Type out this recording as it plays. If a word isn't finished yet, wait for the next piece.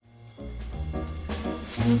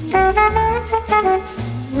Hello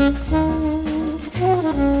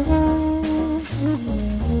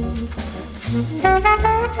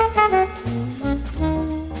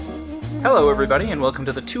everybody, and welcome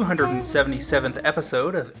to the 277th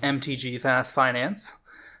episode of MTG Fast Finance,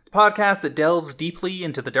 the podcast that delves deeply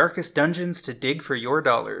into the darkest dungeons to dig for your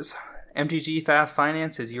dollars. MTG Fast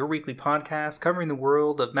Finance is your weekly podcast covering the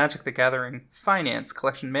world of Magic the Gathering, finance,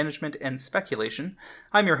 collection management, and speculation.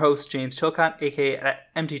 I'm your host, James Chilcott, aka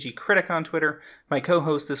MTG Critic on Twitter. My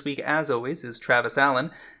co-host this week, as always, is Travis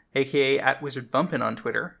Allen, aka @WizardBumpin' on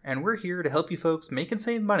Twitter, and we're here to help you folks make and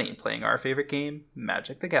save money playing our favorite game,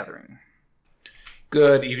 Magic the Gathering.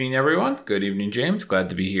 Good evening, everyone. Good evening, James. Glad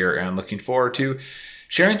to be here and looking forward to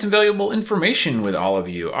sharing some valuable information with all of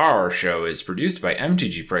you. Our show is produced by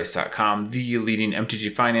MTGPrice.com, the leading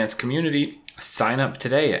MTG finance community. Sign up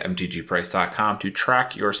today at MTGPrice.com to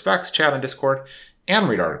track your specs, chat on Discord, and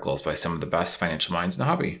read articles by some of the best financial minds in the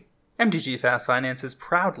hobby. MTG Fast Finance is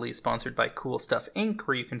proudly sponsored by Cool Stuff Inc.,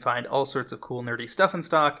 where you can find all sorts of cool nerdy stuff in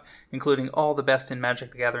stock, including all the best in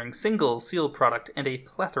Magic the Gathering single, sealed product, and a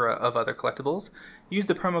plethora of other collectibles. Use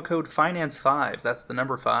the promo code FINANCE5, that's the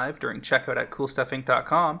number 5, during checkout at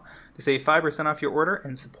CoolStuffInc.com to save 5% off your order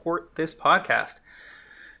and support this podcast.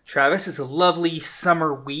 Travis, it's a lovely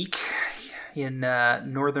summer week in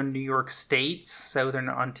northern New York State, southern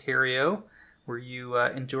Ontario. Were you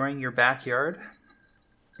enjoying your backyard?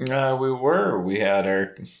 We were. We had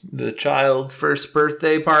the child's first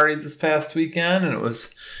birthday party this past weekend, and it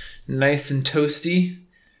was nice and toasty.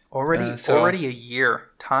 Already a year.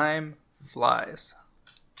 Time flies.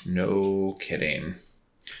 No kidding.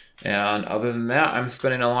 And other than that, I'm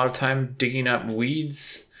spending a lot of time digging up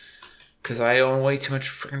weeds because I own way too much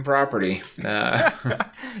freaking property.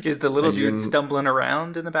 Is the little dude stumbling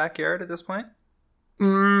around in the backyard at this point?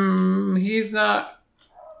 He's not.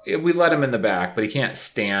 We let him in the back, but he can't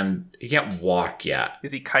walk yet.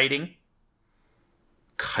 Is he kiting?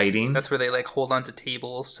 Kiting? That's where they hold onto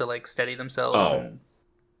tables to steady themselves and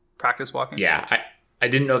practice walking? Yeah, I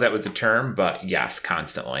didn't know that was a term, but yes,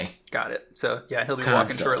 constantly. Got it. So yeah, he'll be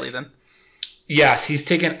walking shortly then. Yes, he's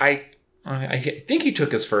taken, I think he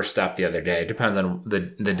took his first step the other day. It depends on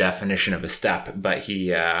the definition of a step, but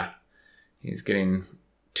he's getting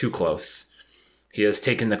too close. He has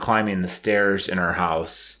taken to climbing the stairs in our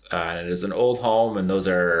house, and it is an old home, and those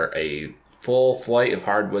are a full flight of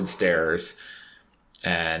hardwood stairs,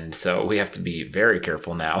 and so we have to be very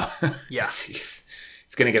careful now. Yeah. He's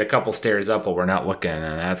going to get a couple stairs up while we're not looking,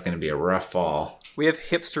 and that's going to be a rough fall. We have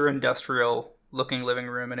hipster industrial looking living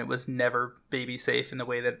room, and it was never baby safe in the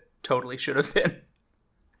way that totally should have been.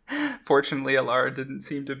 Fortunately, Alara didn't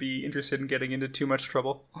seem to be interested in getting into too much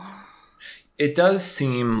trouble. It does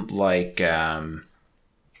seem like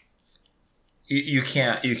you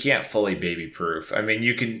can't fully baby proof. I mean,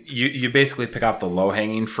 you basically pick off the low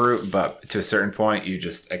hanging fruit, but to a certain point, you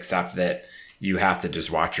just accept that you have to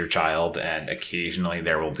just watch your child, and occasionally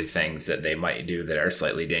there will be things that they might do that are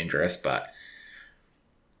slightly dangerous. But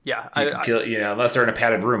yeah, unless they're in a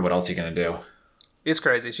padded room, what else are you gonna do? It's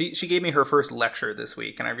crazy. She gave me her first lecture this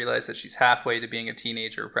week, and I realized that she's halfway to being a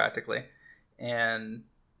teenager practically, and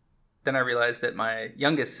then I realized that my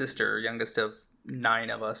youngest sister, youngest of 9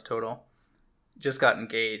 of us total, just got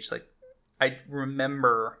engaged. I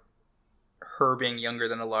remember her being younger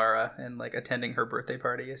than Alara and attending her birthday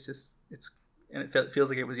party. And it feels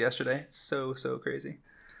like it was yesterday. It's so crazy.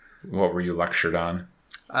 What were you lectured on?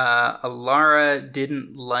 Alara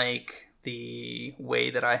didn't like the way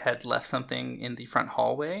that I had left something in the front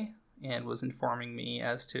hallway and was informing me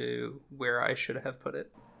as to where I should have put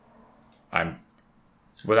it.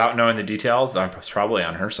 Without knowing the details, I'm probably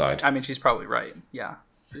on her side. I mean, she's probably right. Yeah,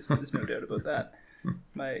 there's no doubt about that.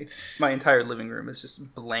 My entire living room is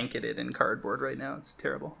just blanketed in cardboard right now. It's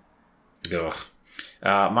terrible. Ugh.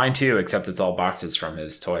 Mine too, except it's all boxes from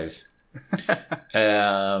his toys.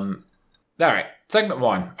 All right, segment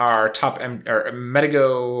 1, our top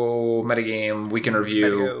metagame weekend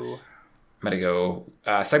review. Metago.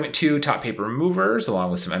 Segment 2, top paper movers, along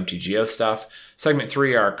with some MTGO stuff. Segment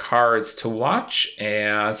 3, our cards to watch.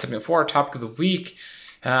 And segment 4, topic of the week.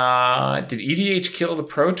 Did EDH kill the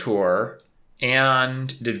Pro Tour?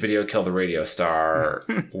 And did video kill the Radio Star?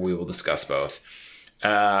 We will discuss both.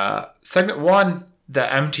 Segment 1, the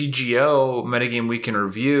MTGO metagame weekend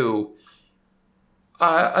review.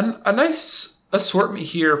 A nice assortment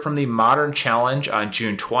here from the Modern Challenge on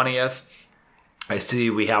June 20th. I see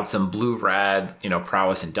we have some blue-red,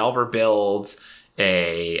 Prowess and Delver builds,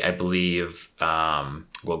 I believe,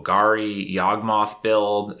 Golgari Yawgmoth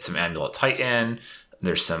build, some Amulet Titan.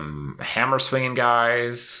 There's some hammer swinging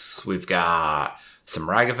guys. We've got some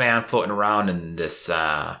Ragavan floating around in this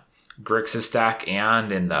Grixis deck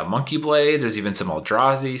and in the Monkey Blade. There's even some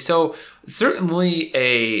Eldrazi. So certainly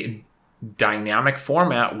a dynamic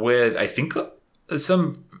format with, I think,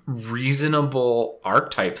 some reasonable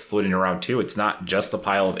archetypes floating around too. It's not just a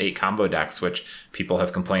pile of 8 combo decks, which people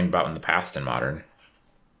have complained about in the past in Modern.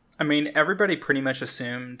 I mean, everybody pretty much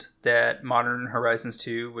assumed that Modern Horizons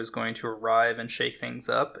 2 was going to arrive and shake things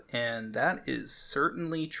up, and that is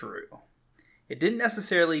certainly true. It didn't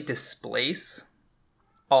necessarily displace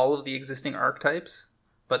all of the existing archetypes,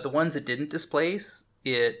 but the ones it didn't displace,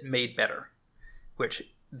 it made better, which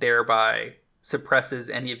thereby suppresses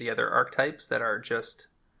any of the other archetypes that are just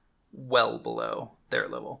well below their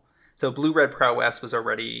level. So Blue-Red Prowess was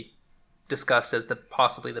already discussed as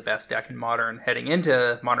possibly the best deck in Modern heading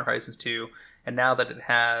into Modern Horizons 2, and now that it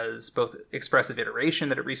has both Expressive Iteration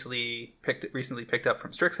that it recently picked up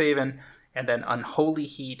from Strixhaven, and then Unholy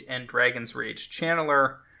Heat and Dragon's Rage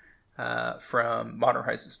Channeler from Modern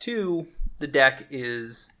Horizons 2, the deck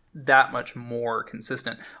is that much more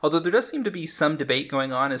consistent. Although there does seem to be some debate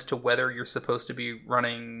going on as to whether you're supposed to be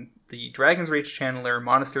running the Dragon's Rage Channeler,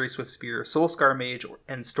 Monastery Swiftspear, Soulscar Mage,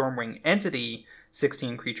 and Stormwing Entity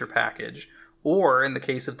 16 creature package, or in the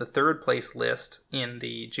case of the third place list in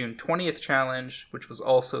the June 20th challenge, which was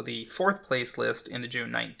also the fourth place list in the June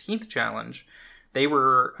 19th challenge, they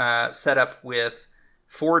were set up with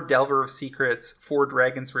 4 Delver of Secrets, 4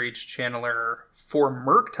 Dragon's Rage Channeler, 4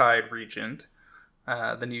 Murktide Regent,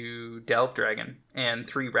 the new Delve Dragon, and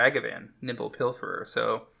 3 Ragavan, Nimble Pilferer.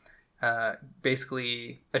 So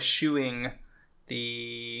basically eschewing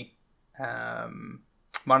the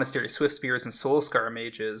Monastery Swiftspears and Soulscar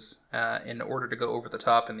Mages in order to go over the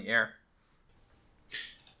top in the air.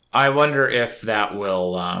 I wonder if that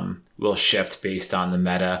will shift based on the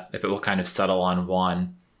meta, if it will kind of settle on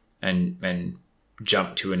one and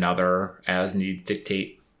jump to another as needs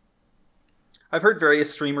dictate. I've heard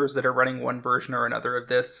various streamers that are running one version or another of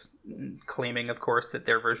this, claiming, of course, that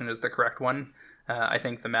their version is the correct one. I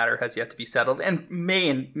think the matter has yet to be settled, and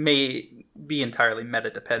may be entirely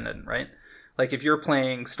meta-dependent, right? Like, if you're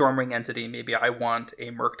playing Stormwing Entity, maybe I want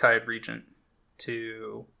a Murktide Regent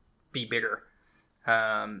to be bigger.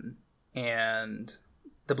 And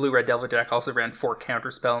the Blue-Red Delver deck also ran 4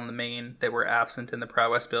 Counterspell in the main that were absent in the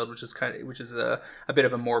Prowess build, which is a bit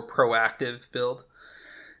of a more proactive build.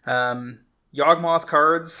 Yawgmoth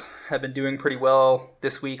cards have been doing pretty well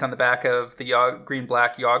this week on the back of the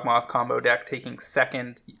green-black Yawgmoth combo deck taking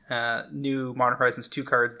second. New Modern Horizons 2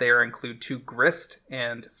 cards there include 2 Grist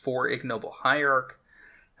and 4 Ignoble Hierarch.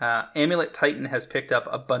 Amulet Titan has picked up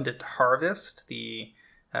Abundant Harvest, the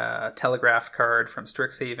telegraph card from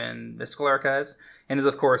Strixhaven Mystical Archives, and is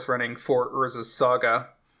of course running 4 Urza's Saga.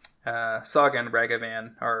 Saga and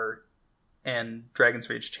Ragavan and Dragon's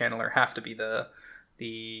Rage Channeler have to be the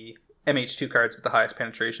MH2 cards with the highest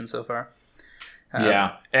penetration so far.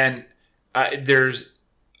 Yeah, and I would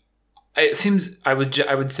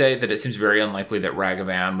say that it seems very unlikely that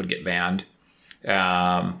Ragavan would get banned.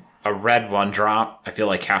 A red 1-drop, I feel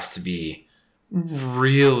like, has to be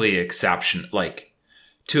really exceptional, like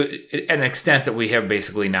to an extent that we have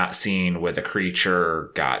basically not seen with a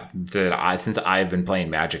creature since I've been playing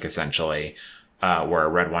Magic, essentially. Where a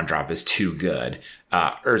red 1-drop is too good.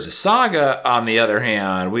 Urza Saga, on the other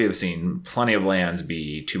hand, we have seen plenty of lands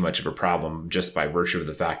be too much of a problem just by virtue of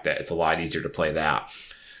the fact that it's a lot easier to play that.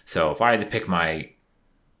 So if I had to pick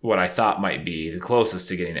what I thought might be the closest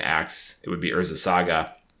to getting the axe, it would be Urza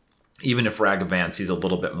Saga, even if Ragavan sees a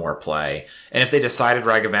little bit more play. And if they decided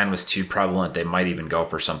Ragavan was too prevalent, they might even go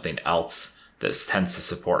for something else that tends to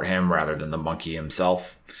support him rather than the monkey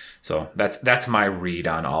himself. So that's my read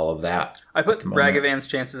on all of that. I put Ragavan's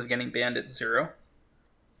chances of getting banned at 0.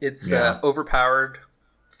 It's overpowered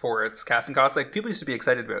for its casting cost. Like, people used to be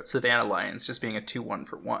excited about Savannah Lions just being a 2-1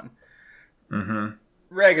 for 1.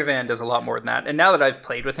 Mm-hmm. Ragavan does a lot more than that. And now that I've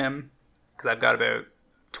played with him, because I've got about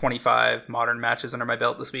 25 Modern matches under my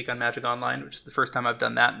belt this week on Magic Online, which is the first time I've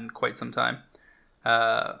done that in quite some time,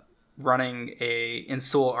 running a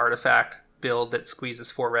Ensoul Artifact build that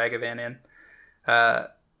squeezes 4 Ragavan in.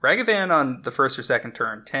 Ragavan on the first or second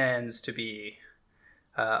turn tends to be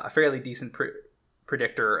a fairly decent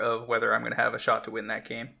predictor of whether I'm going to have a shot to win that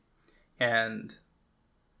game. And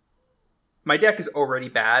my deck is already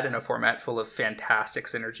bad in a format full of fantastic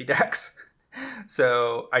synergy decks.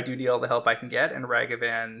 So I do need all the help I can get. And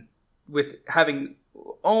Ragavan, with having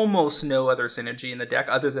almost no other synergy in the deck,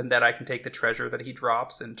 other than that I can take the treasure that he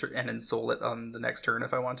drops and ensoul it on the next turn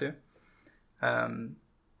if I want to,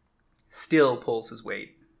 still pulls his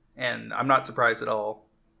weight. And I'm not surprised at all,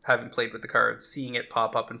 having played with the card, seeing it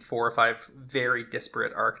pop up in 4 or 5 very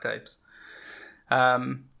disparate archetypes.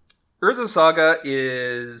 Urza Saga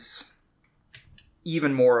is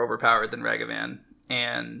even more overpowered than Ragavan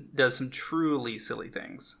and does some truly silly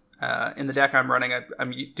things. In the deck I'm running,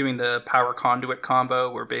 I'm doing the Power Conduit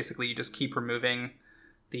combo, where basically you just keep removing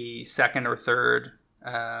the second or third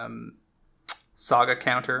Saga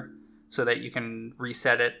counter so that you can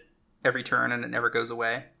reset it every turn and it never goes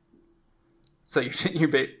away. So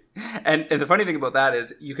and the funny thing about that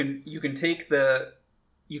is you can take the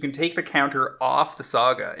counter off the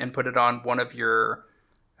Saga and put it on one of your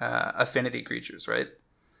affinity creatures, right?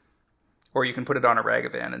 Or you can put it on a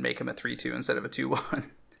Ragavan and make him a 3/2 instead of a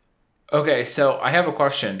 2/1. Okay, so I have a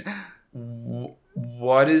question.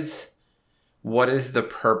 What is the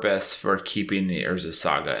purpose for keeping the Urza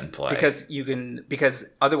Saga in play? Because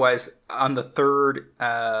otherwise on the third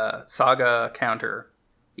Saga counter,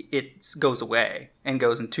 it goes away and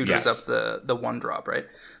goes and tutors up the 1-drop, right?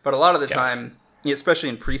 But a lot of the time, especially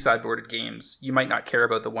in pre-sideboarded games, you might not care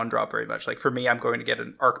about the 1-drop very much. Like for me, I'm going to get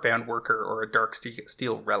an Arcbound Worker or a Dark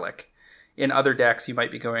Steel Relic. In other decks, you might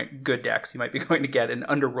be going to get an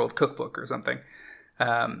Underworld Cookbook or something.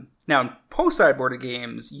 Now, in post-sideboarded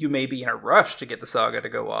games, you may be in a rush to get the Saga to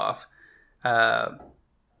go off. But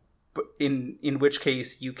in which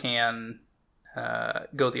case, you can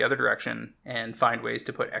go the other direction and find ways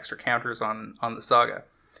to put extra counters on the Saga.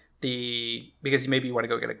 Because you maybe want to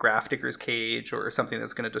go get a Grafdigger's Cage or something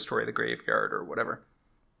that's going to destroy the graveyard or whatever.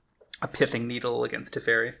 A Pithing Needle against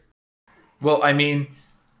Teferi. Well, I mean,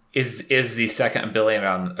 is the second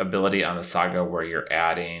ability on the Saga where you're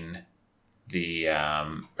adding the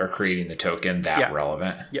or creating the token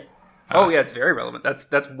relevant? Yeah. It's very relevant.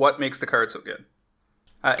 That's what makes the card so good.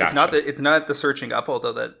 Gotcha. It's not the searching up,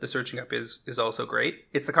 although the searching up is also great.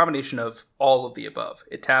 It's the combination of all of the above.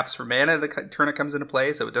 It taps for mana the turn it comes into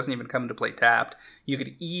play, so it doesn't even come into play tapped. You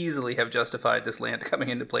could easily have justified this land coming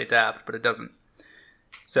into play tapped, but it doesn't.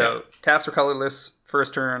 So taps are colorless.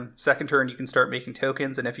 First turn, second turn, you can start making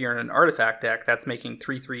tokens, and if you're in an artifact deck, that's making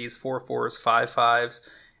 3/3s, 4/4s, 5/5s,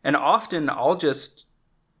 and often I'll just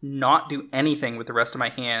not do anything with the rest of my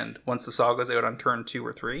hand once the Saga's out on turn 2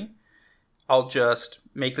 or 3. I'll just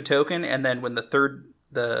make the token, and then when the third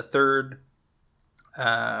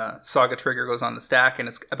Saga trigger goes on the stack and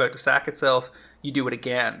it's about to sack itself, you do it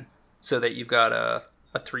again, so that you've got a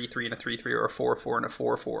 3/3 and a 3/3, or a 4/4 and a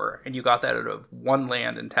 4/4, and you got that out of one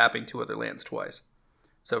land and tapping 2 other lands twice.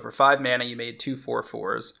 So for 5 mana, you made 2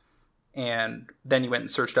 4/4s, and then you went and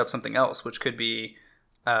searched up something else, which could be,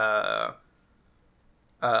 in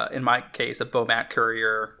my case, a Bomat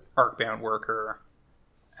Courier, Arcbound Worker,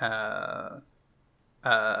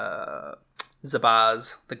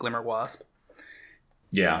 Zabaz, the Glimmer Wasp.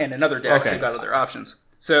 Yeah. And in other decks, you've got other options.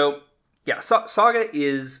 So, yeah, Saga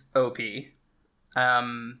is OP.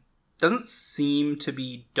 Doesn't seem to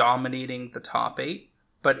be dominating the top 8,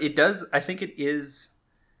 but it does. I think it is.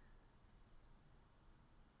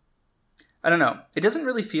 I don't know. It doesn't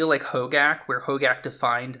really feel like Hogak, where Hogak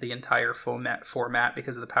defined the entire format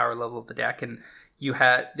because of the power level of the deck, and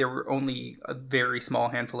there were only a very small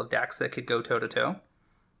handful of decks that could go toe to toe.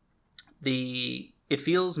 It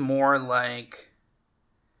feels more like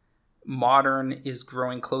Modern is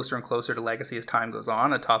growing closer and closer to Legacy as time goes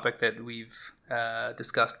on, a topic that we've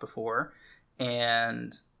discussed before,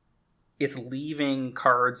 and it's leaving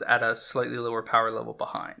cards at a slightly lower power level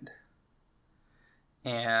behind.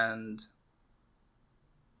 And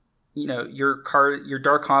your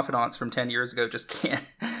Dark Confidants from 10 years ago just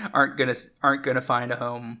aren't gonna find a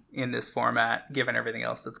home in this format, given everything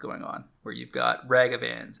else that's going on, where you've got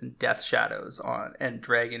Ragavans and Death Shadows on, and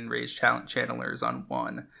Dragon Rage Channelers on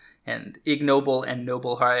 1, and Ignoble and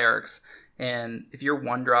Noble Hierarchs. And if your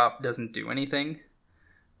 1-drop doesn't do anything,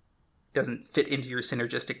 doesn't fit into your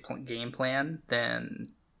synergistic game plan,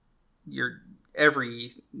 then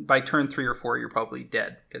by turn 3 or 4, you're probably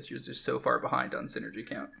dead, because you're just so far behind on synergy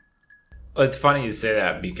count. It's funny you say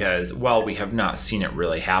that, because while we have not seen it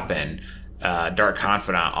really happen, Dark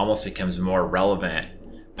Confidant almost becomes more relevant,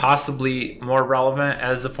 possibly more relevant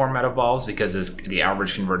as the format evolves, because as the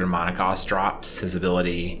average converted mana cost drops,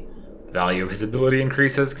 the value of his ability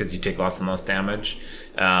increases because you take less and less damage.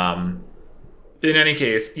 In any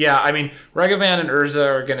case, I mean, Ragavan and Urza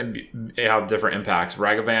are going to have different impacts.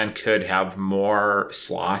 Ragavan could have more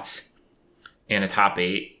slots in a top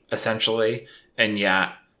 8, essentially, and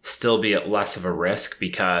yet still be at less of a risk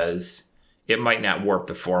because it might not warp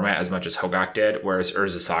the format as much as Hogak did, whereas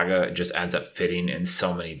Urza Saga just ends up fitting in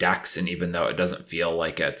so many decks, and even though it doesn't feel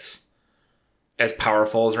like it's as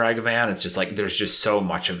powerful as Ragavan, it's just like there's just so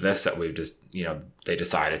much of this that we've just, they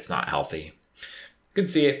decide it's not healthy. Could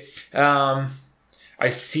see it. All I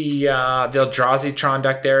see the Eldrazi Tron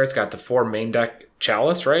deck there. It's got the 4 main deck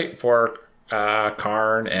Chalice, right? 4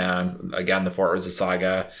 Karn, and again, the 4 Urza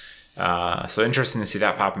Saga. So interesting to see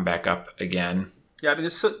that popping back up again. Yeah, I mean,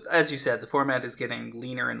 as you said, the format is getting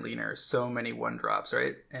leaner and leaner. So many 1-drops,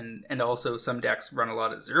 right? And also some decks run a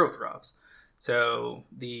lot of 0-drops. So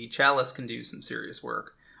the Chalice can do some serious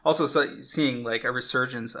work. Also, seeing like a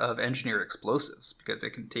resurgence of engineered explosives, because it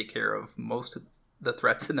can take care of most of the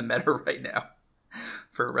threats in the meta right now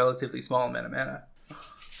for a relatively small amount of mana.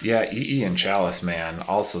 Yeah, EE and Chalice, man,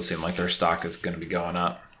 also seem like their stock is going to be going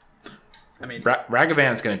up. I mean,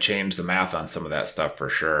 Ragavan's going to change the math on some of that stuff for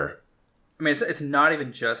sure. I mean, it's not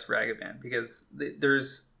even just Ragavan, because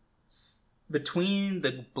there's between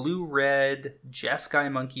the blue-red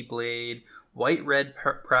Jeskai Monkey Blade, white-red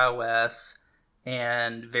Prowess,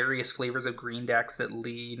 and various flavors of green decks that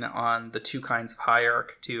lean on the 2 kinds of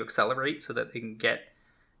Hierarch to accelerate so that they can get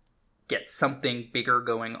something bigger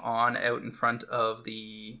going on out in front of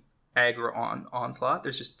the aggro onslaught.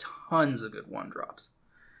 There's just tons of good 1-drops.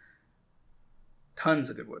 Tons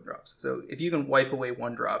of good 1-drops. So if you can wipe away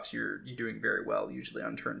 1-drops, you're doing very well, usually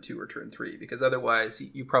on turn 2 or turn 3, because otherwise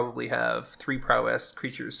you probably have 3 prowess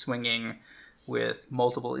creatures swinging with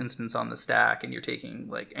multiple instants on the stack, and you're taking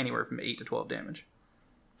like anywhere from 8 to 12 damage.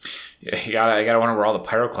 Yeah, I gotta wonder where all the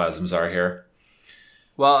pyroclasms are here.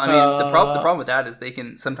 Well, I mean, the problem with that is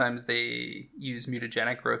sometimes they use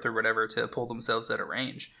mutagenic growth or whatever to pull themselves out of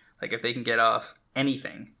range. Like if they can get off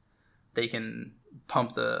anything, they can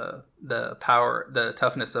pump the power, the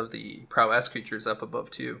toughness of the prowess creatures up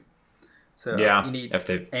above 2. So yeah, you need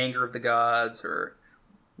Anger of the Gods or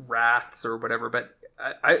Wraths or whatever. But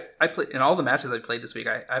I play in all the matches I played this week.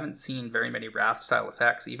 I haven't seen very many Wrath style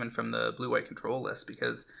effects, even from the blue-white control list,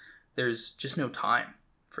 because there's just no time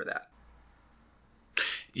for that.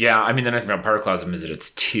 Yeah, I mean, the nice thing about Pyroclasm is that it's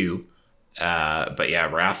 2. But yeah,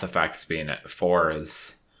 Wrath effects being at 4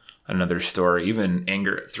 is another story. Even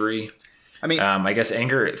Anger at 3. I mean, I guess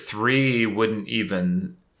Anger at 3 wouldn't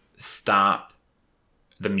even stop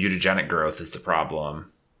the mutagenic growth is the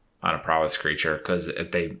problem on a prowess creature, because if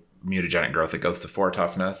they mutagenic growth, it goes to 4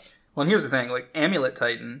 toughness. Well, and here's the thing, like Amulet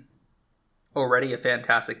Titan, already a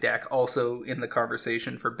fantastic deck, also in the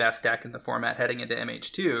conversation for best deck in the format heading into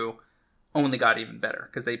MH2, only got even better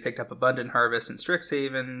because they picked up Abundant Harvest and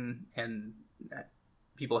Strixhaven, and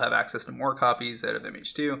people have access to more copies out of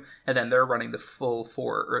MH2, and then they're running the full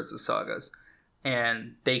 4 Urza Sagas,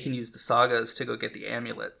 and they can use the Sagas to go get the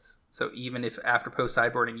amulets. So even if after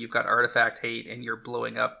post-sideboarding you've got Artifact Hate and you're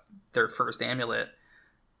blowing up their first amulet,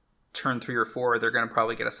 turn 3 or 4, they're going to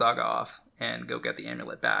probably get a Saga off and go get the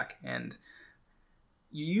amulet back. And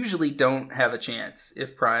you usually don't have a chance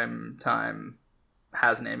if Prime Time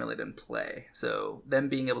has an amulet in play. So them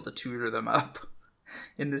being able to tutor them up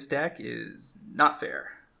in this deck is not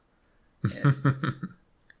fair.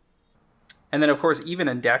 And then, of course, even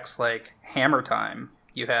in decks like Hammer Time,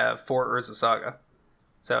 you have 4 Urza Saga.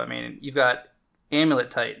 So, I mean, you've got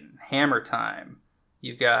Amulet Titan, Hammer Time,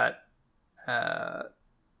 you've got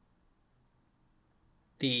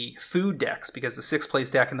the food decks, because the 6th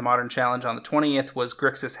place deck in the Modern Challenge on the 20th was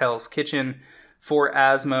Grixis Hell's Kitchen, 4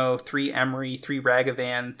 Asmo, 3 Emery, 3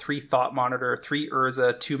 Ragavan, 3 Thought Monitor, 3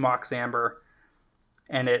 Urza, 2 Mox Amber,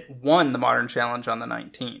 and it won the Modern Challenge on the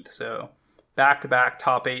 19th. So back-to-back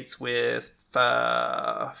top 8s with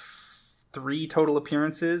 3 total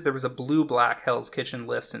appearances. There was a blue-black Hell's Kitchen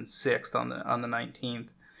list in 6th on the 19th.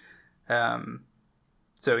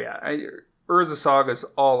 So yeah, Urza Saga's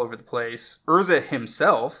all over the place. Urza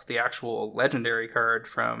himself, the actual legendary card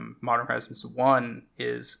from Modern Horizons 1,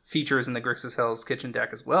 features in the Grixis Hell's Kitchen deck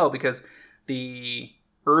as well, because when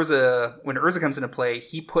Urza comes into play,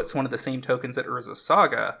 he puts one of the same tokens that Urza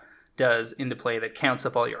Saga does into play that counts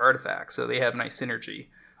up all your artifacts, so they have nice synergy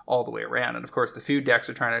all the way around. And of course, the food decks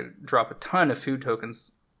are trying to drop a ton of food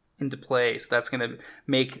tokens into play, so that's going to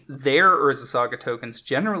make their Urza Saga tokens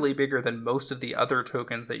generally bigger than most of the other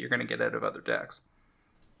tokens that you're going to get out of other decks.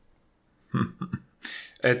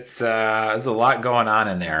 There's a lot going on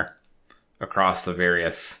in there across the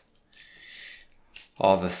various,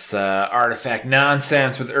 all this artifact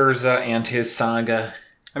nonsense with Urza and his Saga.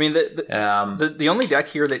 I mean, the only deck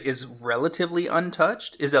here that is relatively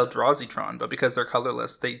untouched is Eldrazi Tron, but because they're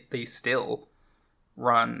colorless, they still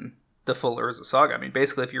run the full Urza Saga. I mean,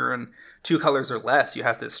 basically, if you're in 2 colors or less, you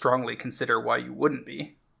have to strongly consider why you wouldn't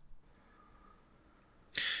be.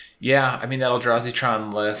 Yeah, I mean, that Eldrazi Tron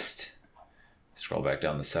list, scroll back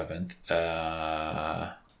down the 7th.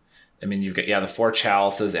 I mean, you've got, the 4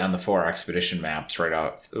 Chalices and the 4 Expedition maps right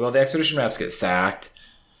out. Well, the Expedition maps get sacked,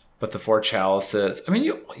 But the 4 chalices, I mean,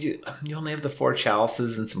 you only have the 4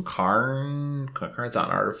 chalices and some cards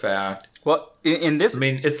on artifact. Well, in this... I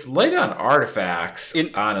mean, it's light on artifacts,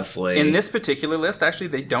 honestly. In this particular list, actually,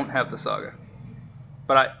 they don't have the Saga.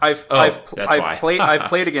 But I've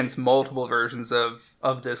played against multiple versions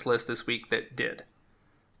of this list this week that did.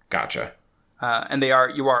 Gotcha. And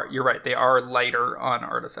you're right, they are lighter on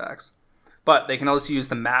artifacts. But they can also use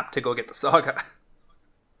the map to go get the Saga.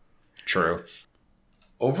 True.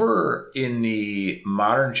 Over in the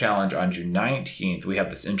Modern Challenge on June 19th, we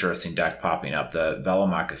have this interesting deck popping up, the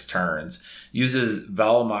Velomachus Turns. Uses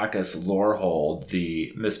Velomachus Lorehold,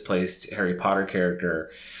 the misplaced Harry Potter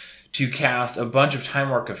character, to cast a bunch of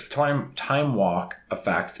time walk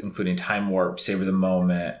effects, including Time Warp, Savor the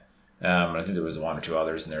Moment. I think there was 1 or 2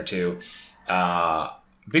 others in there too.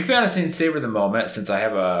 Big fan of seeing Savor the Moment, since I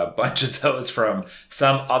have a bunch of those from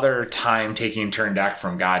some other time-taking turn deck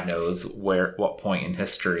from God knows what point in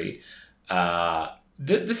history.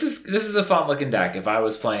 This is a fun-looking deck. If I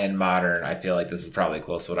was playing Modern, I feel like this is probably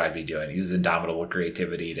close to what I'd be doing. Use Indomitable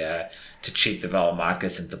Creativity to cheat the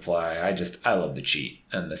Velomachus into play. I love the cheat,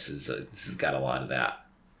 and this has got a lot of that.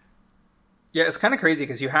 Yeah, it's kind of crazy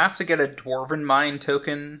because you have to get a Dwarven Mine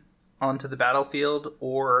token onto the battlefield,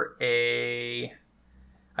 or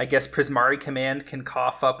I guess Prismari Command can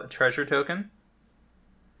cough up a treasure token.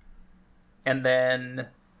 And then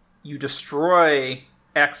you destroy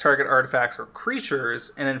X target artifacts or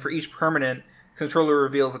creatures, and then for each permanent, controller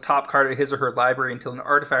reveals the top card of his or her library until an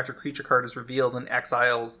artifact or creature card is revealed and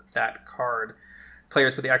exiles that card.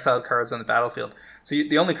 Players put the exiled cards on the battlefield. So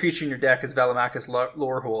the only creature in your deck is Velomachus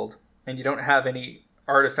Lorehold, and you don't have any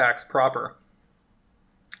artifacts proper.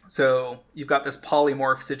 So you've got this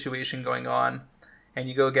polymorph situation going on, and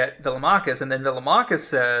you go get Velomachus, and then Velomachus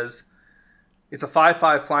says it's a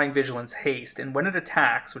 5/5 Flying Vigilance Haste, and when it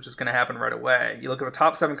attacks, which is going to happen right away, you look at the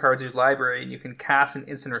top 7 cards of your library, and you can cast an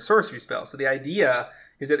instant or sorcery spell. So the idea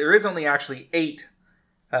is that there is only actually 8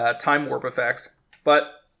 Time Warp effects,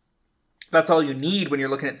 but that's all you need when you're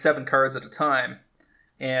looking at 7 cards at a time.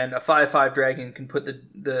 And a 5/5 dragon can put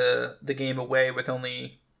the game away with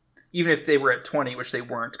only, even if they were at 20, which they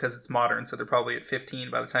weren't because it's Modern, so they're probably at 15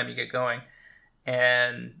 by the time you get going.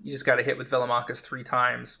 And you just got to hit with Velomachus 3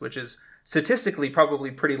 times, which is statistically probably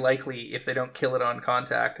pretty likely if they don't kill it on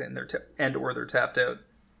contact and they're tapped out.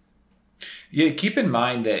 Yeah, keep in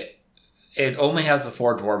mind that it only has the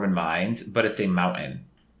 4 Dwarven Mines, but it's a mountain.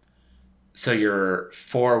 So your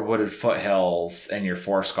 4 Wooded Foothills and your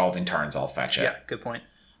 4 Scalding Tarns all fetch it. Yeah, good point.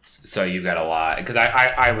 So you got a lot. Because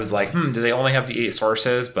I was like, do they only have the 8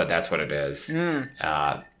 sources? But that's what it is. They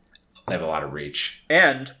have a lot of reach.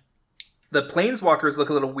 And the Planeswalkers look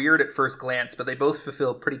a little weird at first glance, but they both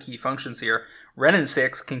fulfill pretty key functions here. Wrenn and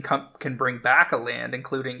 6 can bring back a land,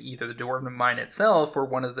 including either the Dwarven Mine itself or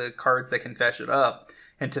one of the cards that can fetch it up.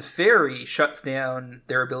 And Teferi shuts down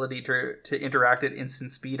their ability to interact at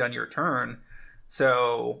instant speed on your turn.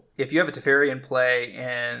 So if you have a Teferi in play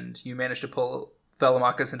and you manage to pull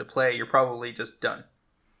Velomachus into play, you're probably just done.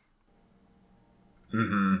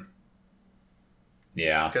 Mm-hmm.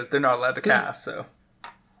 Yeah. Because they're not allowed to cast, so...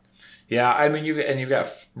 Yeah, I mean, you've got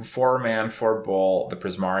 4-man, 4 Bolt. The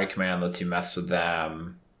Prismari Command lets you mess with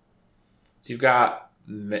them. So you've got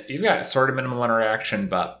sort of minimal interaction,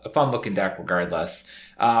 but a fun-looking deck regardless.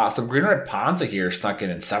 Some Green-Red Ponza here snuck in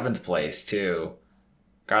 7th place, too.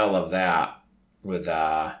 Gotta love that. With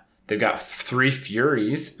they've got 3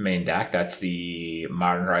 Furies main deck. That's the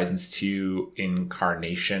Modern Horizons 2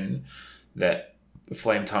 Incarnation that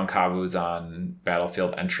Flame Tongue Kavu's on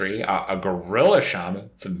Battlefield entry. A Gorilla Shaman,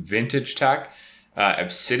 some vintage tech.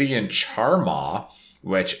 Obsidian Charmaw,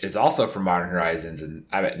 which is also from Modern Horizons, and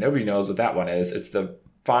I bet nobody knows what that one is. It's the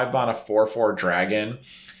 5-mana 4/4 dragon.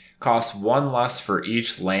 Costs 1 less for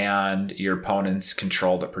each land your opponents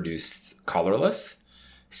control that produce colorless.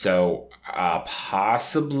 So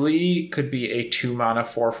possibly could be a 2-mana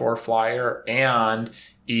 4/4 flyer, and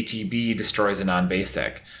ETB destroys a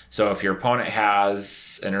non-basic. So if your opponent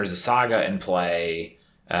has an Urza Saga in play,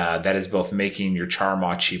 that is both making your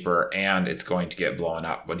Charmaw cheaper, and it's going to get blown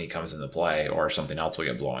up when he comes into play, or something else will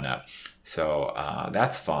get blown up. So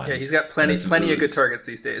that's fun. Yeah, he's got plenty of good targets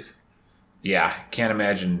these days. Yeah, can't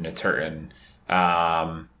imagine it's hurting.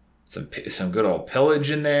 Some good old Pillage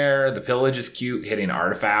in there. The Pillage is cute, hitting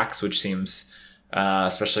artifacts, which seems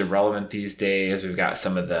especially relevant these days. We've got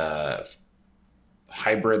some of the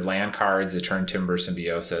hybrid land cards, the Turn Timber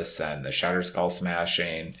Symbiosis and the Shatter Skull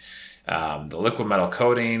Smashing. The liquid metal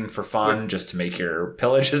coating for fun, just to make your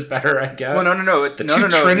pillages better, I guess. Well, no. The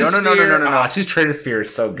two Trinisphere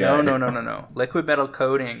is so good. No. Liquid metal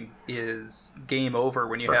coating is game over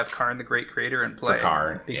when you have Karn the Great Creator in play. For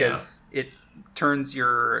Karn, because it turns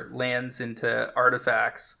your lands into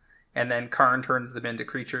artifacts, and then Karn turns them into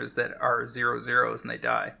creatures that are 0/0s and they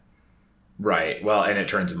die. Right. Well, and it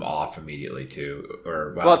turns them off immediately too.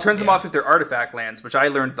 Well, it turns them off if they're artifact lands, which I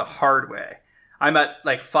learned the hard way. I'm at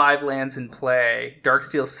like 5 lands in play: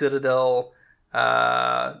 Darksteel Citadel,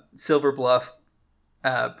 Silver Bluff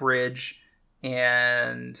Bridge,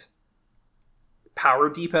 and Power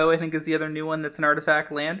Depot, I think, is the other new one that's an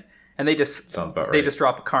artifact land. And they just sounds about right. They just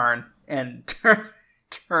drop a Karn and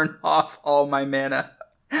turn off all my mana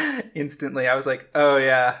instantly. I was like, oh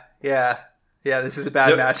yeah, this is a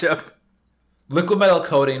bad matchup. Liquid metal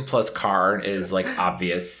coating plus Karn is like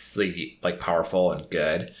obviously like powerful and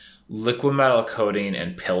good. Liquid metal coating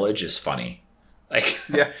and pillage is funny. Like,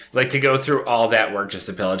 like to go through all that work just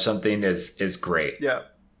to pillage something is great. Yeah.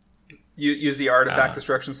 You use the artifact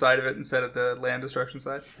destruction side of it instead of the land destruction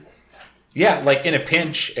side. Yeah, like in a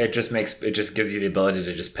pinch, it just gives you the ability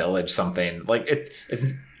to just pillage something. Like it's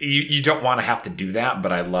you don't want to have to do that,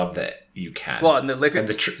 but I love that you can. Well, and the liquid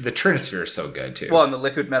the Trinisphere is so good too. Well, and the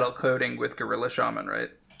liquid metal coating with Gorilla Shaman, right?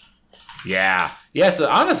 Yeah. So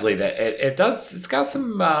honestly, that it's got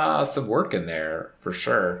some work in there for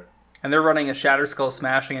sure. And they're running a Shatter Skull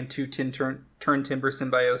Smashing and 2 Turn Timber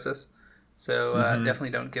Symbiosis. So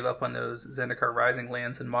definitely don't give up on those Zendikar Rising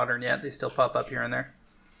lands in Modern yet. They still pop up here and there.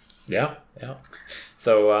 Yeah.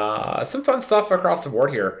 So some fun stuff across the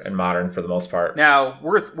board here in Modern for the most part. Now,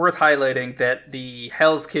 worth highlighting that the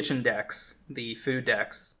Hell's Kitchen decks, the food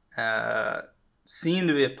decks, seem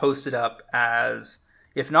to have posted up as,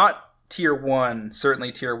 if not Tier 1,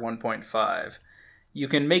 certainly Tier 1.5. You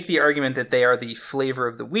can make the argument that they are the flavor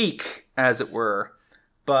of the week, as it were,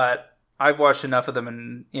 but I've watched enough of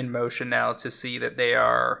them in motion now to see that they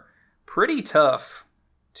are pretty tough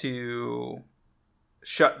to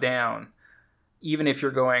shut down, even if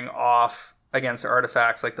you're going off against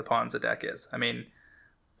artifacts like the Ponza deck is. I mean,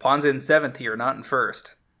 Ponza in 7th here, not in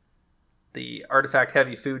 1st. The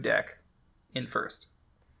artifact-heavy food deck in 1st.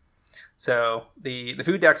 So the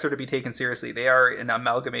food decks are to be taken seriously. They are an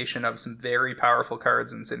amalgamation of some very powerful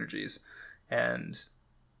cards and synergies. And,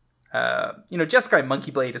 Jeskai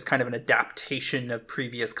Monkey Blade is kind of an adaptation of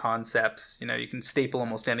previous concepts. You can staple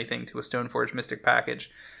almost anything to a Stoneforge Mystic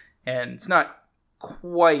package. And it's not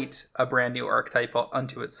quite a brand new archetype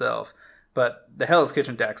unto itself. But the Hell's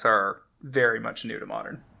Kitchen decks are very much new to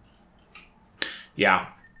Modern. Yeah.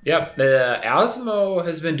 Yep. Asmo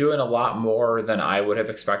has been doing a lot more than I would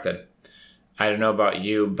have expected. I don't know about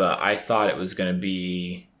you, but I thought it was going to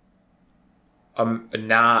be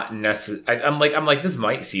not necessary. I'm like, this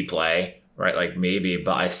might see play, right? Like maybe,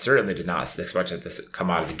 but I certainly did not expect it to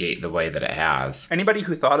come out of the gate the way that it has. Anybody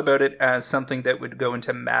who thought about it as something that would go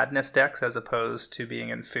into madness decks as opposed to being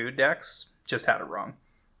in food decks just had it wrong.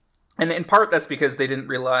 And in part, that's because they didn't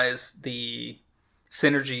realize the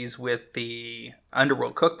synergies with the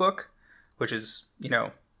Underworld Cookbook, which is,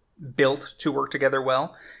 built to work together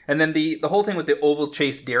well. And then the whole thing with the Oval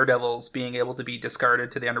Chase Daredevils being able to be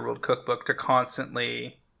discarded to the Underworld Cookbook to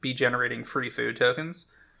constantly be generating free food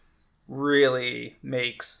tokens really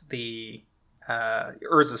makes the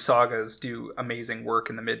Urza Sagas do amazing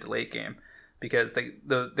work in the mid to late game, because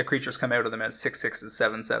the creatures come out of them as 6/6s,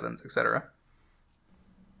 7/7s, etc.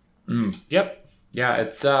 Yep. Yeah,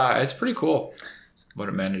 it's pretty cool what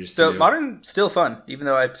it manages to do. So Modern still fun, even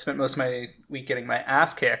though I've spent most of my week getting my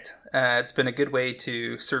ass kicked. It's been a good way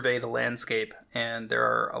to survey the landscape, and there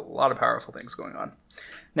are a lot of powerful things going on.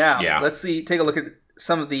 Now, let's take a look at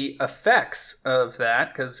some of the effects of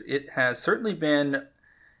that, because it has certainly been,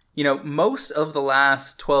 most of the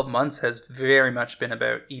last 12 months has very much been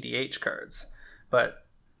about EDH cards. But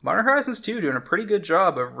Modern Horizons 2 doing a pretty good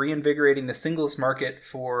job of reinvigorating the singles market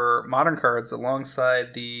for Modern cards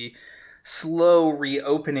alongside the slow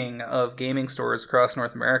reopening of gaming stores across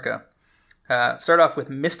North America. Start off with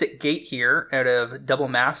Mystic Gate here out of Double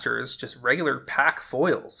Masters, just regular pack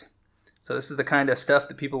foils. So this is the kind of stuff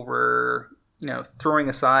that people were, throwing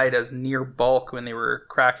aside as near bulk when they were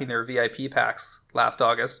cracking their VIP packs last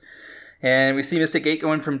August. And we see Mystic Gate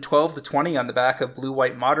going from 12 to 20 on the back of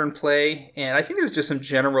Blue-White Modern play. And I think there's just some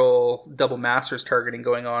general Double Masters targeting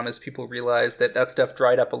going on as people realized that stuff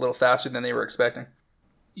dried up a little faster than they were expecting.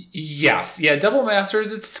 Yes. Yeah, Double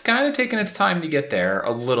Masters, it's kind of taken its time to get there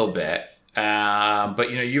a little bit.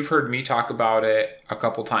 But, you've heard me talk about it a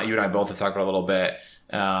couple times. You and I both have talked about it a little bit.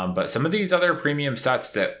 But some of these other premium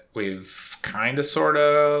sets that we've kind of sort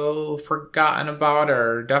of forgotten about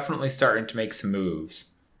are definitely starting to make some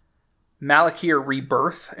moves. Malakir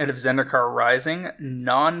Rebirth out of Zendikar Rising,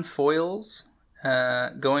 non-foils,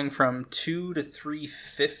 going from 2 to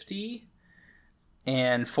 350,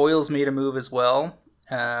 and foils made a move as well.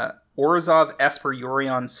 Orzhov Esper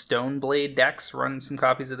Yorion Stoneblade decks run some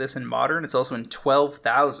copies of this in Modern. It's also in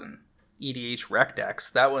 12,000 EDH rec decks.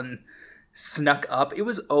 That one snuck up. It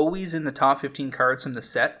was always in the top 15 cards from the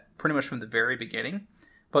set, pretty much from the very beginning,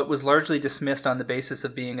 but was largely dismissed on the basis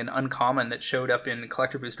of being an uncommon that showed up in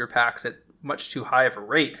collector booster packs at much too high of a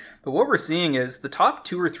rate. But what we're seeing is the top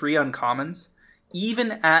 2 or 3 uncommons,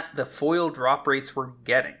 even at the foil drop rates we're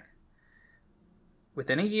getting,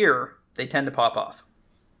 within a year, they tend to pop off.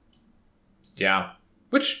 Yeah,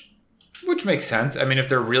 which makes sense. I mean, if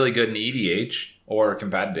they're really good in EDH or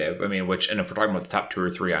competitive, I mean, and if we're talking about the top 2 or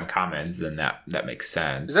 3 uncommons, then that makes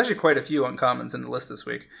sense. There's actually quite a few uncommons in the list this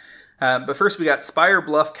week. But first, we got Spire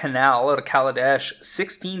Bluff Canal out of Kaladesh,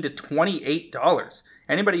 $16 to $28.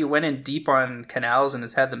 Anybody who went in deep on canals and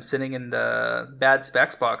has had them sitting in the bad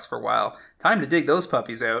specs box for a while, time to dig those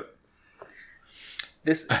puppies out.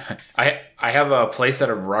 This I have a playset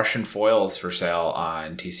of Russian foils for sale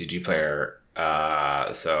on TCG Player,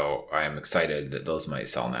 so I am excited that those might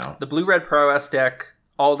sell now. The Blue-Red Prowess deck,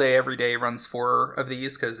 all day, every day, runs 4 of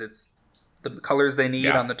these because it's the colors they need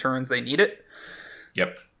on the turns they need it.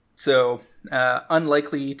 Yep. So,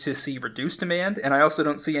 unlikely to see reduced demand, and I also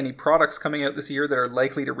don't see any products coming out this year that are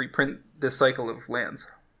likely to reprint this cycle of lands.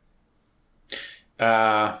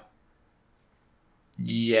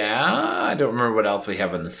 Yeah, I don't remember what else we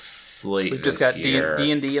have in the slate. We've just got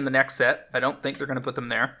D&D in the next set. I don't think they're going to put them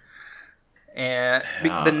there. And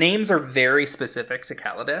the names are very specific to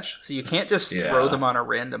Kaladesh, so you can't just throw them on a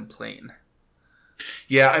random plane.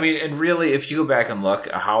 Yeah, I mean, and really, if you go back and look,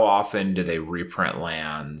 how often do they reprint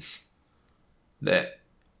lands that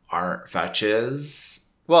aren't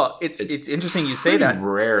fetches? Well, it's interesting you say that.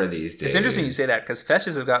 Rare these days. It's interesting you say that because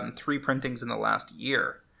fetches have gotten 3 printings in the last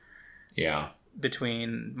year. Yeah.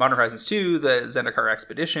 Between Modern Horizons 2, the Zendikar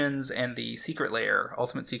Expeditions, and the Secret Lair,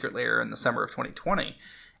 Ultimate Secret Lair in the summer of 2020.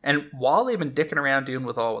 And while they've been dicking around dealing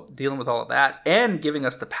with all of that and giving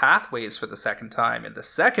us the pathways for the second time in the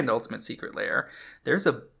second Ultimate Secret Lair, there's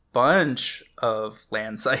a bunch of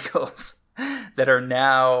land cycles that are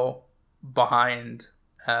now behind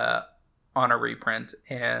on a reprint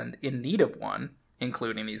and in need of one,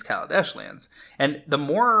 including these Kaladesh lands. And the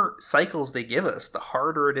more cycles they give us, the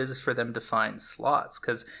harder it is for them to find slots.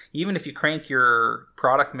 Because even if you crank your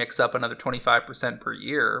product mix up another 25% per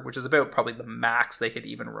year, which is about probably the max they could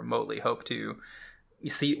even remotely hope to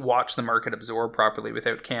watch the market absorb properly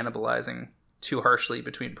without cannibalizing too harshly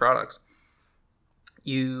between products,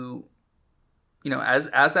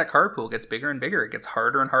 as that card pool gets bigger and bigger, it gets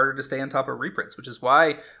harder and harder to stay on top of reprints, which is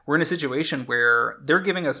why we're in a situation where they're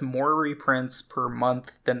giving us more reprints per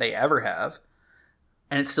month than they ever have,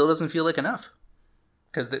 and it still doesn't feel like enough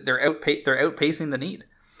because they're outpacing the need.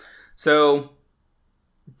 So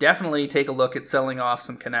definitely take a look at selling off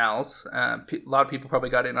some canals. A lot of people probably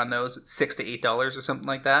got in on those at $6 to $8 or something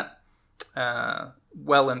like that.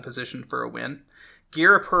 Well in position for a win.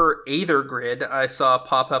 Girapur Aether Grid I saw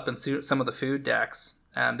pop up in some of the food decks.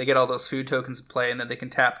 They get all those food tokens in play, and then they can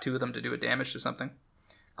tap 2 of them to do a damage to something.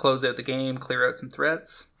 Close out the game, clear out some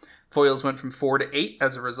threats. Foils went from 4 to 8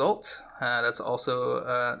 as a result. That's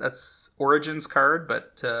also that's Origins card,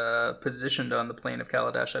 but positioned on the plane of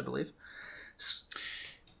Kaladesh, I believe.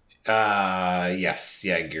 Yes,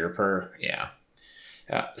 yeah, Girapur, yeah.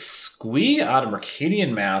 Squee out of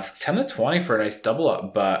Mercadian Masks, 10 to 20 for a nice double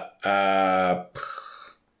up, but I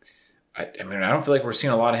don't feel like we're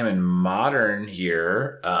seeing a lot of him in Modern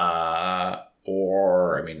here. I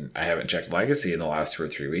haven't checked Legacy in the last 2 or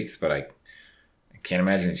 3 weeks, but I can't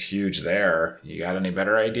imagine it's huge there. You got any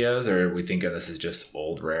better ideas, or are we thinking this is just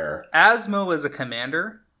old rare? Asmo as a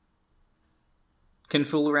commander can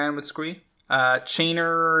fool around with Squee.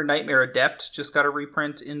 Chainer Nightmare Adept just got a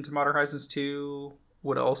reprint into Modern Horizons 2.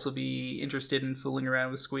 Would also be interested in fooling around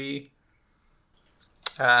with Squee.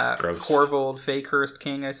 Corvold Fakehurst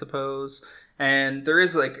King, I suppose. And there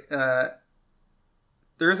is a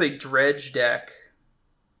dredge deck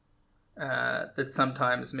that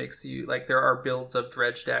sometimes makes you there are builds of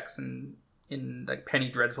dredge decks in like Penny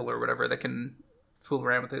Dreadful or whatever that can fool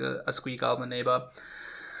around with a Squee Goblin Nabob.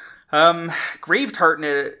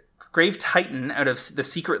 Grave Titan out of the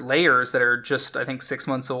Secret Layers that are just, I think, 6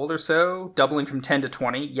 months old or so, doubling from 10 to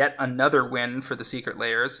 20. Yet another win for the Secret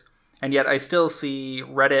Layers. And yet I still see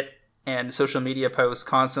Reddit and social media posts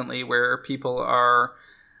constantly where people are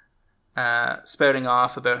spouting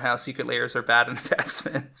off about how secret layers are bad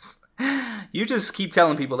investments. You just keep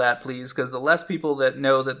telling people that, please, because the less people that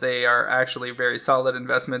know that they are actually very solid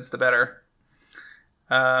investments, the better.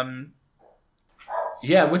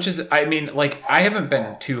 Yeah, which is, I mean, like, I haven't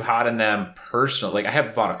been too hot on them personally. Like, I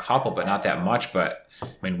have bought a couple, but not that much. But, I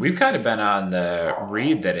mean, we've kind of been on the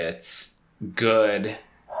read that it's good.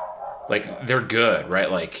 Like, they're good, right?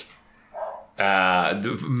 Like,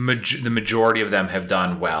 the majority of them have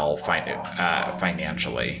done well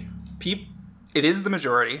financially. It is the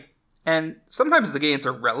majority. And sometimes the gains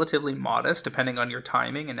are relatively modest, depending on your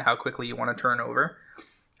timing and how quickly you want to turn over.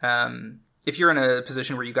 If you're in a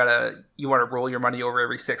position where you want to roll your money over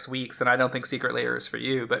every 6 weeks, then I don't think Secret Layer is for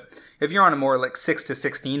you. But if you're on a more like 6 to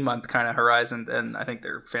 16 month kind of horizon, then I think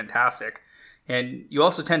they're fantastic. And you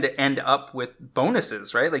also tend to end up with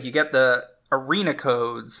bonuses, right? Like you get the arena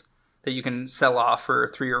codes that you can sell off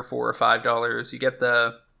for $3 or $4 or $5. You get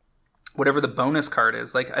the whatever the bonus card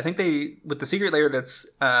is. Like I think with the Secret Layer that's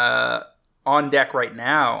on deck right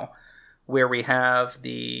now, where we have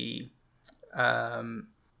the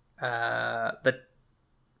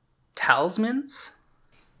talismans.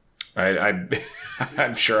 I'm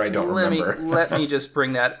sure I don't remember. Let me just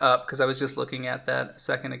bring that up because I was just looking at that a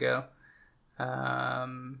second ago. I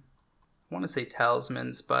want to say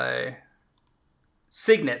talismans by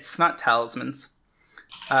Signets, not talismans.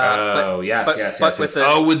 Yes.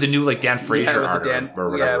 With the new like Dan Fraser art or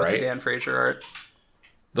whatever, right? With the Dan Fraser art.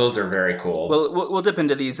 Those are very cool. We'll dip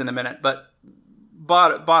into these in a minute, but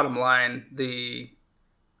bottom line, the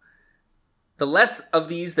less of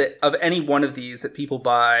these of any one of these that people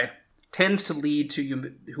buy tends to lead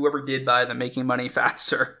to whoever did buy them making money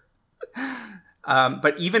faster.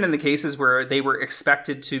 But even in the cases where they were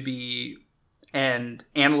expected to be and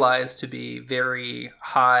analyzed to be very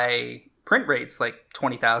high print rates, like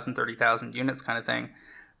 20,000, 30,000 units kind of thing,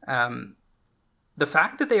 the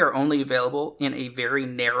fact that they are only available in a very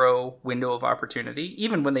narrow window of opportunity,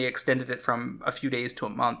 even when they extended it from a few days to a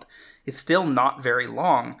month, it's still not very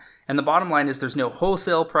long. And the bottom line is there's no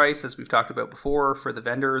wholesale price, as we've talked about before, for the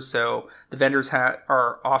vendors. So the vendors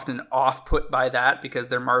are often off-put by that because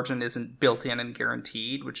their margin isn't built in and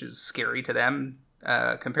guaranteed, which is scary to them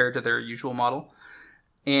compared to their usual model.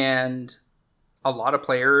 And a lot of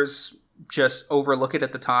players just overlook it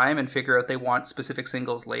at the time and figure out they want specific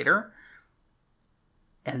singles later.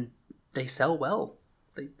 And they sell well.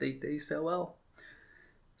 They sell well.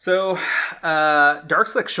 So,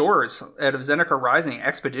 Darkslick Shores out of Zendikar Rising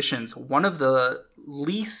Expeditions, one of the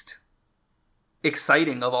least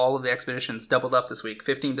exciting of all of the expeditions, doubled up this week.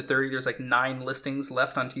 15 to 30. There's like 9 listings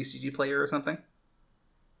left on TCG Player or something.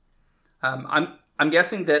 I'm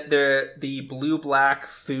guessing that the blue-black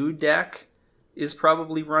food deck is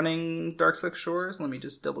probably running Darkslick Shores. Let me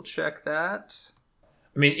just double check that.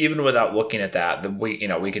 I mean, even without looking at that,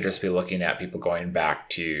 we could just be looking at people going back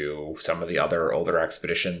to some of the other older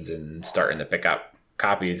expeditions and starting to pick up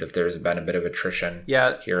copies if there's been a bit of attrition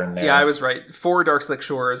here and there. Yeah, I was right. 4 Darkslick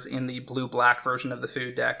Shores in the blue-black version of the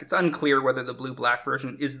food deck. It's unclear whether the blue-black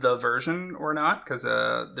version is the version or not, because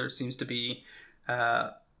there seems to be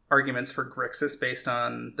arguments for Grixis based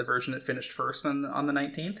on the version that finished first on the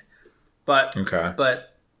 19th. But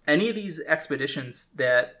any of these expeditions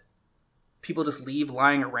that people just leave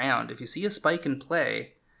lying around, if you see a spike in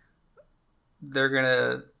play, they're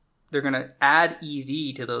gonna add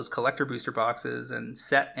EV to those collector booster boxes and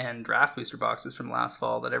set and draft booster boxes from last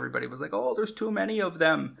fall that everybody was like, oh, there's too many of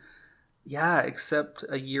them. Yeah, except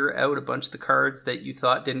a year out, a bunch of the cards that you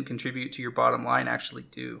thought didn't contribute to your bottom line actually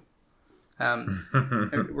do. And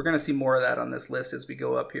we're going to see more of that on this list as we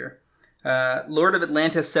go up here. Lord of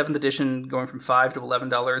Atlantis 7th edition going from $5 to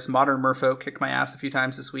 $11. Modern Merfolk kicked my ass a few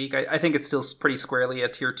times this week. I think it's still pretty squarely a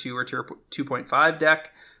tier 2 or tier 2.5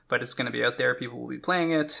 deck, but it's going to be out there. People will be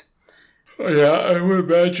playing it. Yeah, I would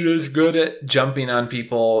imagine it's good at jumping on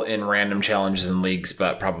people in random challenges and leagues,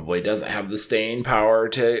 but probably doesn't have the staying power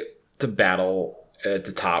to battle at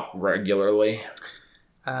the top regularly.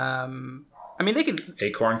 I mean, they can...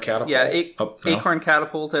 Acorn Catapult? Yeah, Acorn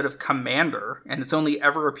Catapult out of Commander, and it's only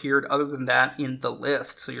ever appeared other than that in the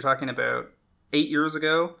list. So you're talking about 8 years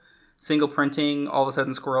ago. Single printing, all of a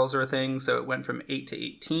sudden squirrels are a thing, so it went from 8 to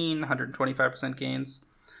 18, 125% gains.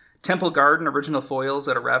 Temple Garden, original foils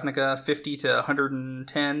out of Ravnica, 50 to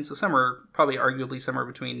 110, so probably arguably somewhere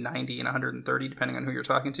between 90 and 130, depending on who you're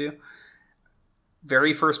talking to.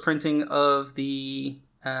 Very first printing of the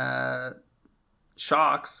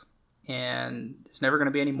Shocks, and there's never going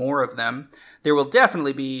to be any more of them. There will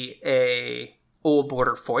definitely be a old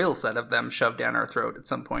border foil set of them shoved down our throat at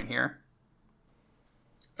some point here.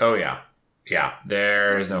 Oh, yeah. Yeah,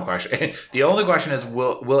 there's no question. The only question is,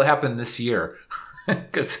 will it happen this year?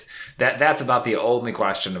 Because that's about the only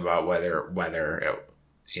question about whether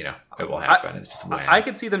it will happen. It's just when. I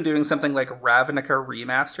could see them doing something like Ravnica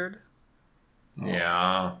Remastered.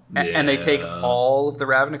 Yeah. And they take all of the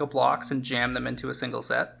Ravnica blocks and jam them into a single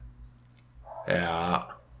set. Yeah.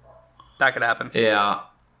 That could happen. Yeah.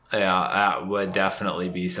 Yeah, that would definitely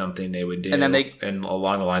be something they would do. And then and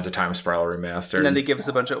along the lines of Time Spiral Remastered. And then they give us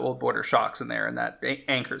a bunch of old border shocks in there, and that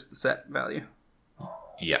anchors the set value.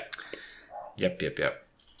 Yep.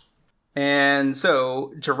 And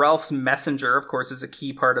so, Geralf's Messenger, of course, is a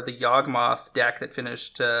key part of the Yawgmoth deck that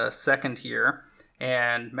finished second here.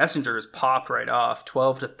 And Messengers popped right off,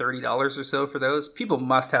 $12 to $30 or so for those. People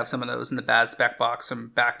must have some of those in the bad spec box from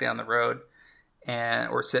back down the road,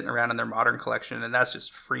 or sitting around in their Modern collection, and that's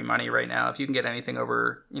just free money right now. If you can get anything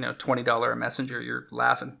over, $20 a Messenger, you're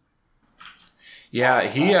laughing. Yeah,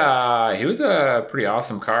 he was a pretty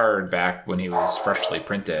awesome card back when he was freshly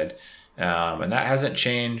printed, and that hasn't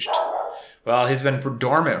changed. Well, he's been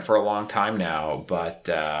dormant for a long time now, but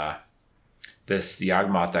this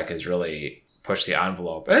Yawgmoth deck has really pushed the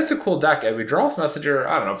envelope, and it's a cool deck. I mean, Geralf's Messenger,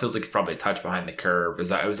 I don't know, it feels like it's probably a touch behind the curve.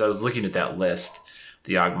 As I was looking at that list,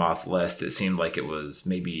 the Yawgmoth list, it seemed like it was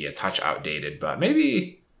maybe a touch outdated, but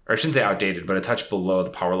maybe, or I shouldn't say outdated, but a touch below the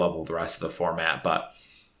power level of the rest of the format. But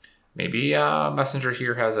maybe Messenger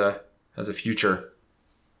here has a future.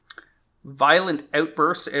 Violent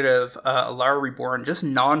Outburst out of Alara Reborn, just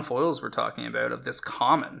non-foils we're talking about of this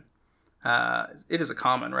common. It is a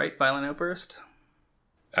common, right? Violent Outburst?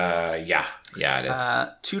 Yeah, it is.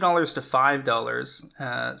 $2 to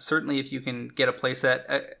 $5. Certainly, if you can get a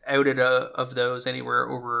playset out of those anywhere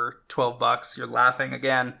over $12, you're laughing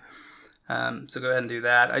again. So go ahead and do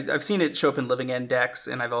that. I've seen it show up in Living End decks,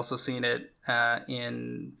 and I've also seen it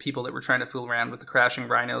in people that were trying to fool around with the Crashing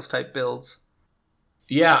Rhinos type builds.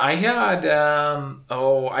 Yeah, I had.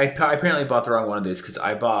 I apparently bought the wrong one of these because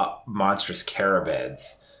I bought Monstrous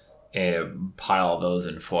Carabids. A pile of those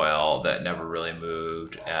in foil that never really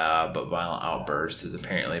moved, but Violent Outburst has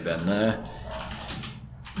apparently been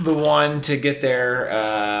the one to get there.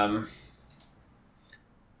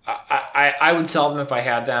 I would sell them if I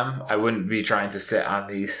had them. I wouldn't be trying to sit on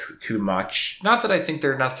these too much. Not that I think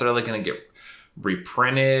they're necessarily going to get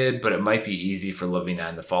reprinted, but it might be easy for Living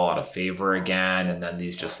End to fall out of favor again, and then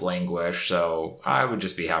these just languish. So I would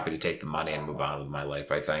just be happy to take the money and move on with my life,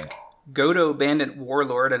 I think. Godo Bandit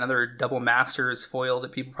Warlord, another double Masters foil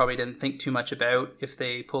that people probably didn't think too much about if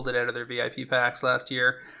they pulled it out of their VIP packs last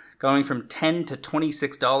year. Going from $10 to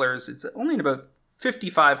 $26. It's only in about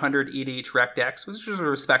 5,500 EDH rec decks, which is a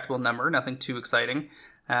respectable number, nothing too exciting,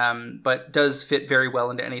 but does fit very well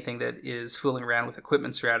into anything that is fooling around with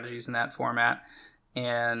equipment strategies in that format.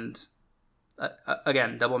 And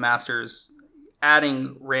again, double Masters,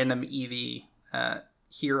 adding random EV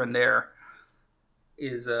here and there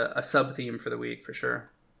is a sub-theme for the week for sure.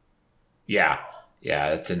 Yeah,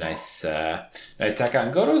 that's a nice deck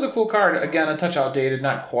on. Godo's a cool card. Again, a touch outdated,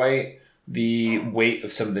 not quite the weight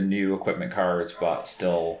of some of the new equipment cards, but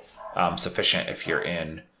still sufficient if you're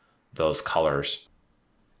in those colors.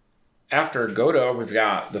 After Godo, we've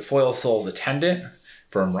got the Foil Soul's Attendant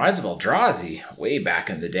from Rise of Eldrazi, way back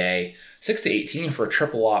in the day. 6 to 18 for a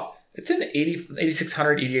triple up. It's in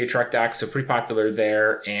 8,600 EDH rec deck, so pretty popular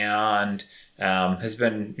there, and has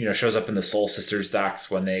been, shows up in the Soul Sisters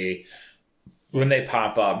decks when they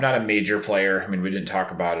pop up. Not a major player. I mean, we didn't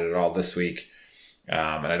talk about it at all this week,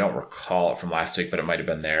 and I don't recall it from last week, but it might have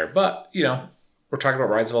been there. But we're talking about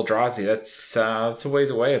Rise of Eldrazi. That's a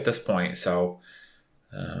ways away at this point, so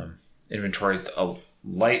inventory's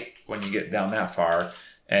light when you get down that far.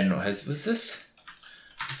 And was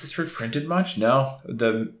this reprinted much? No,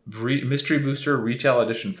 the Mystery Booster Retail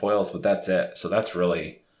Edition foils, but that's it. So that's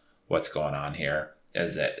really what's going on here,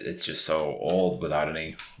 is that it's just so old without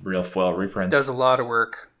any real foil reprints. Does a lot of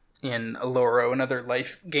work in Aloro and other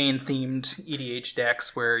life gain themed EDH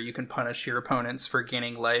decks where you can punish your opponents for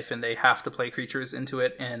gaining life and they have to play creatures into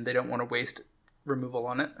it and they don't want to waste removal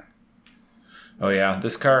on it. Oh yeah,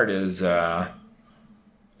 this card is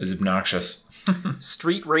obnoxious.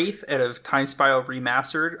 Street Wraith out of Time Spiral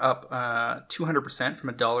Remastered, up 200%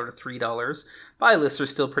 from $1 to $3. Buy lists are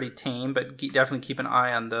still pretty tame, but definitely keep an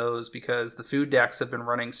eye on those because the food decks have been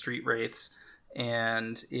running Street Wraiths.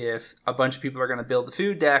 And if a bunch of people are going to build the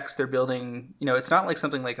food decks, they're building, it's not like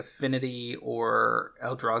something like Affinity or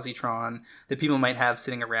Eldrazi-tron that people might have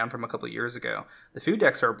sitting around from a couple of years ago. The food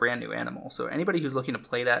decks are a brand new animal, so anybody who's looking to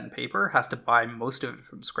play that in paper has to buy most of it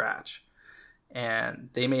from scratch.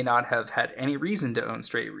 And they may not have had any reason to own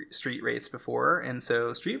Street Wraiths before, and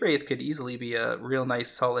so Street Wraith could easily be a real nice,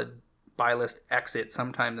 solid buy list exit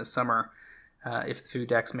sometime this summer if the food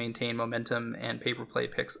decks maintain momentum and paper play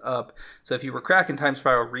picks up. So if you were cracking Time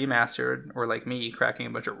Spiral Remastered, or like me, cracking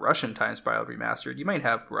a bunch of Russian Time Spiral Remastered, you might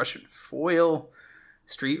have Russian Foil,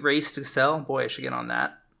 Street Race to sell. Boy, I should get on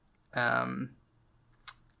that.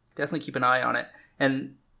 Definitely keep an eye on it.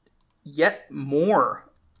 And yet more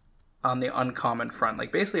on the uncommon front.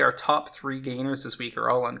 Like basically our top 3 gainers this week are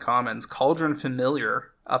all uncommons. Cauldron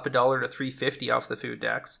Familiar up $1 to $3.50 off the food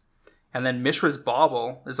decks. And then Mishra's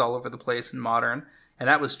Bauble is all over the place in Modern, and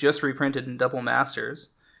that was just reprinted in Double Masters.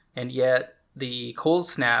 And yet the Cold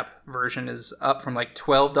Snap version is up from like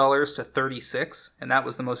 $12 to $36, and that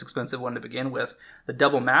was the most expensive one to begin with. The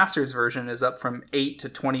Double Masters version is up from $8 to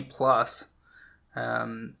 $20 plus,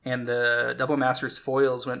 and the Double Masters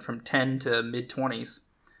foils went from 10 to mid-20s.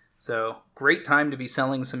 So great time to be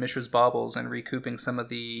selling some Mishra's Baubles and recouping some of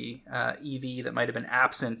the EV that might have been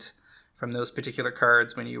absent from those particular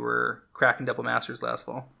cards when you were cracking Double Masters last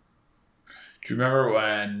fall. Do you remember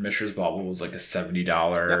when Mishra's Bauble was like a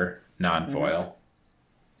 $70 non-foil?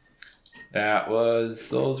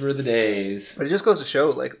 Those were the days. But it just goes to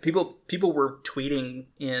show, like, people were tweeting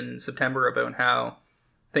in September about how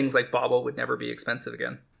things like Bauble would never be expensive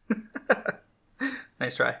again.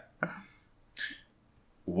 Nice try.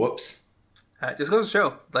 Whoops. It just goes to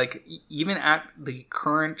show, like, even at the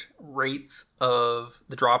current rates of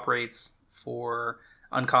the drop rates for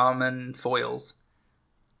uncommon foils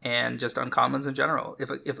and just uncommons in general,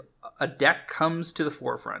 if a deck comes to the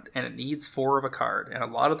forefront and it needs 4 of a card, and a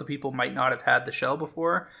lot of the people might not have had the shell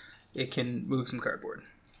before, it can move some cardboard.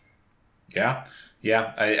 Yeah.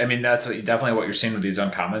 I mean, that's definitely what you're seeing with these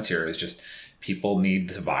uncommons here is just people need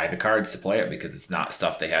to buy the cards to play it because it's not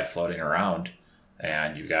stuff they had floating around.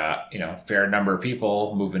 And you got, a fair number of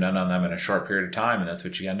people moving in on them in a short period of time, and that's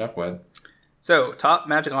what you end up with. So, top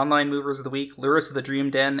Magic Online movers of the week: Lurrus of the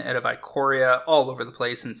Dream Den out of Ikoria, all over the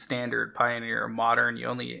place in Standard, Pioneer, Modern. You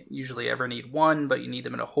only usually ever need 1, but you need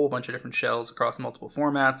them in a whole bunch of different shells across multiple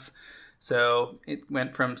formats. So, it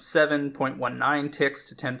went from 7.19 ticks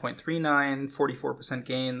to 10.39, 44%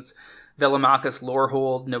 gains. Velomachus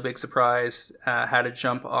Lorehold, no big surprise, had a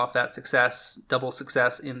jump off that success, double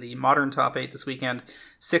success in the Modern top 8 this weekend.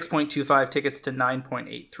 6.25 tickets to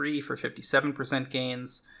 9.83 for 57%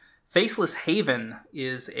 gains. Faceless Haven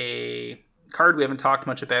is a card we haven't talked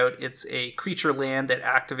much about. It's a creature land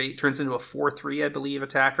that turns into a 4/3, I believe,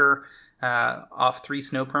 attacker off 3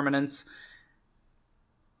 snow permanents.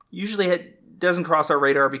 Usually it doesn't cross our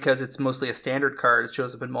radar because it's mostly a standard card. It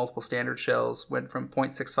shows up in multiple standard shells. Went from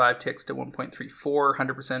 0.65 ticks to 1.34,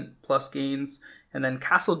 100% plus gains. And then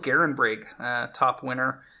Castle Garenbrig, top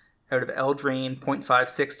winner out of Eldraine,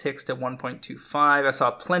 0.56 ticks to 1.25. I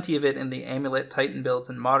saw plenty of it in the Amulet Titan builds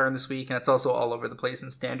in Modern this week, and it's also all over the place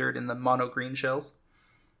in Standard in the mono green shells.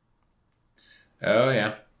 Oh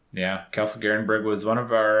yeah. Castle Garenbrig was one of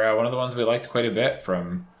the ones we liked quite a bit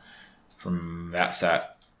from that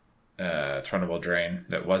set. Thronable Drain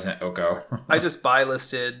that wasn't Oko. I just buy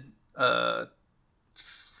listed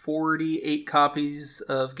 48 copies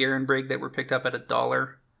of Garenbrig that were picked up at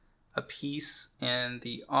 $1 a piece, and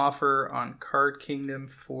the offer on Card Kingdom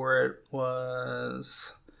for it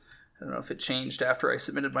was, I don't know if it changed after I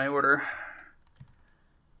submitted my order.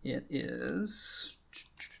 It is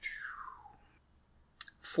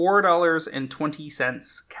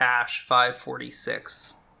 $4.20 cash,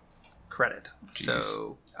 $5.46 credit. Jeez.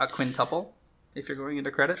 So a quintuple if you're going into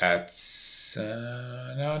credit. That's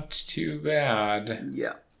not too bad.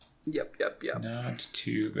 Yep. Not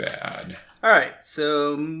too bad. All right,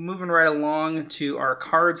 so moving right along to our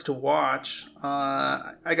cards to watch.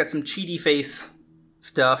 I got some cheaty face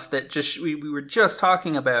stuff that we were just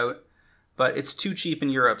talking about, but it's too cheap in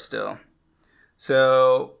Europe still.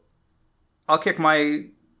 So I'll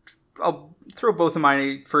throw both of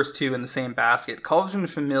my first 2 in the same basket. Cauldron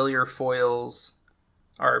Familiar foils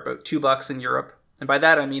are about $2 in Europe. And by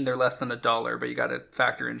that I mean they're less than $1, but you got to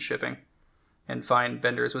factor in shipping and find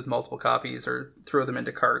vendors with multiple copies or throw them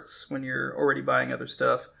into carts when you're already buying other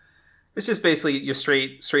stuff. It's just basically your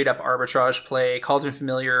straight up arbitrage play. Cauldron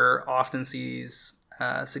Familiar often sees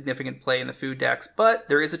significant play in the food decks, but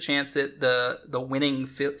there is a chance that the winning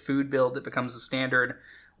food build that becomes a standard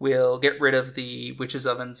will get rid of the Witches'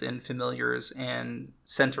 Ovens and Familiars and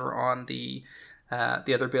center on the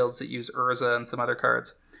other builds that use Urza and some other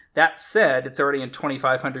cards. That said, it's already in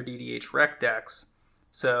 2,500 EDH rec decks,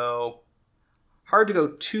 so hard to go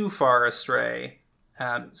too far astray.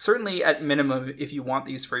 Certainly, at minimum, if you want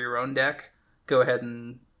these for your own deck, go ahead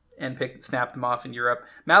and snap them off in Europe.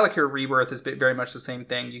 Malakir Rebirth is very much the same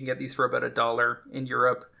thing. You can get these for about $1 in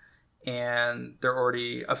Europe. and they're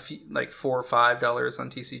already a few, like $4 or $5 on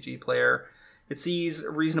TCG Player. It sees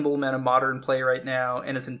a reasonable amount of modern play right now,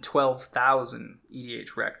 and it's in 12,000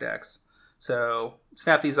 EDH rec decks. So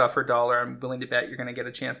snap these off for $1. I'm willing to bet you're going to get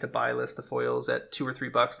a chance to buy list the foils at $2 or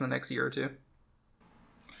 $3 in the next year or two.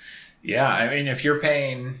 Yeah, I mean, if you're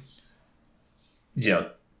paying,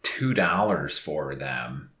 $2 for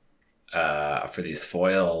them, for these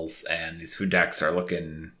foils, and these food decks are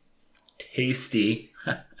looking tasty,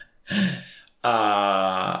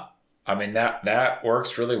 I mean, that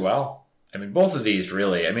works really well. I mean, both of these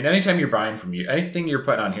really, I mean, anytime you're buying from you, anything you're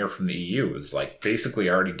putting on here from the EU is like basically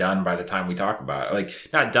already done by the time we talk about it. Like,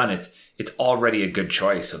 not done, it's already a good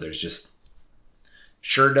choice. So there's just,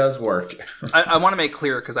 sure does work. I want to make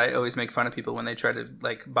clear, because I always make fun of people when they try to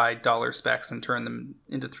like buy dollar specs and turn them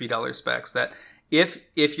into $3 specs, that if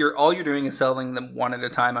all you're doing is selling them one at a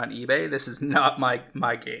time on eBay, this is not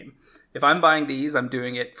my game. If I'm buying these, I'm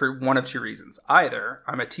doing it for one of two reasons. Either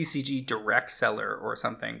I'm a TCG direct seller or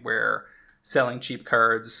something where selling cheap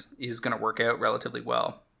cards is going to work out relatively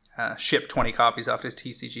well. Ship 20 copies off to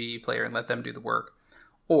TCG Player and let them do the work.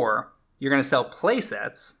 Or you're going to sell play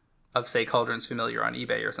sets of, say, Cauldron's Familiar on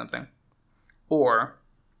eBay or something. Or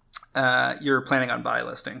you're planning on buy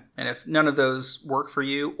listing. And if none of those work for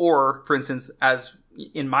you, or, for instance, as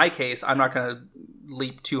in my case, I'm not going to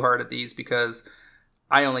leap too hard at these because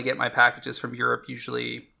I only get my packages from Europe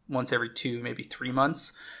usually once every 2, maybe 3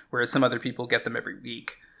 months, whereas some other people get them every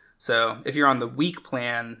week. So if you're on the week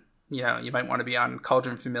plan, you might want to be on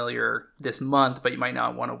Cauldron Familiar this month, but you might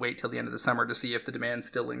not want to wait till the end of the summer to see if the demand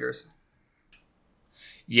still lingers.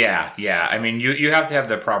 Yeah. I mean, you have to have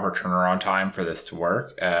the proper turnaround time for this to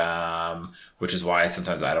work, which is why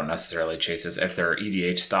sometimes I don't necessarily chase this. If they're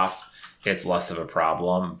EDH stuff, it's less of a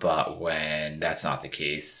problem. But when that's not the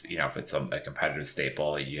case, if it's a competitive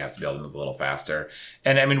staple, you have to be able to move a little faster.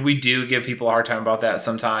 And I mean, we do give people a hard time about that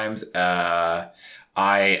sometimes.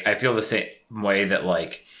 I feel the same way that,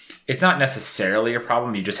 like, it's not necessarily a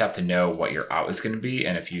problem. You just have to know what your out is going to be.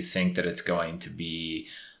 And if you think that it's going to be,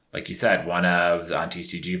 like you said, one of on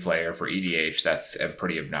TCG Player for EDH, that's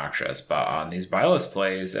pretty obnoxious. But on these buy list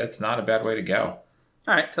plays, it's not a bad way to go.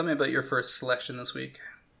 All right. Tell me about your first selection this week.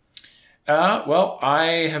 Well,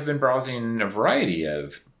 I have been browsing a variety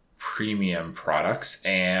of premium products.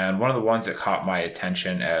 And one of the ones that caught my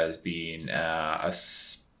attention as being a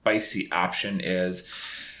spicy option is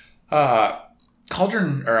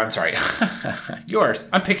Cauldron, or I'm sorry, yours.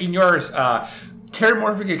 I'm picking yours.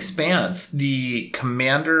 Terramorphic Expanse, the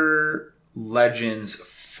Commander Legends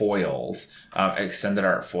foils, extended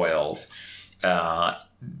art foils.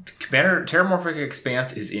 Terramorphic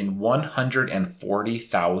Expanse is in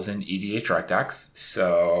 140,000 EDH rec decks,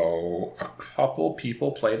 so a couple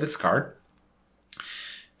people play this card.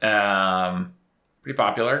 Pretty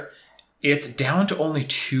popular. It's down to only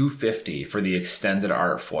 $2.50 for the extended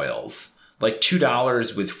art foils, like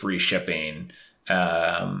 $2 with free shipping.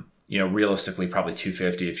 Realistically, probably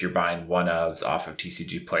 $2.50 if you're buying one-ofs off of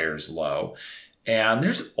TCG Player's low. And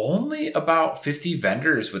there's only about 50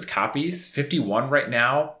 vendors with copies, 51 right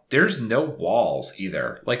now. There's no walls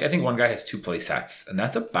either. Like, I think one guy has 2 play sets, and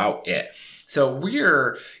that's about it. So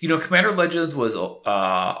Commander Legends was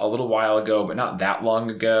a little while ago, but not that long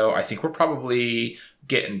ago. I think we're probably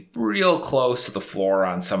getting real close to the floor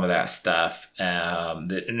on some of that stuff. Some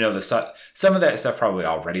of that stuff probably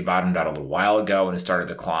already bottomed out a little while ago and it started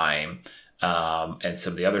to climb. And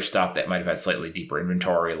some of the other stuff that might have had slightly deeper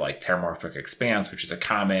inventory, like Terramorphic Expanse, which is a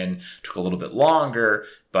common, took a little bit longer.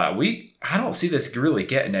 But I don't see this really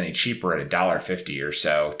getting any cheaper at $1.50 or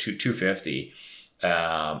so, $2.50.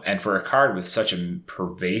 And for a card with such a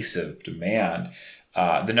pervasive demand,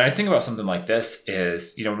 the nice thing about something like this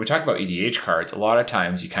is, when we talk about EDH cards, a lot of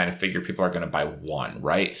times you kind of figure people are going to buy one,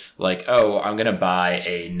 right? Like, I'm going to buy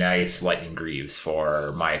a nice Lightning Greaves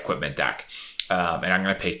for my equipment deck. And I'm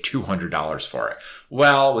going to pay $200 for it.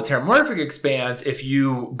 Well, with Terramorphic Expanse, if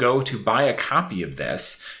you go to buy a copy of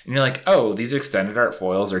this and you're like, these extended art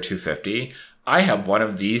foils are $2.50. I have one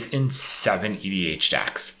of these in 7 EDH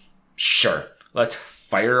decks. Sure. Let's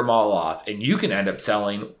fire them all off. And you can end up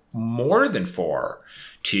selling more than 4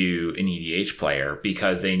 to an EDH player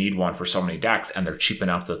because they need one for so many decks and they're cheap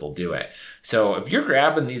enough that they'll do it. So if you're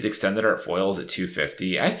grabbing these extended art foils at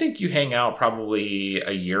 $2.50, I think you hang out probably a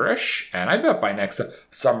yearish, and I bet by next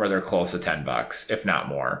summer they're close to $10, if not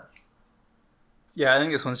more. Yeah, I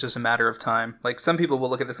think this one's just a matter of time. Like, some people will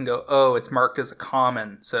look at this and go, it's marked as a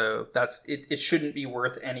common, so that's it shouldn't be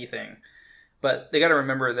worth anything. But they got to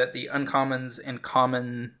remember that the uncommons and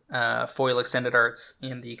common foil extended arts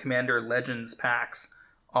in the Commander Legends packs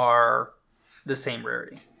are the same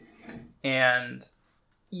rarity. And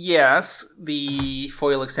yes, the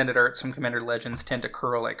foil extended arts from Commander Legends tend to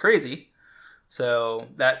curl like crazy. So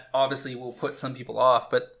that obviously will put some people off,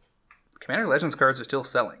 but Commander Legends cards are still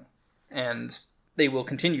selling, and they will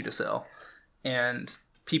continue to sell. And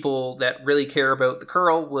people that really care about the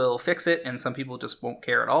curl will fix it, and some people just won't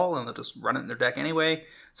care at all, and they'll just run it in their deck anyway.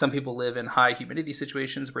 Some people live in high humidity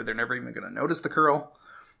situations where they're never even going to notice the curl,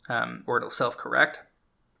 or it'll self-correct.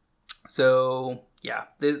 So yeah,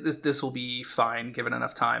 this will be fine given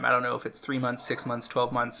enough time. I don't know if it's 3 months, 6 months,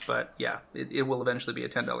 12 months, but yeah, it will eventually be a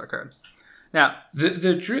 $10 card. Now,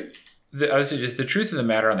 the truth of the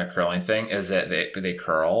matter on the curling thing is that they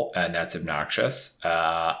curl, and that's obnoxious.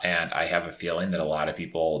 And I have a feeling that a lot of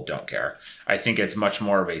people don't care. I think it's much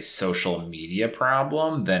more of a social media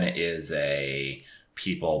problem than it is a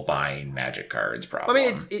people buying Magic cards problem.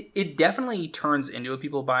 I mean, it definitely turns into a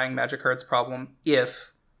people buying Magic cards problem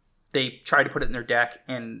if they try to put it in their deck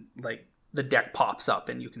and like the deck pops up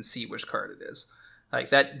and you can see which card it is. Like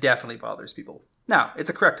that definitely bothers people. Now, it's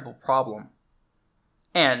a correctable problem.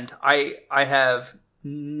 And I have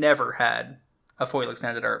never had a foil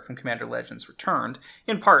extended art from Commander Legends returned,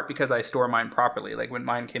 in part because I store mine properly. Like when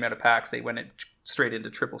mine came out of packs, they went straight into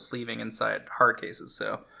triple sleeving inside hard cases,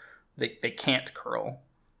 so they can't curl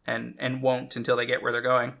and won't until they get where they're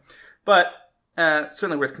going. But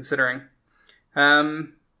certainly worth considering.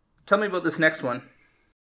 Tell me about this next one.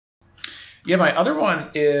 Yeah, my other one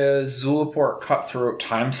is Zulaport Cutthroat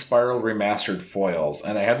Time Spiral Remastered Foils.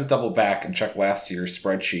 And I had to double back and check last year's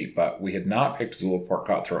spreadsheet, but we had not picked Zulaport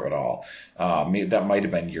Cutthroat at all. That might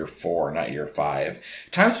have been year 4, not year 5.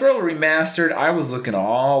 Time Spiral Remastered, I was looking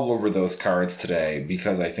all over those cards today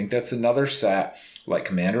because I think that's another set like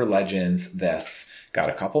Commander Legends that's got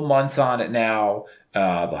a couple months on it now.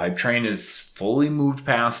 The hype train is fully moved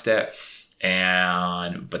past it.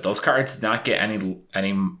 But those cards did not get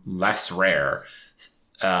any less rare.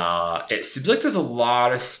 It seems like there's a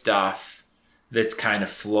lot of stuff that's kind of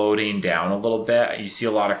floating down a little bit. You see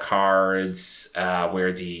a lot of cards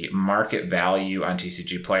where the market value on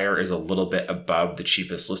TCG Player is a little bit above the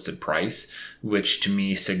cheapest listed price, which to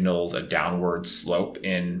me signals a downward slope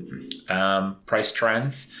in price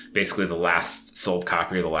trends. Basically, the last sold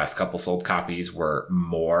copy or the last couple sold copies were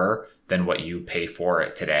more than what you pay for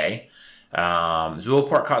it today.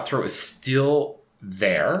 Zulaport Cutthroat is still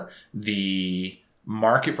there. The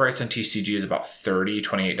market price on TCG is about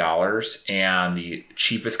 $28, and the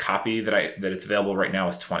cheapest copy that it's available right now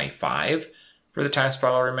is $25 for the Time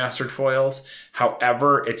Spiral Remastered foils.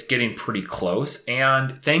 However, it's getting pretty close,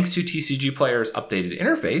 and thanks to TCG Player's updated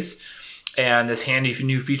interface and this handy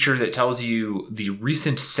new feature that tells you the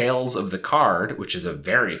recent sales of the card, which is a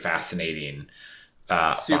very fascinating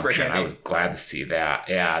super function. Handy. I was glad to see that.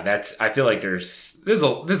 Yeah, I feel like there's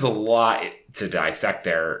a lot to dissect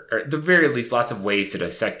there, or at the very least, lots of ways to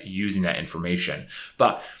dissect using that information.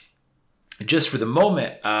 But just for the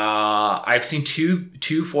moment, I've seen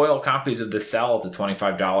two foil copies of this sell at the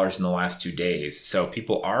 $25 in the last 2 days. So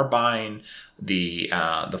people are buying the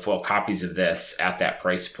foil copies of this at that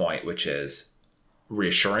price point, which is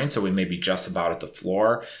reassuring. So we may be just about at the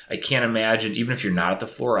floor. I can't imagine, even if you're not at the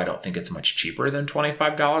floor, I don't think it's much cheaper than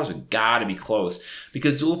 $25. We gotta be close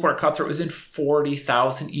because Zulaport Cutthroat was in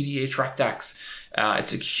 40,000 EDH rec decks.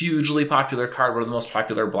 It's a hugely popular card, one of the most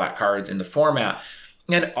popular black cards in the format,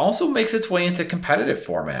 and also makes its way into competitive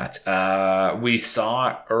format. We saw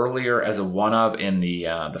it earlier as a one-of in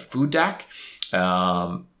the food deck.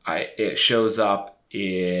 It shows up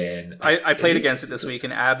in I played against it this week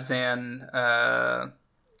in Abzan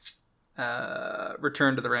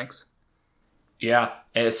Return to the Ranks. Yeah,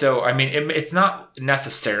 and so I mean it's not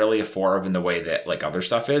necessarily a 4-of in the way that like other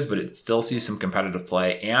stuff is, but it still sees some competitive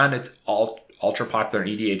play, and it's ultra popular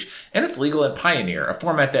in EDH, and it's legal in Pioneer, a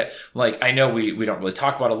format that like I know we don't really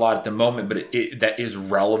talk about a lot at the moment, but it that is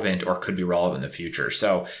relevant or could be relevant in the future.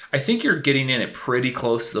 So I think you're getting in at pretty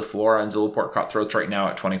close to the floor on Zulaport Cutthroats right now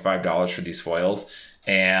at $25 for these foils.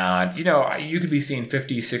 And, you could be seeing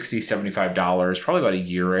 $50, $60, $75, probably about a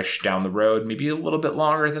year-ish down the road, maybe a little bit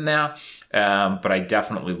longer than that. But I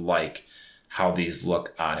definitely like how these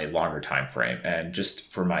look on a longer time frame. And just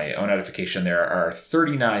for my own edification, there are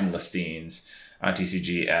 39 listings on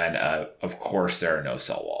TCG, and of course there are no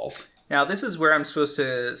sell walls. Now this is where I'm supposed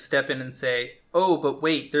to step in and say, oh, but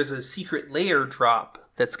wait, there's a secret layer drop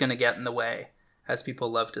that's going to get in the way, as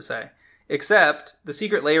people love to say. Except the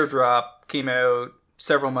secret layer drop came out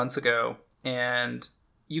several months ago, and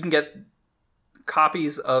you can get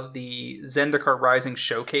copies of the Zendikar Rising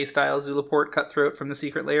Showcase style Zulaport Cutthroat from the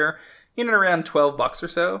secret layer in and around $12 or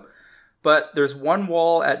so. But there's one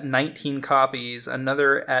wall at 19 copies,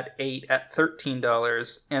 another at 8 at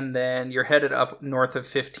 $13, and then you're headed up north of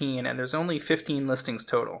 15, and there's only 15 listings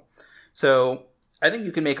total. So I think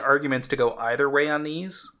you can make arguments to go either way on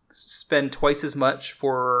these. Spend twice as much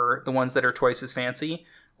for the ones that are twice as fancy,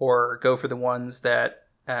 or go for the ones that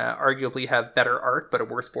arguably have better art but a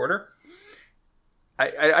worse border.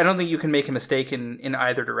 I don't think you can make a mistake in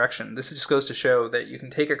either direction. This just goes to show that you can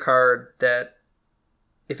take a card that,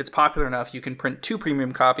 if it's popular enough, you can print 2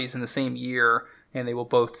 premium copies in the same year, and they will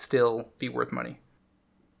both still be worth money.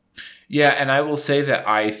 Yeah, and I will say that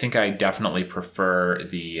I think I definitely prefer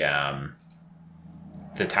the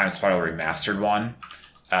Time Spiral Remastered one.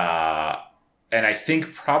 And I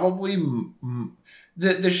think probably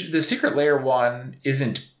the Secret Lair one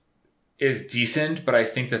is decent, but I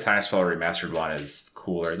think the Time Spiral Remastered one is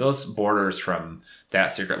cooler. Those borders from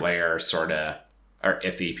that Secret Lair sort of are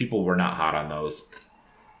iffy. People were not hot on those.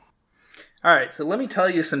 All right, so let me tell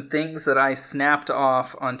you some things that I snapped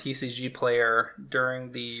off on TCG Player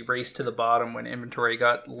during the race to the bottom when inventory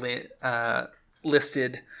got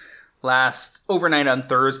listed overnight on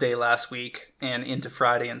Thursday last week and into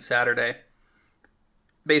Friday and Saturday,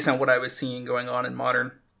 based on what I was seeing going on in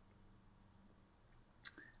Modern.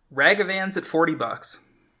 Ragavans at $40.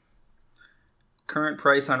 Current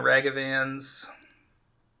price on Ragavans,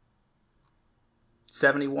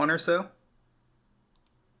 71 or so.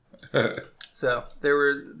 So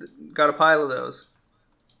got a pile of those.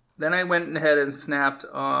 Then I went ahead and snapped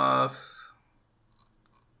off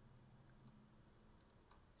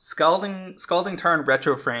Scalding Tarn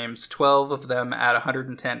retro frames, 12 of them at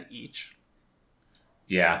 110 each.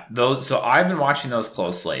 Yeah, those. So I've been watching those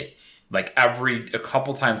closely. Like a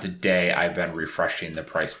couple times a day, I've been refreshing the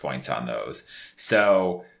price points on those.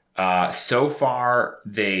 So far,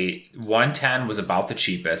 110 was about the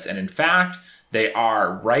cheapest, and in fact, they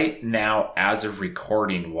are right now, as of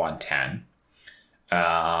recording, 110.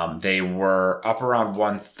 They were up around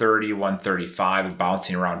 130, 135, and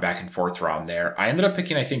bouncing around back and forth around there. I ended up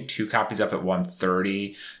picking, I think, 2 copies up at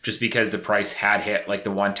 130, just because the price had hit like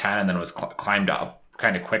the 110 and then it was climbed up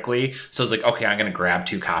kind of quickly. So I was like, okay, I'm going to grab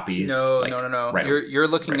 2 copies. No. Right, you're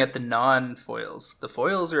looking at the non-foils. The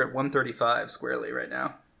foils are at 135 squarely right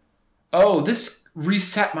now. Oh, this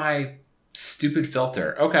reset my stupid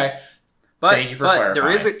filter. Okay. Thank you for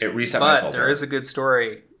clarifying. It reset my filter. There is a good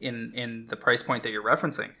story in the price point that you're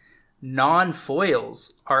referencing.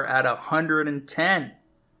 Non-foils are at 110.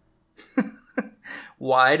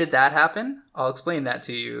 Why did that happen? I'll explain that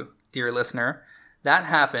to you, dear listener. That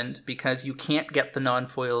happened because you can't get the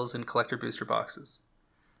non-foils in collector booster boxes.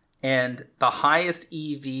 And the highest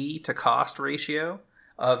EV to cost ratio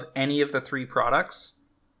of any of the 3 products,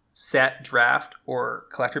 set, draft, or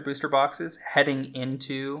collector booster boxes, heading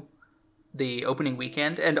into the opening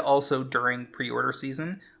weekend and also during pre-order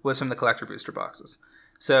season, was from the collector booster boxes.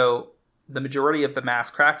 So the majority of the mass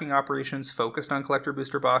cracking operations focused on collector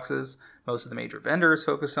booster boxes. Most of the major vendors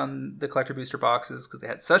focused on the collector booster boxes because they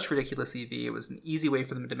had such ridiculous EV. It was an easy way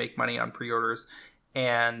for them to make money on pre-orders.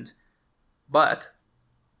 But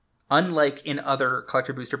unlike in other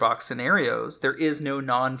collector booster box scenarios, there is no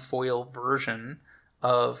non-foil version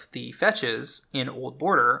of the fetches in Old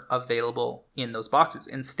Border available in those boxes.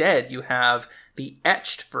 Instead, you have the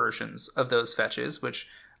etched versions of those fetches, which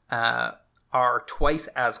are twice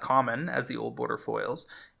as common as the Old Border foils,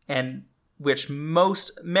 and which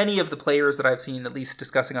many of the players that I've seen, at least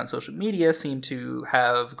discussing on social media, seem to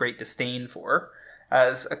have great disdain for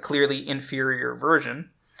as a clearly inferior version.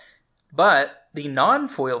 But the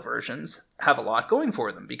non-foil versions have a lot going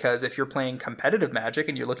for them, because if you're playing competitive Magic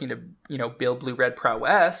and you're looking to, build blue-red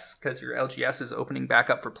prowess because your LGS is opening back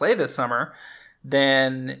up for play this summer,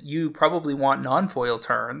 then you probably want non-foil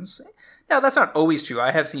turns. Now, that's not always true.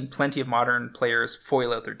 I have seen plenty of Modern players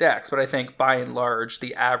foil out their decks, but I think by and large,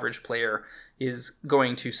 the average player is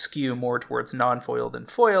going to skew more towards non-foil than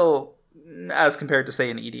foil, as compared to, say,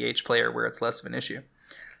 an EDH player where it's less of an issue,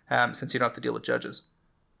 since you don't have to deal with judges.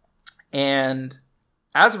 And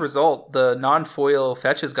as a result, the non-foil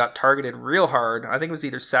fetches got targeted real hard. I think it was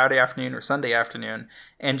either Saturday afternoon or Sunday afternoon,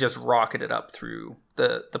 and just rocketed up through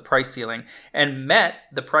the price ceiling and met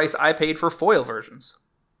the price I paid for foil versions.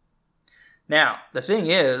 Now, the thing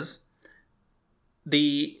is,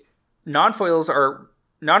 the non-foils are,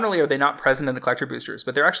 not only are they not present in the collector boosters,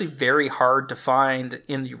 but they're actually very hard to find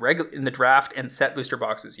in the draft and set booster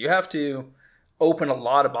boxes. You have to open a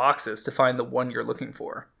lot of boxes to find the one you're looking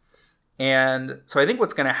for. And so I think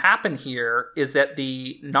what's going to happen here is that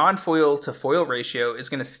the non-foil to foil ratio is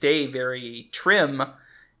going to stay very trim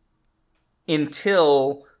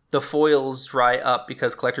until the foils dry up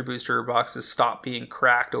because collector booster boxes stop being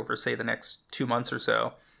cracked over, say, the next 2 months or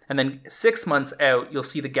so. And then 6 months out, you'll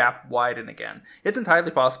see the gap widen again. It's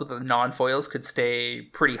entirely possible that the non-foils could stay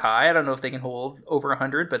pretty high. I don't know if they can hold over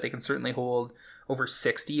 100, but they can certainly hold over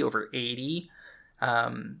 60, over 80.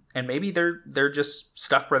 And maybe they're just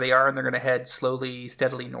stuck where they are and they're going to head slowly,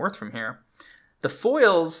 steadily north from here. The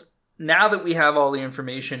foils, now that we have all the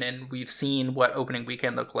information and we've seen what opening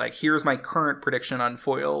weekend looked like, here's my current prediction on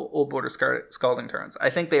foil Old Border Scalding Tarns. I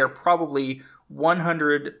think they are probably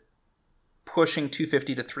 100, pushing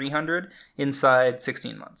 250 to 300 inside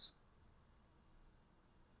 16 months.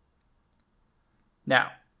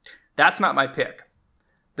 Now, that's not my pick.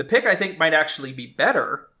 The pick I think might actually be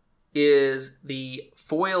better is the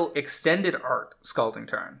foil extended art Scalding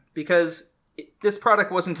Tarn, because this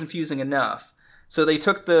product wasn't confusing enough. So they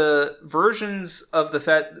took the versions of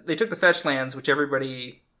they took the fetch lands, which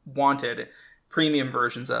everybody wanted, premium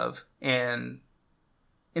versions of, and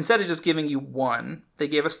instead of just giving you one, they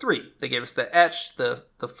gave us three. They gave us the etched, the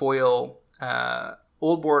foil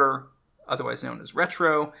Old Border, otherwise known as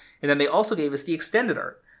retro, and then they also gave us the extended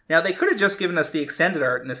art. Now, they could have just given us the extended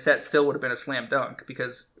art and the set still would have been a slam dunk,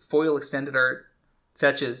 because foil extended art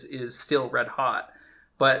fetches is still red hot.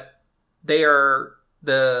 But they are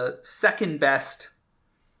the second best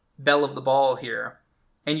belle of the ball here.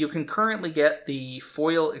 And you can currently get the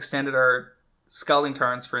foil extended art Scalding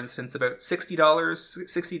Tarns, for instance, about $60,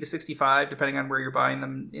 $60 to $65, depending on where you're buying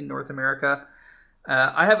them in North America.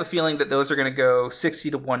 I have a feeling that those are going to go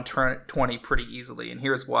 $60 to $120 pretty easily, and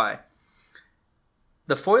here's why.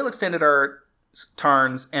 The foil extended art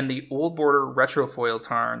Tarns and the Old Border retro foil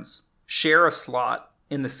Tarns share a slot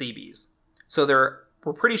in the CBs. So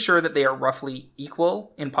we're pretty sure that they are roughly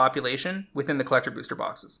equal in population within the collector booster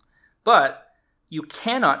boxes. But you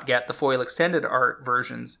cannot get the foil extended art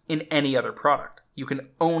versions in any other product. You can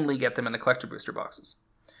only get them in the collector booster boxes.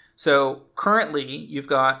 So currently, you've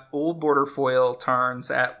got Old Border foil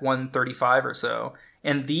Tarns at $135 or so,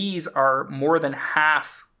 and these are less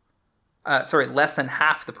than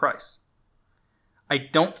half the price. I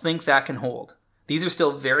don't think that can hold. These are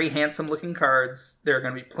still very handsome looking cards. There are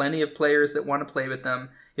going to be plenty of players that want to play with them.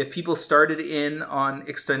 If people started in on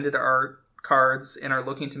extended art cards and are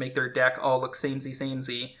looking to make their deck all look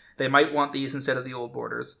samey, they might want these instead of the Old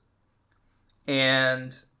Borders.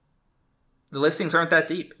 And the listings aren't that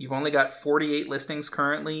deep. You've only got 48 listings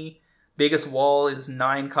currently. Biggest wall is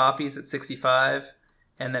 9 copies at 65.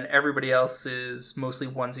 And then everybody else is mostly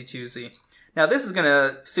onesie-twosie. Now, this is going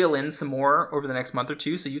to fill in some more over the next month or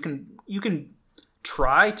two, so you can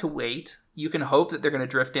try to wait. You can hope that they're going to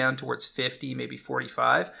drift down towards 50, maybe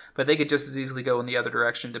 45, but they could just as easily go in the other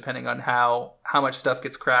direction depending on how much stuff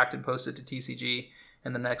gets cracked and posted to TCG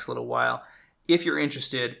in the next little while. If you're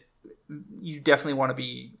interested, you definitely want to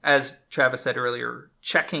be, as Travis said earlier,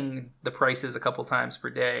 checking the prices a couple times per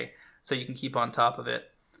day so you can keep on top of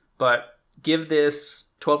it. But give this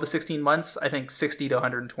 12 to 16 months, I think 60 to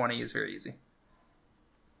 120 is very easy.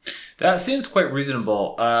 That seems quite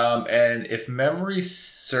reasonable. And if memory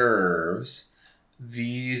serves,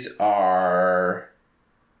 these are...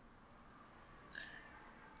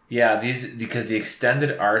 Yeah, these, because the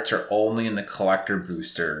extended arts are only in the collector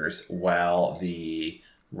boosters, while the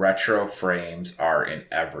retro frames are in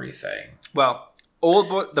everything. Well,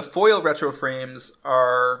 the foil retro frames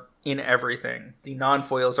are in everything. The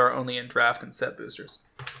non-foils are only in draft and set boosters.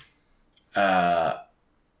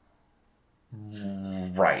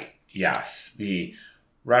 Right. Yes. The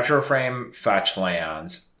retro frame fetch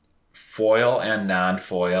lands, foil and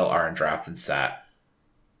non-foil, are in draft and set.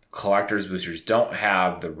 Collector's boosters don't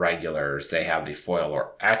have the regulars. They have the foil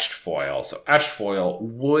or etched foil. So etched foil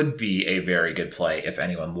would be a very good play if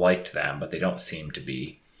anyone liked them, but they don't seem to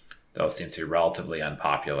be. Those seem to be relatively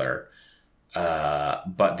unpopular.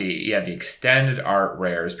 But the extended art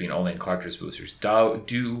rares being only in collector's boosters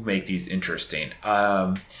do make these interesting.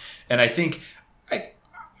 And I think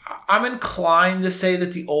I'm inclined to say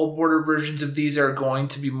that the Old Border versions of these are going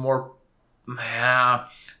to be more...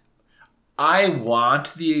 I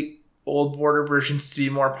want the Old Border versions to be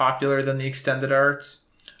more popular than the extended arts.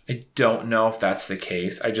 I don't know if that's the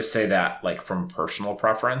case. I just say that like from personal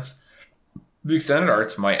preference. The extended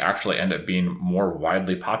arts might actually end up being more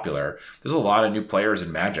widely popular. There's a lot of new players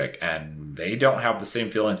in Magic, and they don't have the same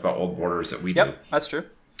feelings about Old Borders that we do. Yep, that's true.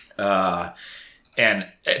 And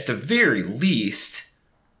at the very least,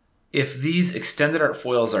 if these extended art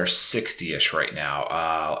foils are 60-ish right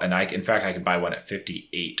now, and I could buy one at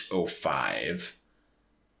 $58.05,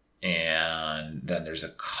 and then there's a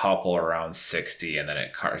couple around 60, and then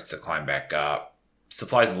it starts to climb back up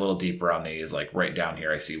supply's a little deeper on these. Like right down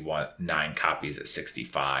here, I see 9 copies at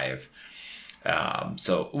 65.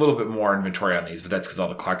 So a little bit more inventory on these, but that's because all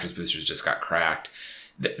the collector's boosters just got cracked.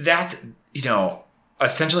 That's,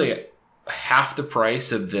 essentially half the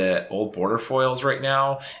price of the old border foils right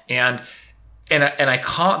now. And I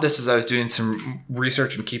caught this as I was doing some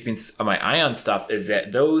research and keeping my eye on stuff, is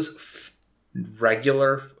that those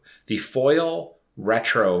the foil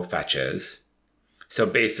retro fetches. So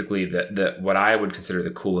basically the what I would consider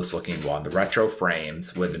the coolest looking one, the retro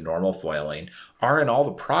frames with the normal foiling, are in all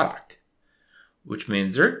the product, which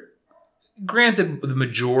means granted the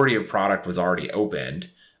majority of product was already opened,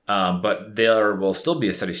 but there will still be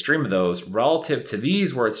a steady stream of those relative to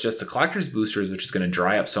these where it's just the collector's boosters, which is going to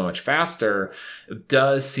dry up so much faster. It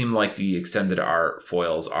does seem like the extended art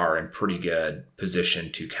foils are in pretty good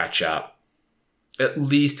position to at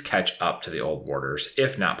least catch up to the old borders,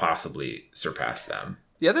 if not possibly surpass them.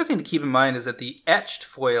 The other thing to keep in mind is that the etched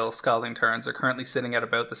foil Scalding Tarns are currently sitting at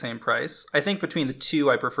about the same price. I think between the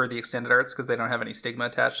two, I prefer the extended arts because they don't have any stigma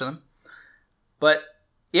attached to them. But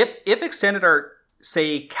if extended art,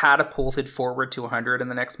 say, catapulted forward to 100 in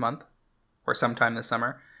the next month or sometime this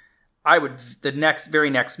summer, the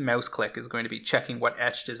very next mouse click is going to be checking what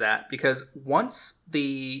etched is at, because once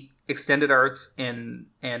the extended arts and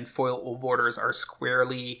foil old borders are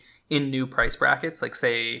squarely in new price brackets, like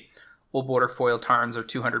say old border foil Tarns are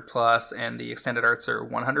 200 plus and the extended arts are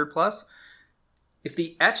 100 plus, if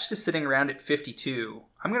the etched is sitting around at 52,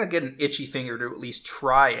 I'm going to get an itchy finger to at least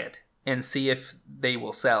try it and see if they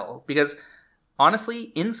will sell, because honestly,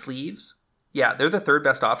 in sleeves, yeah, they're the third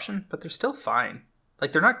best option, but they're still fine.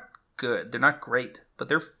 Like, they're not good. They're not great, but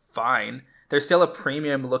they're fine. They're still a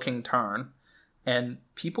premium looking Tarn, and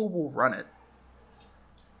people will run it.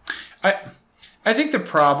 I think the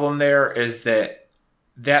problem there is that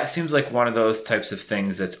seems like one of those types of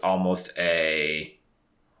things that's almost a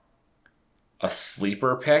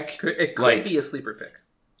sleeper pick. It could be a sleeper pick.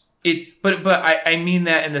 But I mean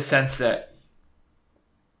that in the sense that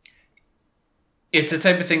it's the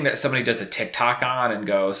type of thing that somebody does a TikTok on and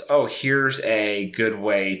goes, oh, here's a good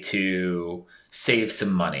way to save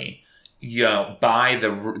some money. Buy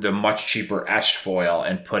the much cheaper etched foil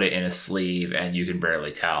and put it in a sleeve and you can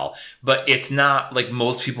barely tell. But it's not like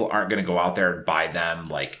most people aren't going to go out there and buy them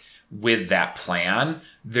like with that plan.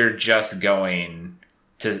 They're just going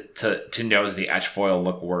to know that the etched foil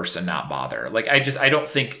look worse and not bother. Like, I don't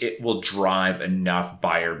think it will drive enough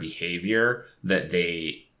buyer behavior that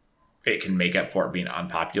it can make up for it being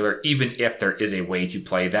unpopular, even if there is a way to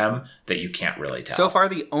play them that you can't really tell. So far,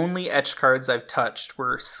 the only etched cards I've touched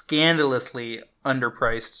were scandalously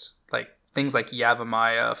underpriced, like things like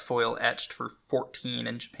Yavimaya foil etched for 14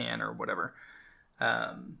 in Japan or whatever.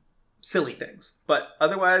 Silly things. But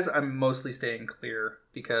otherwise, I'm mostly staying clear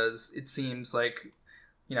because it seems like,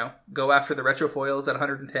 go after the retro foils at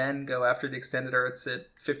 110, go after the extended arts at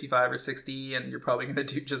 55 or 60, and you're probably going to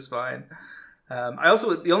do just fine.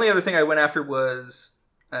 The only other thing I went after was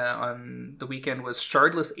on the weekend was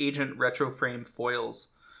Shardless Agent retro frame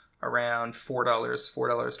foils, around $4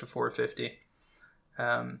 to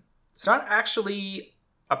 $4.50. It's not actually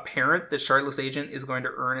apparent that Shardless Agent is going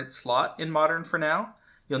to earn its slot in Modern for now.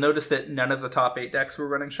 You'll notice that none of the top 8 decks were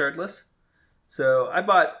running Shardless. So I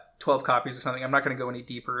bought 12 copies or something. I'm not going to go any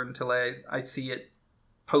deeper until I see it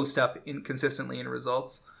post up consistently in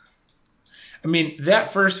results. I mean,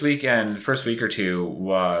 that first week or two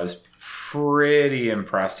was pretty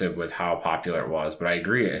impressive with how popular it was, but I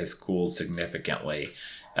agree it has cooled significantly.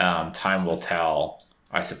 Time will tell,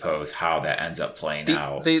 I suppose, how that ends up playing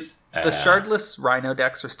out. The Shardless Rhino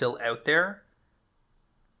decks are still out there,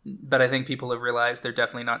 but I think people have realized they're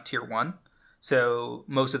definitely not tier 1. So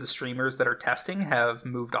most of the streamers that are testing have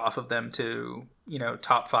moved off of them to,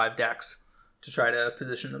 top 5 decks to try to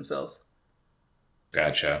position themselves.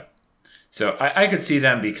 Gotcha. So I could see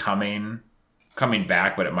them coming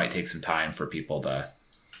back, but it might take some time for people to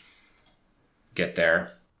get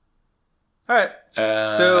there. All right.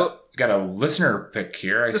 So got a listener pick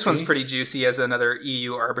here. This one's pretty juicy as another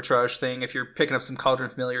EU arbitrage thing. If you're picking up some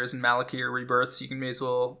Cauldron Familiars and Malakir Rebirths, you may as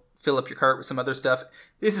well fill up your cart with some other stuff.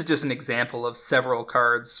 This is just an example of several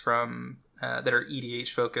cards from that are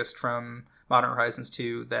EDH focused from Modern Horizons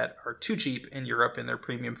 2 that are too cheap in Europe in their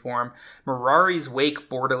premium form. Mirari's Wake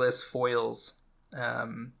borderless foils.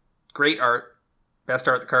 Great art. Best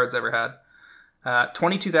art the card's ever had.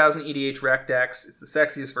 22,000 EDH rec decks. It's the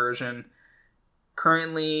sexiest version.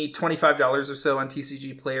 Currently $25 or so on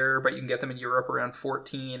TCG Player, but you can get them in Europe around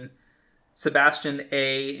 $14. Sebastian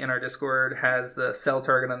A in our Discord has the sell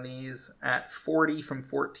target on these at 40 from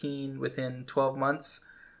 14 within 12 months.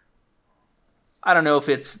 I don't know if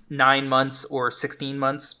it's 9 months or 16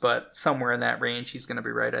 months, but somewhere in that range, he's going to be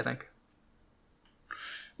right, I think.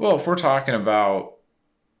 Well, if we're talking about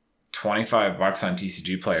 $25 on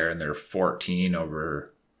TCG Player and they're 14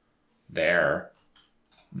 over there,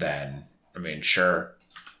 then, I mean, sure.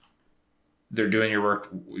 They're doing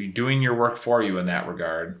your work for you in that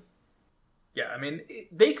regard. Yeah, I mean,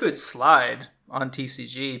 they could slide on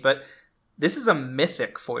TCG, but this is a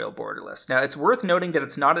mythic foil borderless. Now, it's worth noting that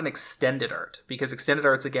it's not an extended art, because extended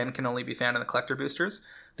arts, again, can only be found in the collector boosters.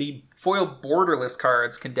 The foil borderless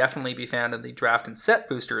cards can definitely be found in the draft and set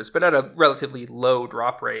boosters, but at a relatively low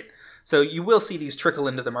drop rate. So you will see these trickle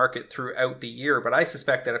into the market throughout the year, but I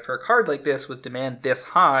suspect that for a card like this with demand this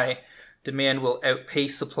high, demand will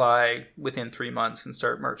outpace supply within 3 months and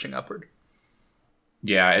start marching upward.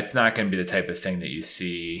 Yeah, it's not going to be the type of thing that you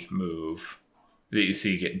see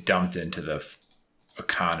get dumped into the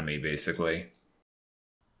economy, basically.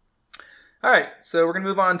 All right, so we're going to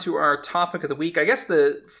move on to our topic of the week. I guess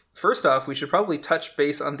first off, we should probably touch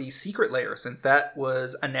base on the Secret Lair, since that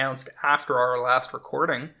was announced after our last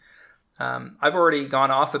recording. I've already gone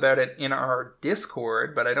off about it in our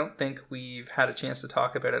Discord, but I don't think we've had a chance to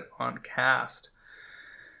talk about it on cast.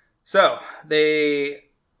 So, they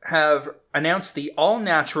have announced the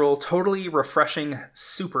all-natural, totally refreshing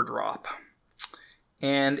Super Drop.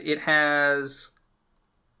 And it has...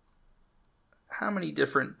 how many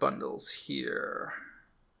different bundles here?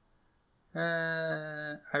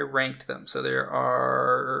 I ranked them, so there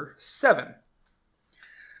are 7.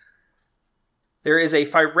 There is a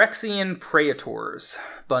Phyrexian Praetors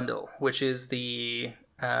bundle, which is the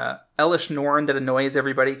Elesh Norn that annoys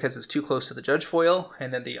everybody because it's too close to the Judge foil,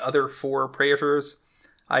 and then the other 4 Praetors.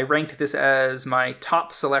 I ranked this as my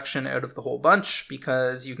top selection out of the whole bunch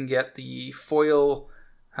because you can get the foil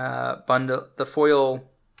bundle, the foil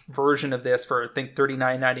version of this for I think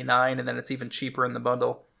 $39.99, and then it's even cheaper in the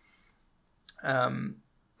bundle.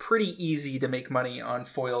 Pretty easy to make money on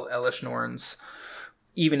foil Elesh Norns.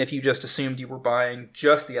 Even if you just assumed you were buying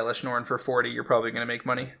just the Elesh Norn for $40, you're probably going to make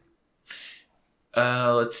money.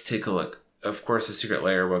 Let's take a look. Of course, the Secret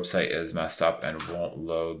Lair website is messed up and won't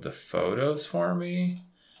load the photos for me.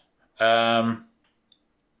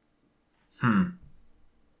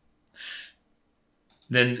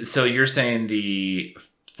 Then, so you're saying the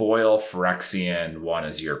foil Phyrexian one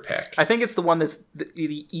is your pick? I think it's the one that's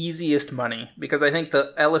the easiest money, because I think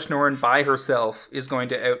the Elesh Norn by herself is going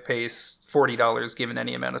to outpace $40 given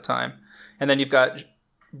any amount of time. And then you've got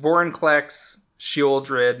Vorinclex,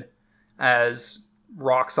 Sheoldred as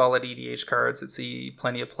rock-solid EDH cards that see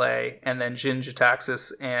plenty of play, and then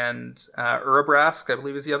Jin-Gitaxias and Urabrask, I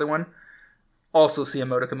believe is the other one, also see a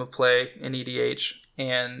modicum of play in EDH,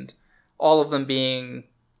 and all of them being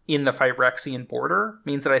in the Phyrexian border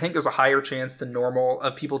means that I think there's a higher chance than normal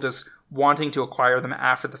of people just wanting to acquire them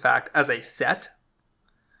after the fact as a set,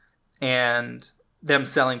 and them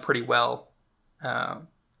selling pretty well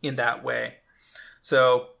in that way.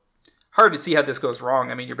 So hard to see how this goes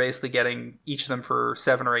wrong. I mean, you're basically getting each of them for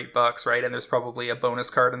 $7 or $8, right? And there's probably a bonus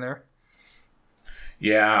card in there.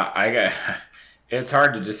 Yeah, it's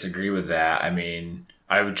hard to disagree with that. I mean,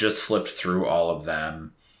 I just flipped through all of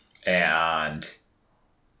them, and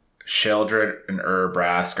Sheoldred and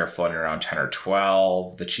Urabrask are floating around 10 or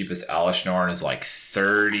 12. The cheapest Elesh Norn is like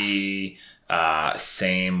 30.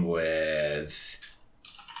 Same with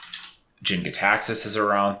Jin-Gitaxias is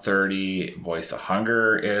around 30. Voice of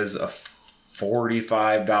Hunger is a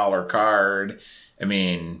 $45 card. I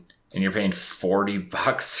mean, and you're paying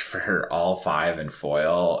 $40 for all 5 in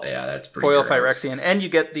foil. Yeah, that's pretty foil gross. Phyrexian. And you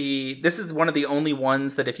get this is one of the only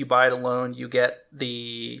ones that if you buy it alone, you get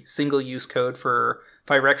the single-use code for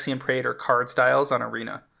Phyrexian Praetor card styles on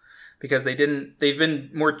Arena. Because they've been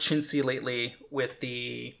more chintzy lately with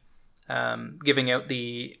the giving out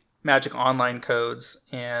the Magic Online codes.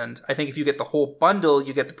 And I think if you get the whole bundle,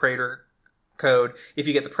 you get the Praetor code. If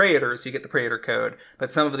you get the Praetors, you get the Praetor code. But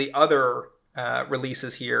some of the other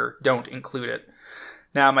releases here don't include it.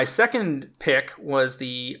 Now, my second pick was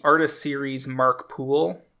the Artist Series Mark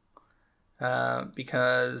Poole,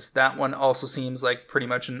 because that one also seems like pretty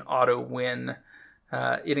much an auto win.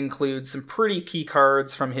 It includes some pretty key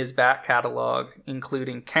cards from his back catalog,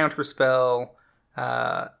 including Counterspell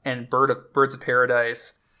and Birds of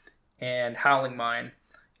Paradise and Howling Mine.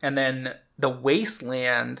 And then the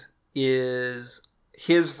Wasteland is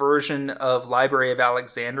his version of Library of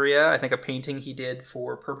Alexandria. I think a painting he did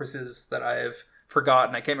for purposes that I've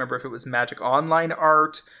forgotten. I can't remember if it was Magic Online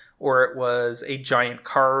art or it was a giant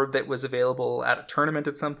card that was available at a tournament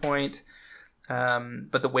at some point.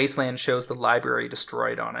 But the Wasteland shows the library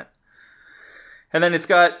destroyed on it. And then it's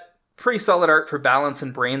got Pretty solid art for Balance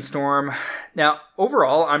and Brainstorm. Now,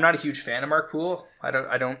 overall, I'm not a huge fan of Mark Poole.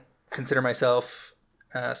 I don't consider myself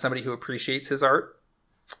somebody who appreciates his art.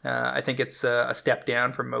 I think it's a step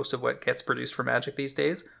down from most of what gets produced for Magic these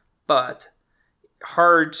days. But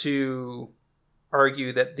hard to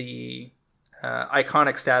argue that the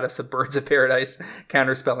iconic status of Birds of Paradise,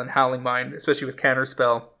 Counterspell, and Howling Mine, especially with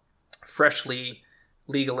Counterspell freshly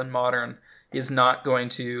legal and modern, is not going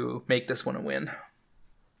to make this one a win.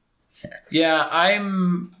 Yeah,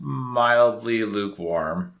 I'm mildly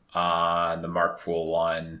lukewarm on the Mark Poole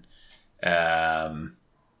one.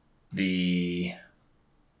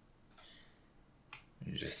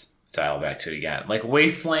 Just dial back to it again. Like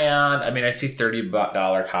Wasteland, I mean, I see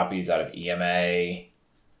 $30 copies out of EMA.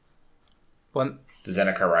 One. The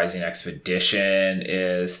Zendikar Rising Expedition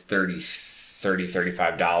is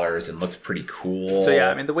 $35 and looks pretty cool. So yeah,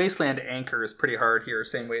 I mean, the Wasteland anchor is pretty hard here,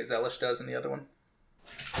 same way as Elish does in the other one.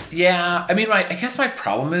 Yeah, I mean, I guess my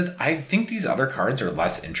problem is I think these other cards are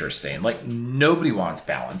less interesting. Like, nobody wants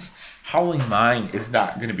Balance. Howling Mine is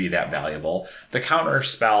not going to be that valuable. The Counter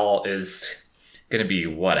Spell is going to be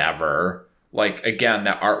whatever. Like, again,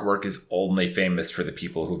 that artwork is only famous for the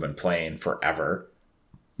people who've been playing forever.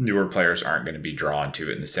 Newer players aren't going to be drawn to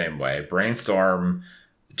it in the same way. Brainstorm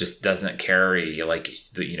just doesn't carry like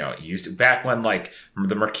the, you know, it used to back when like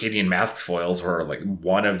the Mercadian Masks foils were like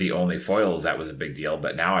one of the only foils that was a big deal,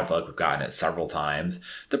 but now I feel like we've gotten it several times.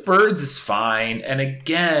 The Birds is fine, and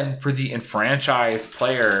again, for the enfranchised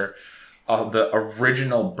player, the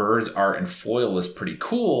original Birds art and foil is pretty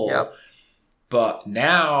cool. Yep. But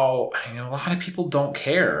now, I mean, a lot of people don't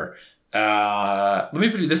care. Let me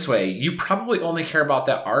put it this way: you probably only care about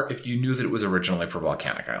that art if you knew that it was originally for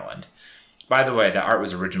Volcanic Island. By the way, the art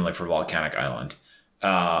was originally for Volcanic Island,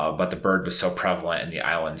 but the bird was so prevalent and the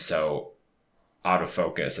island so out of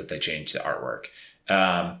focus that they changed the artwork.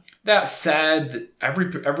 That said,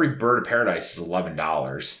 every Bird of Paradise is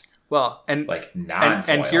 $11. Well, and like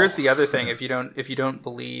non-foil. And here's the other thing: if you don't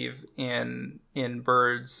believe in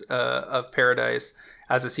Birds of Paradise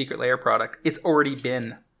as a Secret Lair product, it's already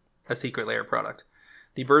been a Secret Lair product.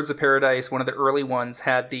 The Birds of Paradise, one of the early ones,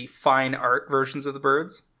 had the fine art versions of the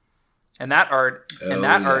birds. And that art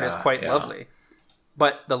is quite lovely.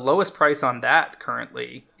 But the lowest price on that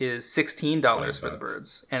currently is $16 for the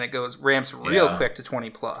birds. And it ramps real quick to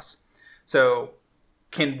 20 plus. So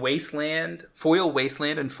can foil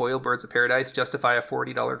Wasteland and foil Birds of Paradise justify a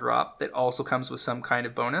 $40 drop that also comes with some kind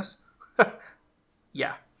of bonus?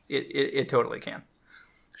 Yeah, it totally can.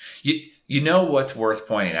 You know what's worth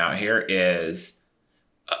pointing out here is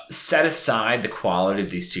set aside the quality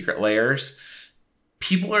of these Secret Lairs.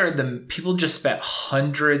 People just spent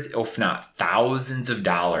hundreds, if not thousands of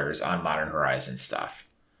dollars on Modern Horizon stuff,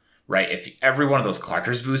 right? If every one of those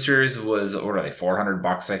collector's boosters was, what are they,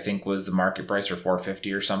 $400, I think was the market price, or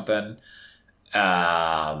 $450 or something.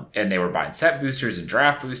 And they were buying set boosters and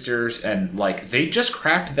draft boosters, and like they just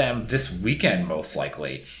cracked them this weekend, most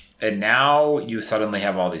likely. And now you suddenly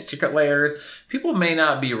have all these Secret Lairs. People may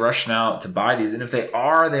not be rushing out to buy these. And if they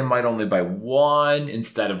are, they might only buy one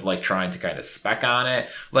instead of like trying to kind of spec on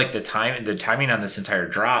it. Like the timing on this entire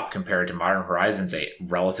drop compared to Modern Horizons, a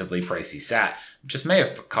relatively pricey set, just may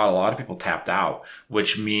have caught a lot of people tapped out,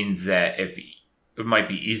 which means that if it might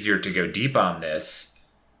be easier to go deep on this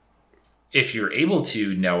if you're able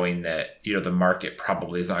to, knowing that, you know, the market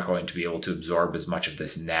probably is not going to be able to absorb as much of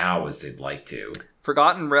this now as they'd like to.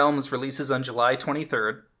 Forgotten Realms releases on July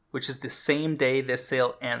 23rd, which is the same day this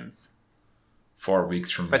sale ends. 4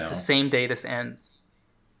 weeks from now. But it's the same day this ends.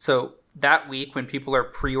 So that week, when people are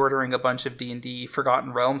pre-ordering a bunch of D&D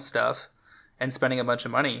Forgotten Realms stuff and spending a bunch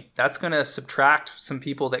of money, that's going to subtract some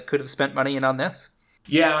people that could have spent money in on this.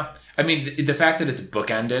 Yeah. I mean, the fact that it's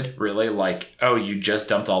bookended, really, like, oh, you just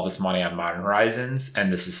dumped all this money on Modern Horizons,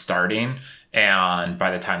 and this is starting, and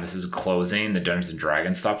by the time this is closing, the Dungeons &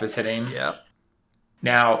 Dragons stuff is hitting. Yeah.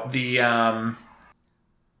 Now, the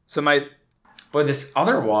this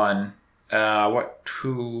other one, the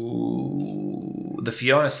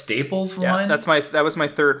Fiona Staples one? Yeah, that was my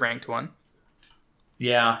third ranked one.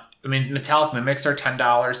 Yeah. I mean, Metallic Mimics are $10,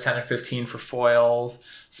 $10 and $15 for foils.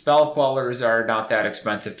 Spell Quellers are not that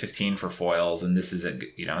expensive, $15 for foils. And this is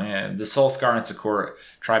the Soul Scar and Sakura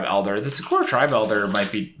Tribe Elder. The Sakura Tribe Elder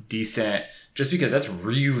might be decent just because that's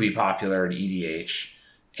really popular in EDH.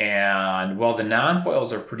 And while the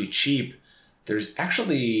non-foils are pretty cheap, there's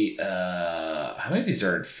actually, how many of these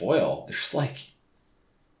are in foil? There's like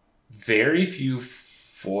very few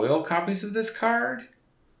foil copies of this card.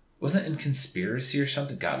 Wasn't it in Conspiracy or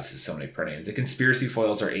something? God, this is so many printings. The Conspiracy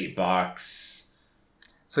foils are $8.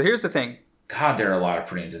 So here's the thing. God, there are a lot of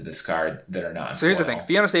prints of this card that are not. So here's the thing: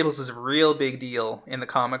 Fiona Staples is a real big deal in the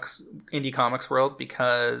indie comics world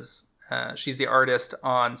because she's the artist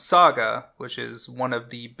on Saga, which is one of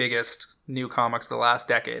the biggest new comics of the last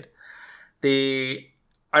decade.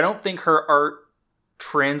 I don't think her art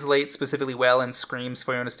translates specifically well and screams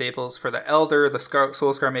Fiona Staples for the Elder, the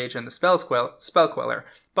Soulscar Mage, and the Spell Queller.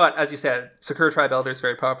 But as you said, Sakura Tribe Elder is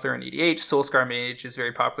very popular in EDH. Soulscar Mage is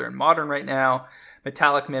very popular in Modern right now.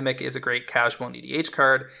 Metallic Mimic is a great casual and EDH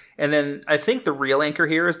card. And then I think the real anchor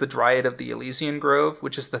here is the Dryad of the Elysian Grove,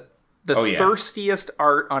 which is the thirstiest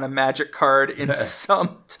art on a Magic card in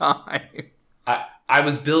some time. I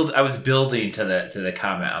was building to the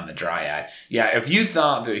comment on the Dryad. Yeah, if you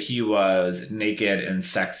thought that he was naked and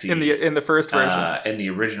sexy in the first version, in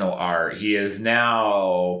the original art, he is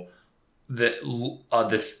now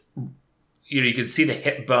this. You can see the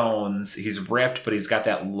hip bones. He's ripped, but he's got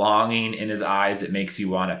that longing in his eyes that makes you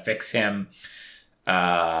want to fix him.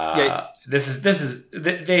 This is.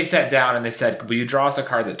 They sat down and they said, "Will you draw us a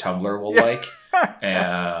card that Tumblr will like?"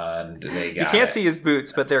 And they got. You can't see his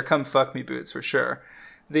boots, but they're "Come Fuck Me" boots for sure.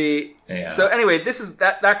 So anyway, this is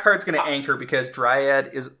that card's going to anchor because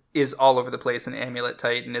Dryad is all over the place in Amulet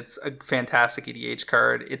Titan. It's a fantastic EDH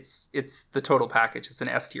card. It's the total package. It's an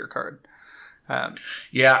S tier card.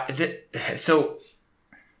 So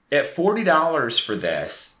at $40 for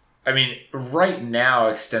this, I mean, right now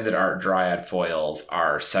extended art Dryad foils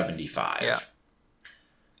are $75. Yeah.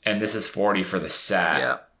 And this is $40 for the set.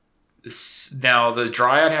 Yeah. Now the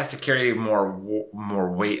Dryad has to carry more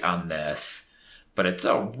weight on this, but it's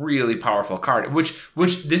a really powerful card. Which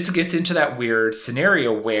this gets into that weird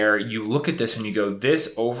scenario where you look at this and you go,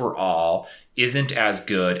 this overall isn't as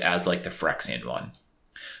good as like the Phyrexian one.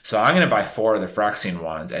 So I'm going to buy 4 of the Phyrexian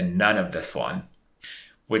ones and none of this one,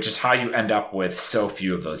 which is how you end up with so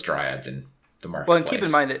few of those Dryads in the marketplace. Well, and keep in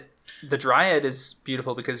mind that the Dryad is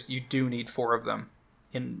beautiful because you do need 4 of them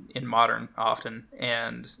in Modern often,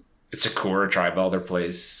 and Sakura Tribe Elder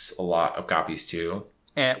plays a lot of copies too.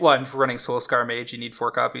 And for running Soulscar Mage, you need 4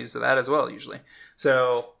 copies of that as well usually.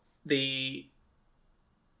 So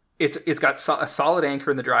It's got a solid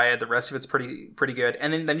anchor in the Dryad. The rest of it's pretty good.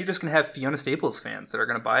 And then you're just going to have Fiona Staples fans that are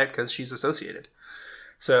going to buy it because she's associated.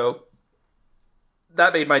 So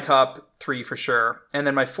that made my top 3 for sure. And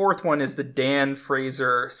then my 4th one is the Dan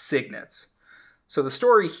Fraser Signets. So the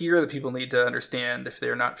story here that people need to understand if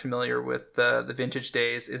they're not familiar with the vintage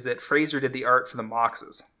days is that Fraser did the art for the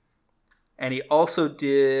Moxes. And he also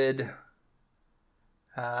did...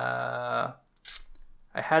 I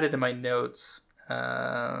had it in my notes...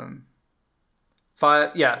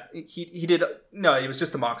 he did. No, it was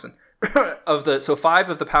just the Moxen. So 5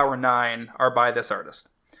 of the Power 9 are by this artist.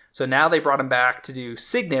 So now they brought him back to do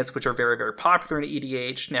Signets, which are very, very popular in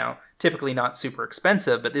EDH. Now, typically not super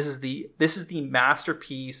expensive, but this is the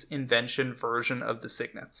masterpiece invention version of the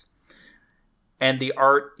Signets. And the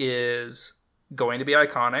art is going to be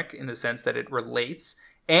iconic in the sense that it relates.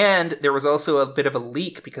 And there was also a bit of a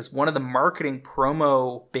leak because one of the marketing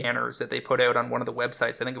promo banners that they put out on one of the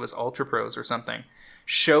websites, I think it was Ultra Pros or something,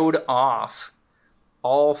 showed off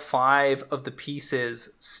all 5 of the pieces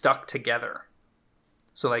stuck together.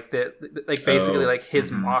 So basically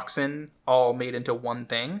his Moxen all made into one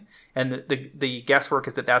thing. And the guesswork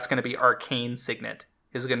is that's going to be Arcane Signet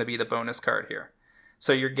is going to be the bonus card here.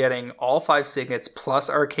 So you're getting all 5 Signets plus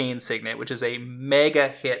Arcane Signet, which is a mega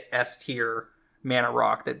hit S tier mana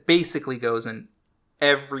rock that basically goes in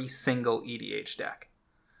every single EDH deck.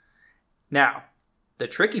 Now, the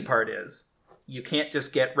tricky part is you can't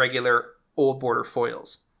just get regular old border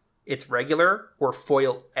foils. It's regular or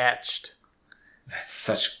foil etched. That's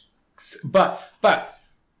such... But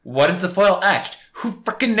what is the foil etched? Who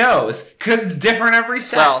freaking knows? Because it's different every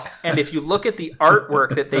set. Well, and if you look at the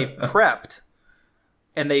artwork that they've prepped,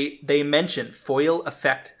 and they mention foil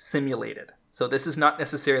effect simulated. So this is not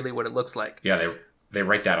necessarily what it looks like. Yeah, they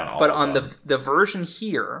write that on all but of on them. the version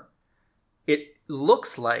here, it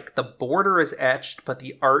looks like the border is etched, but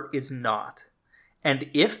the art is not. And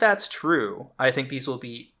if that's true, I think these will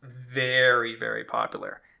be very, very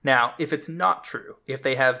popular. Now, if it's not true, if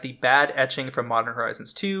they have the bad etching from Modern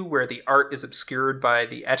Horizons 2, where the art is obscured by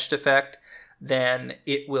the etched effect, then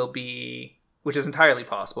it will be, which is entirely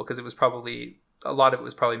possible, because a lot of it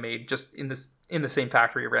was probably made just in the same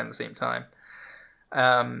factory around the same time.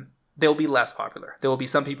 They'll be less popular. There will be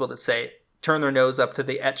some people that turn their nose up to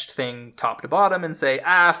the etched thing top to bottom and say,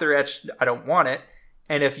 if they're etched, I don't want it.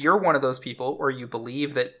 And if you're one of those people, or you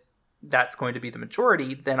believe that that's going to be the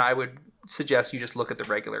majority, then I would suggest you just look at the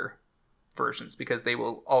regular versions because they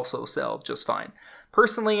will also sell just fine.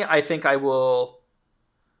 Personally, I think I will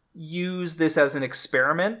use this as an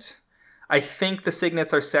experiment. I think the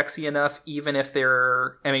signets are sexy enough, even if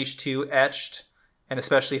they're MH2 etched, and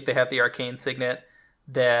especially if they have the arcane signet,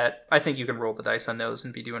 that I think you can roll the dice on those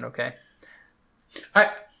and be doing okay.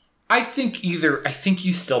 I think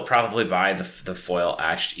you still probably buy the foil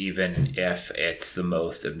etched, even if it's the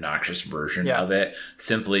most obnoxious version of it,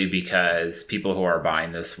 simply because people who are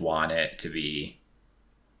buying this want it to be.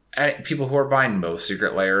 People who are buying most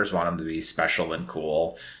Secret Lairs want them to be special and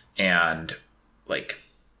cool, and like.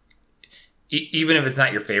 Even if it's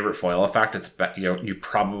not your favorite foil effect, it's you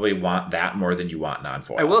probably want that more than you want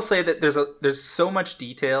non-foil. I will say that there's so much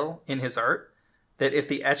detail in his art that if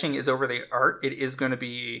the etching is over the art, it is going to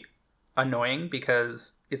be annoying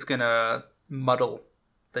because it's going to muddle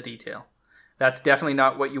the detail. That's definitely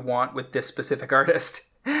not what you want with this specific artist.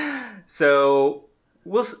 So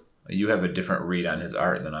you have a different read on his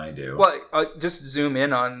art than I do. Well, just zoom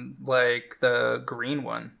in on like the green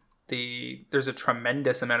one. There's a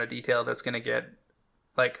tremendous amount of detail that's going to get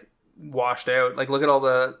like washed out. Like look at all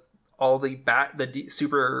the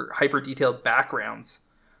super hyper detailed backgrounds,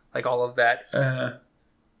 like all of that.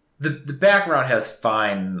 The background has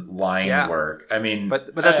fine line work. I mean,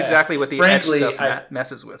 but that's exactly what the edge stuff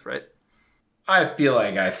messes with, right? I feel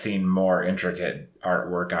like I've seen more intricate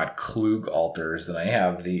artwork on Klug altars than I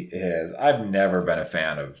have his. I've never been a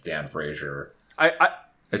fan of Dan Fraser.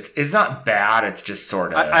 It's not bad. It's just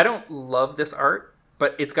sort of. I don't love this art,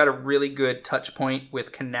 but it's got a really good touch point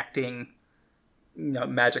with connecting,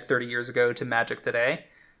 Magic 30 years ago to Magic today,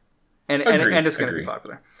 and it's going to be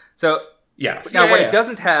popular. So what it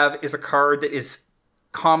doesn't have is a card that is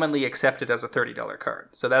commonly accepted as a $30 card.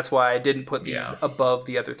 So that's why I didn't put these above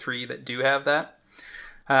the other three that do have that.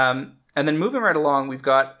 And then moving right along, we've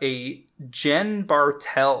got a Jen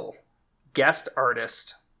Bartel guest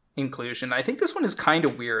artist inclusion. I think this one is kind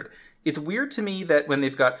of weird. It's weird to me that when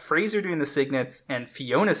they've got Fraser doing the signets and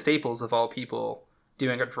Fiona Staples, of all people,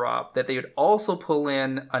 doing a drop, that they would also pull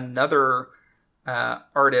in another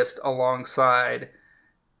artist alongside,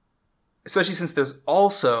 especially since there's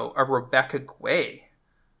also a Rebecca Guay,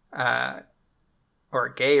 or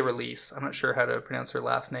a Gay release. I'm not sure how to pronounce her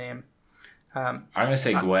last name. I'm going to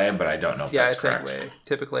say Guay, but I don't know if that's correct. Yeah, I say Guay,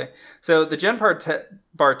 typically. So the Jen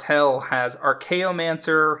Bartel has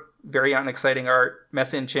Archaeomancer, very unexciting art.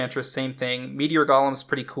 Mesa Enchantress, same thing. Meteor Golem's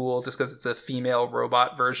pretty cool just because it's a female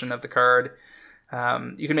robot version of the card.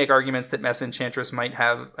 You can make arguments that Mesa Enchantress might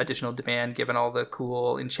have additional demand given all the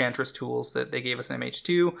cool Enchantress tools that they gave us in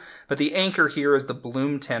MH2. But the anchor here is the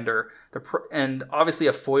Bloom Tender. And obviously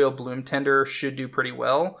a foil Bloom Tender should do pretty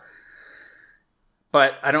well.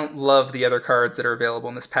 But I don't love the other cards that are available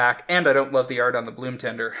in this pack, and I don't love the art on the Bloom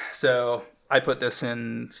Tender. So I put this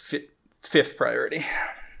in fifth priority.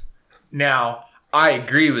 Now, I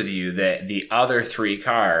agree with you that the other three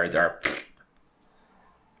cards are,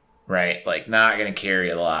 right, like not going to carry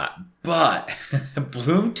a lot. But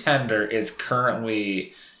Bloom Tender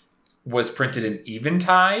was printed in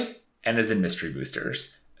Eventide and is in Mystery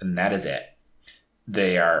Boosters, and that is it.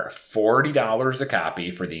 They are $40 a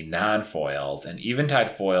copy for the non-foils, and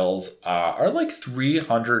Eventide foils are like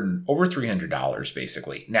over $300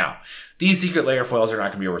 basically. Now, these Secret Lair foils are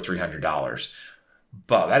not going to be over $300,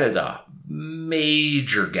 but that is a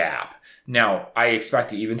major gap. Now, I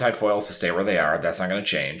expect the Eventide foils to stay where they are. That's not going to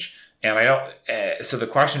change, and I don't. So the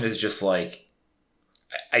question is just like,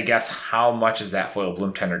 I guess, how much is that foil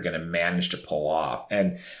Bloom Tender going to manage to pull off?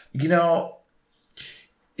 And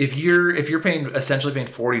If you're essentially paying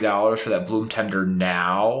 $40 for that Bloom Tender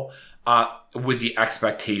now, with the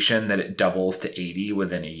expectation that it doubles to $80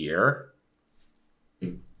 within a year,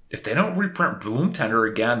 if they don't reprint Bloom Tender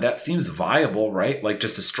again, that seems viable, right? Like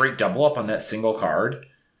just a straight double up on that single card,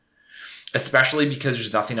 especially because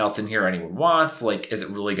there's nothing else in here anyone wants. Like, is it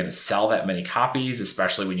really going to sell that many copies?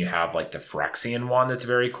 Especially when you have like the Phyrexian one that's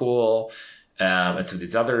very cool, and some of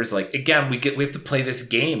these others. Like, again, we have to play this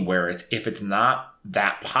game where if it's not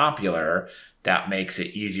that popular, that makes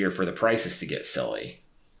it easier for the prices to get silly.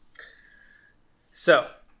 So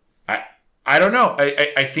I don't know.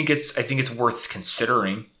 I think it's worth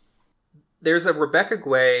considering. There's a Rebecca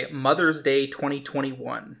Guay Mother's Day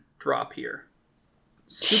 2021 drop here.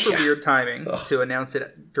 Super weird timing to announce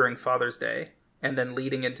it during Father's Day and then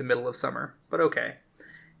leading into middle of summer, but okay.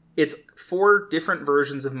 It's 4 different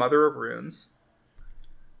versions of Mother of Runes,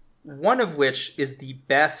 one of which is the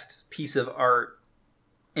best piece of art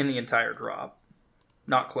in the entire drop.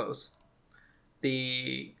 Not close.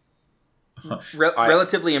 The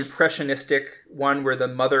relatively impressionistic one where the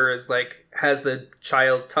mother is like has the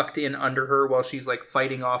child tucked in under her while she's like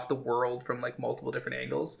fighting off the world from like multiple different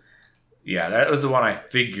angles. Yeah, that was the one I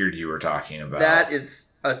figured you were talking about.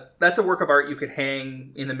 That's a work of art you could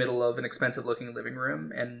hang in the middle of an expensive looking living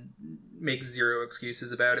room and make zero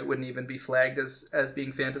excuses about it. Wouldn't even be flagged as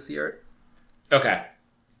being fantasy art. Okay.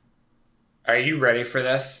 Are you ready for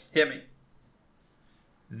this? Hit me.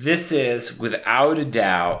 This is, without a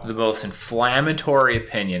doubt, the most inflammatory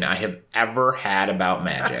opinion I have ever had about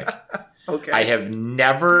Magic. Okay. I have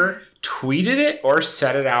never tweeted it or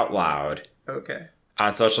said it out loud. Okay.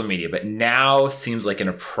 On social media, but now seems like an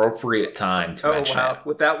appropriate time to mention it.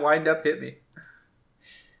 With that wind up, hit me.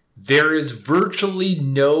 There is virtually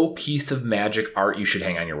no piece of Magic art you should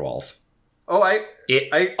hang on your walls.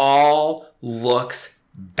 It all looks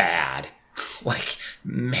bad. Like,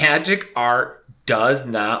 Magic art does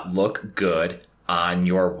not look good on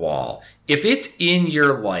your wall. If it's in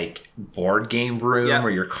your, like, board game room or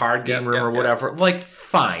your card game room or whatever, like,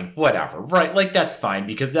 fine, whatever, right? Like, that's fine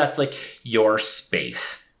because that's, like, your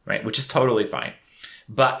space, right? Which is totally fine.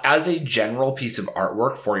 But as a general piece of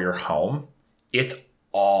artwork for your home, it's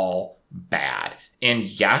all bad. And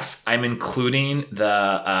yes, I'm including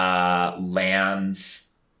the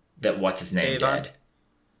lands that what's-his-name did.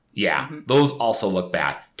 Yeah, those also look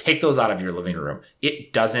bad. Take those out of your living room.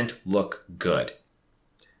 It doesn't look good.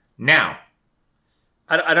 Now,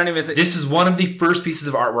 I don't even think... This is one of the first pieces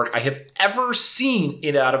of artwork I have ever seen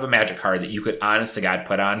it out of a Magic card that you could, honest to God,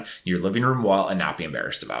 put on your living room wall and not be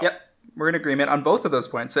embarrassed about. Yep. We're in agreement on both of those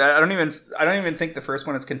points. I don't even think the first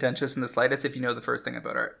one is contentious in the slightest if you know the first thing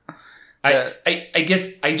about art. I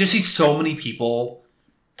guess I just see so many people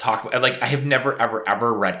talk about, like, I have never,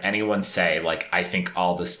 ever read anyone say, like, I think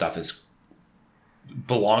all this stuff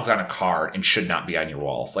belongs on a card and should not be on your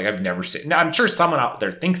walls. Like, I've never seen... Now, I'm sure someone out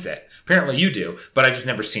there thinks it. Apparently you do, but I've just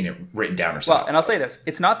never seen it written down or something. Well, and I'll say this.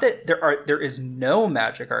 It's not that there is no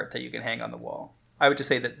Magic art that you can hang on the wall. I would just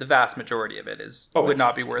say that the vast majority of it would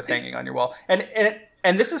not be worth hanging on your wall.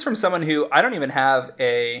 And this is from someone who... I don't even have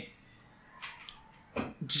a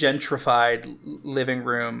gentrified living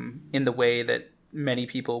room in the way that many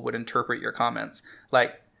people would interpret your comments.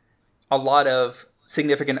 Like, a lot of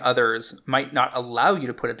significant others might not allow you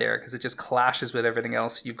to put it there because it just clashes with everything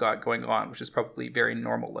else you've got going on, which is probably very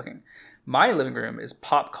normal looking. My living room is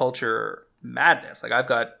pop culture madness. Like, I've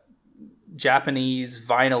got Japanese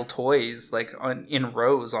vinyl toys like in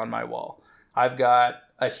rows on my wall. I've got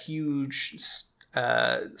a huge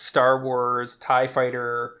Star Wars TIE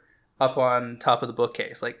fighter up on top of the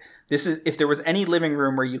bookcase. Like, this is, if there was any living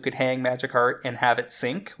room where you could hang Magic art and have it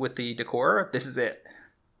sync with the decor, this is it.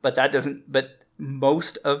 But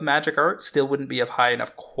most of Magic art still wouldn't be of high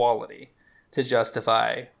enough quality to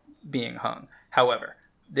justify being hung. However,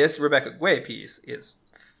 this Rebecca Guay piece is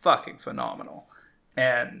fucking phenomenal.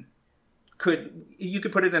 And you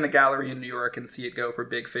could put it in a gallery in New York and see it go for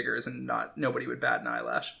big figures and nobody would bat an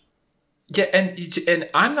eyelash. Yeah, and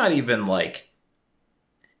I'm not even like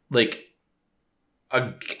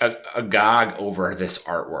a gog over this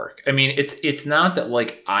artwork. I mean, it's not that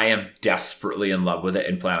like I am desperately in love with it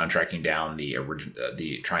and plan on tracking down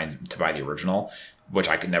trying to buy the original, which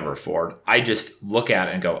I could never afford. I just look at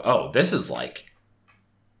it and go, oh, this is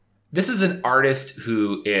an artist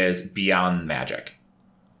who is beyond Magic.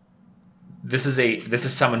 This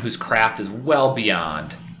is someone whose craft is well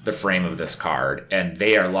beyond the frame of this card, and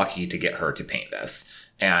they are lucky to get her to paint this.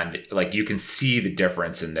 And like, you can see the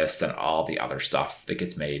difference in this than all the other stuff that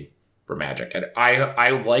gets made for Magic. And I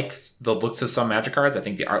like the looks of some Magic cards. I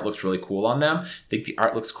think the art looks really cool on them. I think the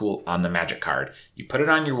art looks cool on the Magic card. You put it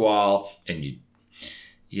on your wall and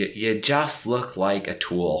you just look like a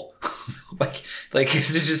tool. like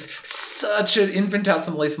it's just such an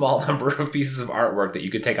infinitesimally small number of pieces of artwork that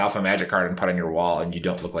you could take off a Magic card and put on your wall and you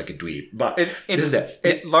don't look like a dweeb. But this is it.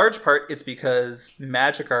 In large part, it's because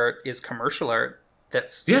Magic art is commercial art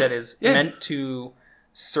that is meant to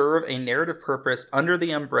serve a narrative purpose under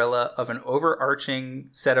the umbrella of an overarching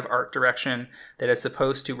set of art direction that is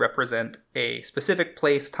supposed to represent a specific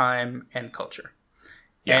place, time, and culture.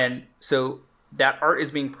 Yeah. And so that art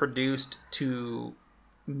is being produced to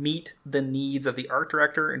meet the needs of the art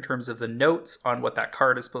director in terms of the notes on what that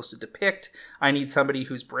card is supposed to depict. I need somebody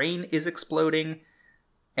whose brain is exploding,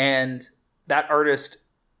 and that artist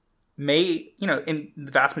may, in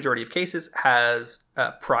the vast majority of cases, has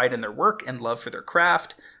pride in their work and love for their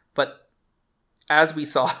craft. But as we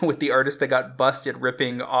saw with the artist that got busted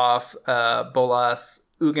ripping off Bolas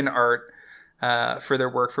Ugin art for their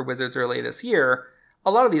work for Wizards early this year, a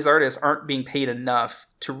lot of these artists aren't being paid enough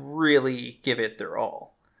to really give it their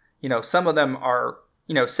all. Some of them are,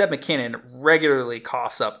 Seb McKinnon regularly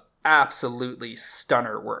coughs up absolutely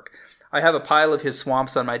stunner work. I have a pile of his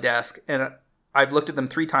swamps on my desk, and I've looked at them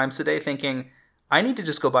 3 times today thinking, I need to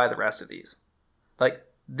just go buy the rest of these. Like,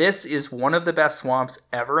 this is one of the best swamps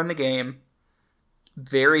ever in the game.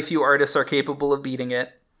 Very few artists are capable of beating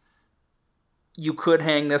it. You could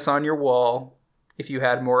hang this on your wall if you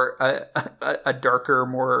had more a darker,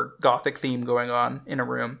 more gothic theme going on in a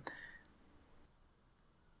room.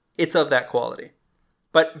 It's of that quality,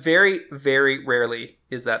 but very, very rarely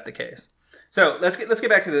is that the case. So let's get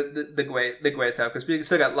back to the Gwei stuff, because we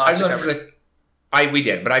still got lots to cover. We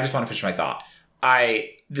did, but I just want to finish my thought.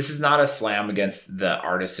 This is not a slam against the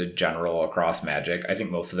artists in general across Magic. I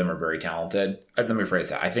think most of them are very talented. Let me rephrase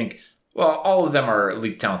that. I think, well, all of them are at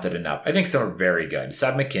least talented enough. I think some are very good.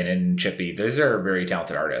 Seb McKinnon, Chippy, those are very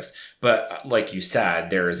talented artists. But like you said,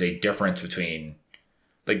 there is a difference between,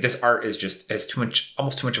 like, this art is just has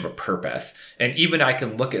almost too much of a purpose. And even I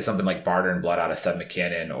can look at something like Barter and Blood out of Seb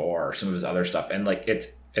McKinnon or some of his other stuff, and like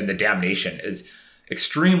and the Damnation is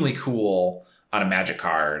extremely cool on a Magic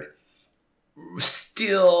card.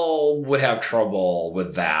 Still would have trouble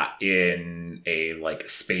with that in a like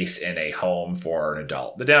space in a home for an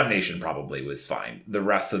adult. The Damnation probably was fine. The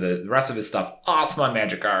rest of his stuff, awesome on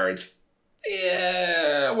Magic cards.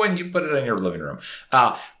 Yeah, when you put it in your living room.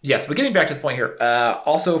 Yes, but getting back to the point here,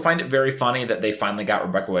 also find it very funny that they finally got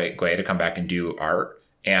Rebecca Gwei to come back and do art,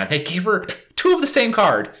 and they gave her 2 of the same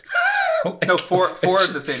card. No, four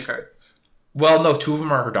of the same card. Well, no, 2 of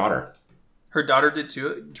them are her daughter. Her daughter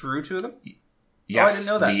drew 2 of them? Yes,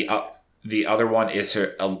 oh, I didn't know that. The other one is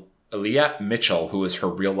her Aaliyah Mitchell, who is her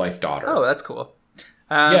real life daughter. Oh, that's cool.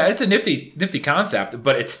 Yeah, it's a nifty concept,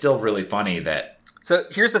 but it's still really funny that. So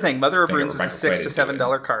here's the thing: Mother of Runes is a $6 to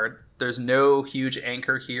 $7 card. There's no huge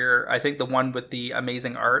anchor here. I think the one with the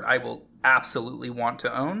amazing art I will absolutely want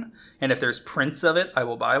to own, and if there's prints of it, I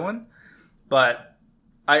will buy one. But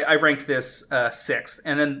I ranked this 6th,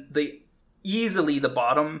 and then easily the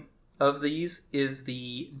bottom of these is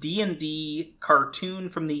the D&D cartoon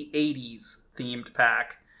from the 80s themed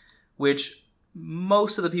pack, which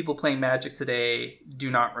most of the people playing Magic today do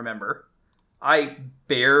not remember. I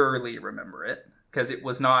barely remember it because it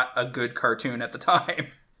was not a good cartoon at the time.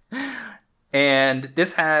 And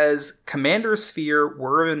this has Commander Sphere,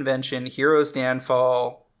 Whir of Invention, Hero's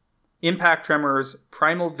Downfall, Impact Tremors,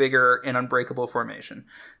 Primal Vigor, and Unbreakable Formation.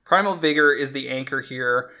 Primal Vigor is the anchor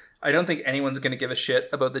here. I don't think anyone's going to give a shit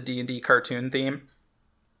about the D&D cartoon theme.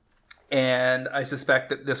 And I suspect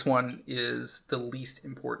that this one is the least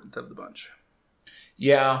important of the bunch.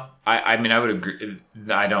 Yeah, I mean, I would agree.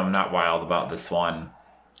 I'm not wild about this one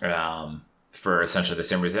for essentially the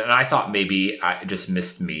same reason. And I thought maybe it just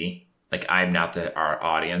missed me. Like, I'm not our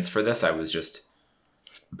audience for this. I was just,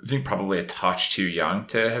 I think, probably a touch too young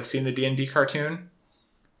to have seen the D&D cartoon.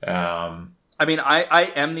 I mean,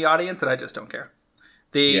 I am the audience, and I just don't care.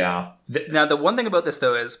 Now, the one thing about this,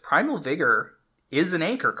 though, is Primal Vigor is an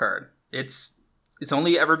anchor card. It's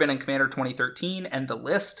only ever been in Commander 2013, and the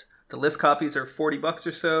list copies are $40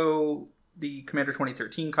 or so. The Commander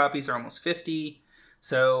 2013 copies are almost $50.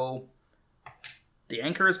 So the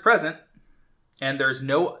anchor is present, and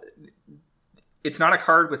it's not a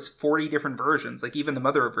card with 40 different versions. Like, even the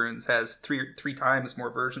Mother of Runes has three times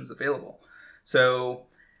more versions available. So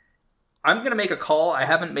I'm going to make a call I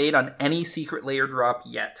haven't made on any secret layer drop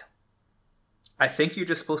yet. I think you're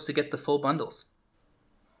just supposed to get the full bundles.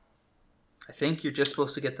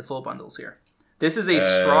 Here. This is a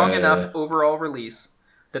strong enough overall release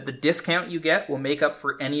that the discount you get will make up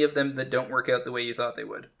for any of them that don't work out the way you thought they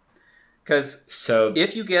would. Because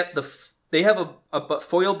if you get they have a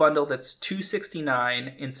foil bundle that's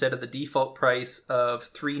 $269 instead of the default price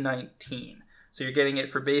of $319. So you're getting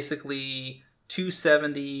it for basically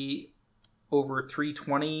 $270 over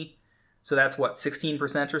 $320. So that's what,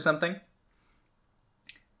 16% or something?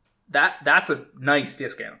 That's a nice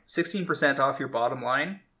discount. 16% off your bottom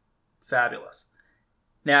line. Fabulous.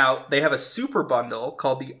 Now, they have a super bundle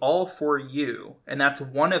called the All For You, and that's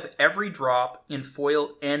one of every drop in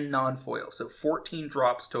foil and non-foil. So 14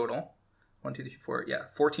 drops total. 1, 2, 3, 4,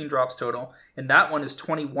 14 drops total. And that one is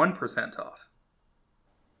 21% off.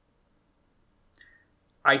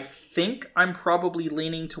 I think I'm probably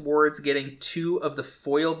leaning towards getting 2 of the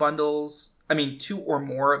foil bundles. 2 or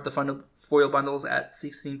more of the foil bundles at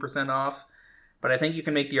 16% off. But I think you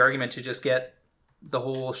can make the argument to just get the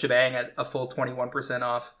whole shebang at a full 21%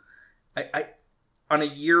 off. I on a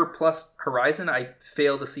year plus horizon, I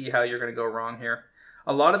fail to see how you're going to go wrong here.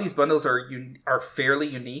 A lot of these bundles are fairly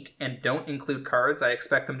unique and don't include cards I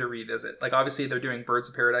expect them to revisit. Like, obviously, they're doing Birds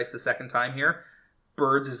of Paradise the second time here.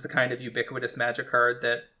 Birds is the kind of ubiquitous Magic card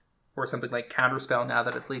or something like Counterspell, now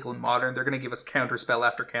that it's legal in Modern. They're going to give us Counterspell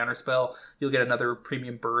after Counterspell. You'll get another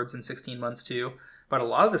premium Birds in 16 months too. But a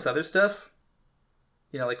lot of this other stuff,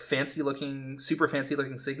 like super fancy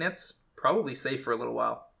looking signets, probably safe for a little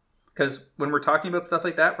while. Because when we're talking about stuff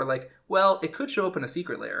like that, we're like, well, it could show up in a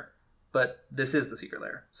secret layer, but this is the secret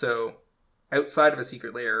layer. So outside of a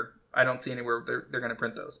secret layer, I don't see anywhere they're going to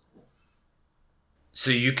print those.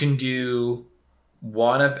 So you can do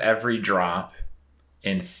one of every drop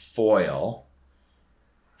in foil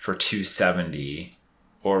for $270,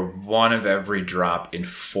 or one of every drop in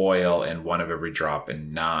foil and one of every drop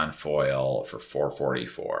in non-foil for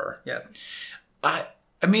 $444. Yeah.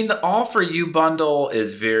 I mean, the All For You bundle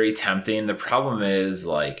is very tempting. The problem is,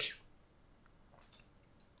 like,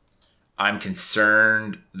 I'm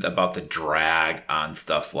concerned about the drag on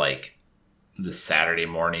stuff like the Saturday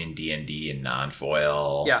morning D&D and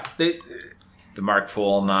non-foil. Yeah. The Mark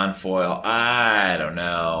Poole non-foil. I don't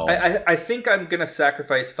know. I think I'm going to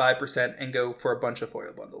sacrifice 5% and go for a bunch of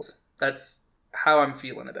foil bundles. That's how I'm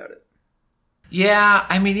feeling about it. Yeah,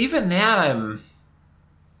 I mean, even that I'm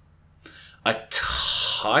a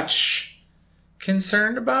touch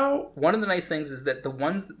concerned about. One of the nice things is that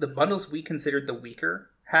the bundles we considered the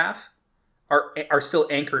weaker half are still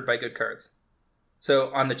anchored by good cards.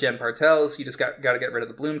 So on the Jen Partels, you just got to get rid of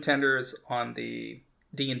the Bloom Tenders. On the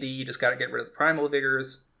D&D, you just got to get rid of the Primal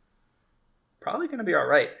Vigors. Probably going to be all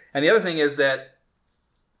right. And the other thing is that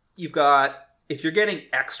if you're getting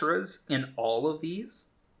extras in all of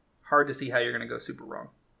these, hard to see how you're going to go super wrong.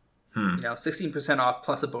 16% off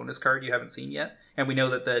plus a bonus card you haven't seen yet. And we know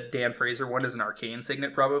that the Dan Fraser one is an arcane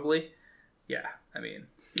signet probably. Yeah, I mean...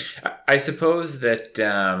 I suppose that,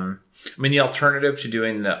 the alternative to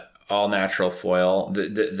doing the all-natural foil,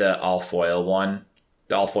 the all-foil one,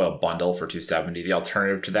 the all-foil bundle for $270, the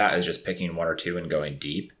alternative to that is just picking one or two and going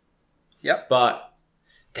deep. Yep. But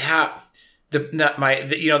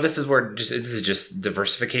this is where this is just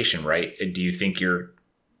diversification, right? Do you think you're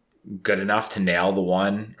good enough to nail the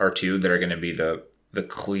one or two that are going to be the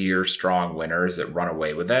clear, strong winners that run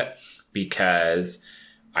away with it? Because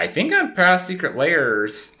I think on past secret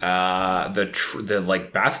layers, the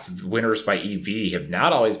best winners by EV have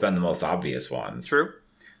not always been the most obvious ones. True.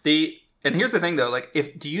 And here's the thing though, like,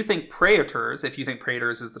 do you think Praetors, if you think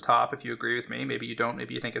Praetors is the top, if you agree with me, maybe you don't,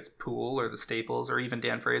 maybe you think it's Poole or the Staples or even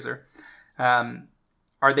Dan Fraser, are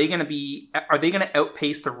they going to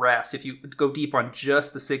outpace the rest if you go deep on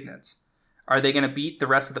just the signets? Are they going to beat the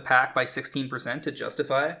rest of the pack by 16% to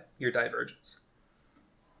justify your divergence?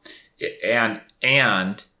 And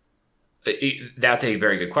that's a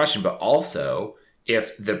very good question, but also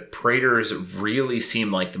if the Praetors really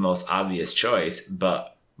seem like the most obvious choice,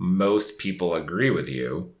 but most people agree with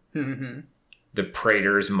you, the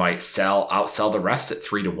Praetors might outsell the rest at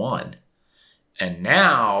 3-1. And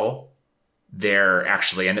now they're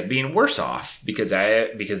actually end up being worse off because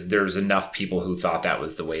there's enough people who thought that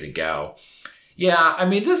was the way to go. Yeah, I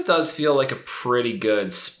mean, this does feel like a pretty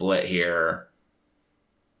good split here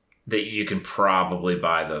that you can probably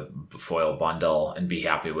buy the foil bundle and be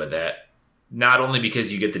happy with it. Not only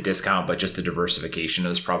because you get the discount, but just the diversification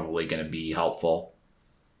is probably going to be helpful.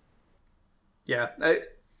 Yeah,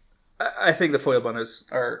 I think the foil bundles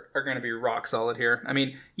are going to be rock solid here. I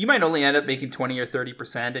mean, you might only end up making 20 or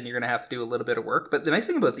 30% and you're going to have to do a little bit of work. But the nice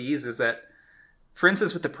thing about these is that, for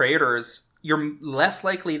instance, with the Praetors, you're less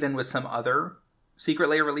likely than with some other secret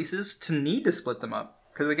layer releases to need to split them up.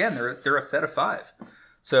 Because again, they're a set of 5.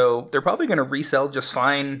 So they're probably going to resell just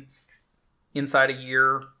fine inside a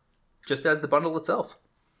year, just as the bundle itself.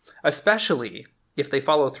 Especially if they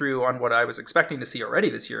follow through on what I was expecting to see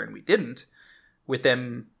already this year, and we didn't, with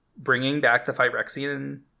them bringing back the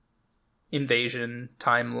Phyrexian invasion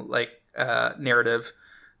time narrative,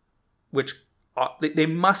 which they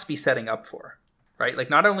must be setting up for, right?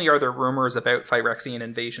 Like, not only are there rumors about Phyrexian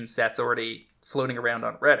invasion sets already floating around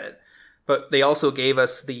on Reddit, but they also gave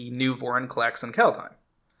us the new Vorinclex and Kaldheim.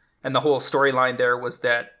 And the whole storyline there was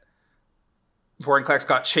that Vorinclex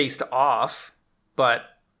got chased off, but,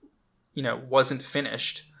 wasn't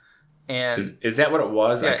finished. And is that what it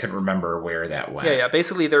was? Yeah. I couldn't remember where that went. Yeah.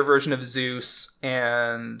 Basically, their version of Zeus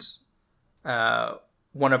and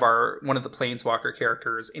one of the Planeswalker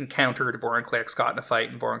characters encountered Vorinclex, got in a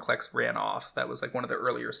fight, and Vorinclex ran off. That was like one of the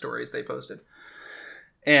earlier stories they posted.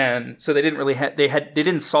 And so they didn't really they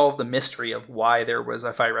didn't solve the mystery of why there was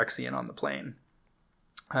a Phyrexian on the plane.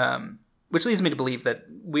 Which leads me to believe that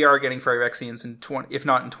we are getting Phyrexians if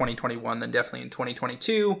not in 2021, then definitely in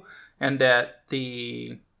 2022, and that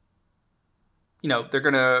they're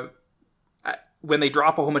gonna, when they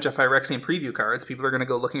drop a whole bunch of Phyrexian preview cards, people are gonna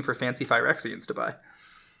go looking for fancy Phyrexians to buy.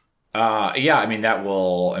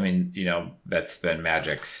 That's been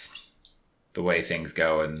Magic's the way things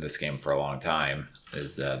go in this game for a long time.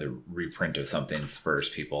 is the reprint of something spurs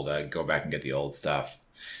people to go back and get the old stuff.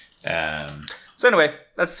 So anyway,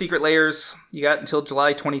 that's Secret Layers. You got until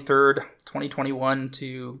July 23rd, 2021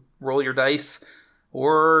 to roll your dice,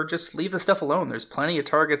 or just leave the stuff alone. There's plenty of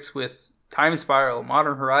targets with Time Spiral,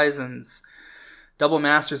 Modern Horizons, Double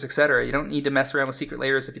Masters, etc. You don't need to mess around with Secret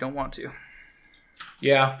Layers if you don't want to.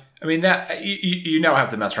 Yeah, I mean, that you don't have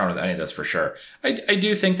to mess around with any of this for sure. I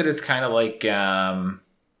do think that it's kind of like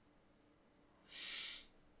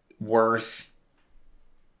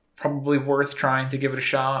probably worth trying to give it a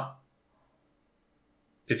shot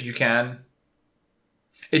if you can.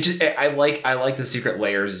 I like the Secret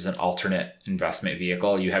Layers as an alternate investment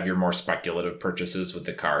vehicle. You have your more speculative purchases with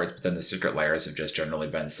the cards, but then the Secret Layers have just generally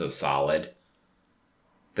been so solid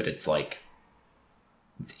that it's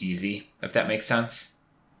easy, if that makes sense.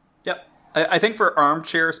 Yep. I think for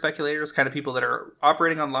armchair speculators, kind of people that are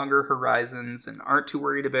operating on longer horizons and aren't too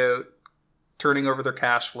worried about turning over their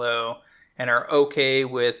cash flow and are okay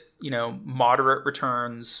with, moderate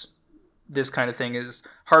returns, this kind of thing is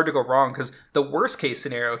hard to go wrong, because the worst case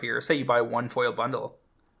scenario here, say you buy one foil bundle,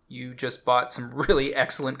 you just bought some really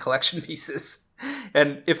excellent collection pieces.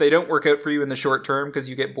 And if they don't work out for you in the short term because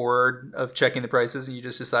you get bored of checking the prices and you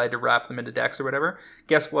just decide to wrap them into decks or whatever,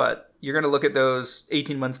 guess what? You're going to look at those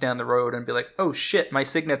 18 months down the road and be like, oh shit, my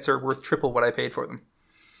signets are worth triple what I paid for them.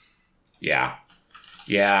 Yeah.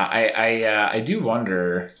 Yeah, I do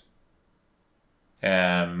wonder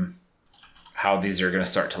how these are going to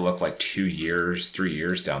start to look like 2 years, 3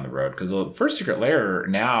 years down the road. Because the first Secret Lair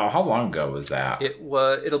now, how long ago was that?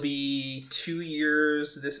 It'll be 2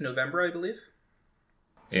 years this November, I believe.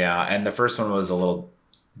 Yeah, and the first one was a little,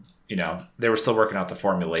 they were still working out the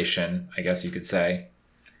formulation, I guess you could say.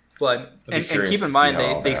 Well, and keep in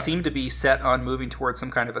mind, they seem to be set on moving towards some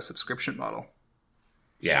kind of a subscription model.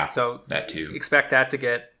 Yeah, so that too. Expect that to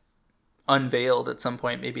get unveiled at some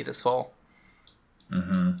point, maybe this fall.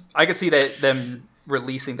 Mm-hmm. I could see them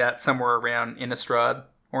releasing that somewhere around Innistrad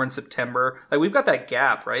or in September. Like, we've got that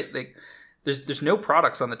gap, right? Like, there's no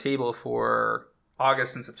products on the table for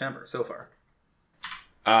August and September so far.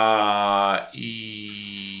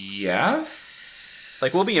 Yes.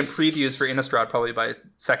 Like, we'll be in previews for Innistrad probably by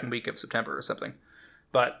second week of September or something.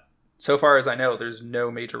 But so far as I know, there's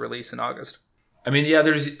no major release in August. I mean, yeah,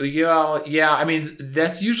 I mean,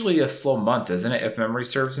 that's usually a slow month, isn't it? If memory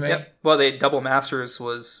serves me. Yep. Well, Double Masters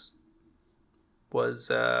was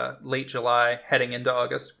late July, heading into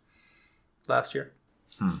August last year.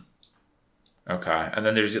 Okay, and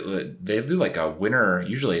then they do like a winter,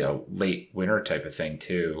 usually a late winter type of thing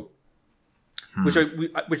too.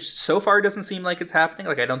 Which so far doesn't seem like it's happening.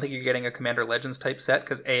 Like, I don't think you're getting a Commander Legends type set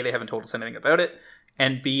because A, they haven't told us anything about it,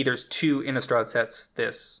 and B, there's 2 Innistrad sets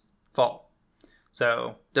this fall.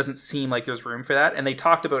 So doesn't seem like there's room for that. And they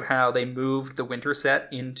talked about how they moved the winter set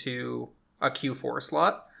into a Q4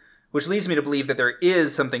 slot, which leads me to believe that there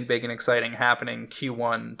is something big and exciting happening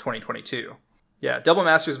Q1 2022. Yeah, Double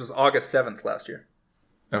Masters was August 7th last year.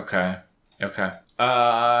 Okay.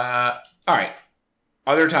 All right.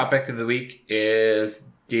 Other topic of the week is,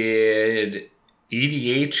 did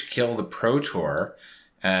EDH kill the Pro Tour?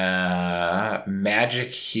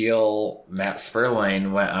 Magic heel Matt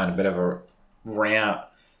Sperling went on a bit of a rant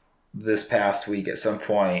this past week at some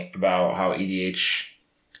point about how EDH,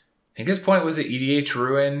 I think his point was that EDH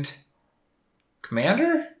ruined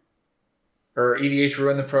Commander? Or EDH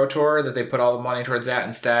ruined the Pro Tour, that they put all the money towards that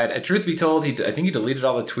instead. Truth be told, I think he deleted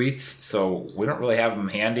all the tweets, so we don't really have them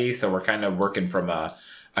handy, so we're kind of working from a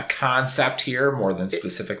concept here more than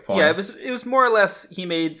specific points. Yeah, it was more or less, he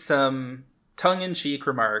made some tongue-in-cheek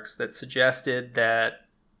remarks that suggested that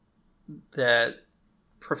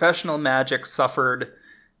professional Magic suffered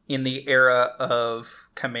in the era of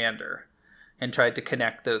Commander, and tried to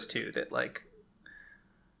connect those two.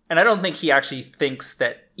 And I don't think he actually thinks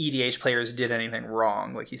that EDH players did anything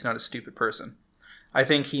wrong. Like, he's not a stupid person. I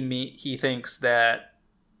think he thinks that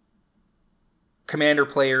Commander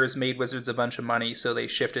players made Wizards a bunch of money, so they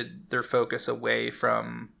shifted their focus away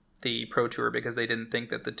from the Pro Tour because they didn't think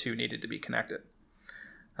that the two needed to be connected.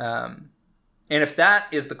 And if that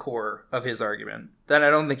is the core of his argument, then I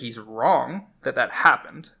don't think he's wrong that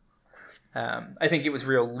happened. I think it was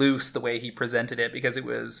real loose the way he presented it, because it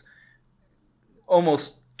was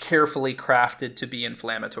almost carefully crafted to be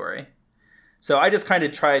inflammatory. So I just kind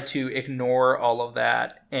of tried to ignore all of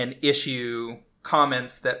that and issue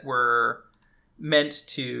comments that were meant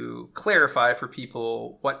to clarify for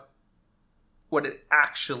people what it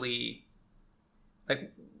actually,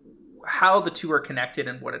 like, how the two are connected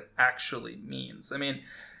and what it actually means. I mean,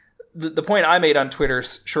 the point I made on Twitter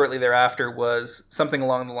shortly thereafter was something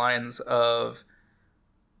along the lines of,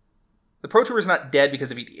 The Pro Tour is not dead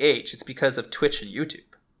because of EDH. It's because of Twitch and YouTube.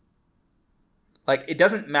 Like, it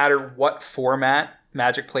doesn't matter what format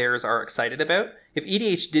Magic players are excited about. If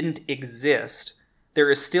EDH didn't exist, there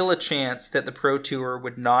is still a chance that the Pro Tour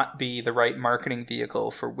would not be the right marketing vehicle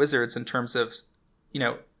for Wizards in terms of,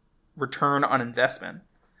 return on investment.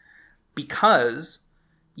 Because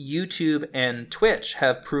YouTube and Twitch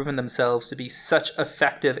have proven themselves to be such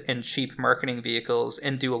effective and cheap marketing vehicles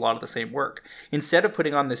and do a lot of the same work. Instead of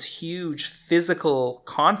putting on this huge physical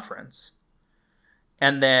conference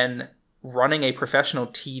and then running a professional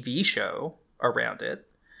TV show around it,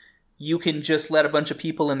 you can just let a bunch of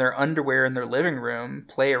people in their underwear in their living room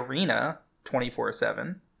play Arena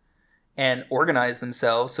 24/7 and organize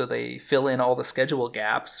themselves so they fill in all the schedule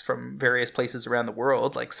gaps from various places around the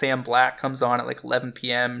world. Like Sam Black comes on at like 11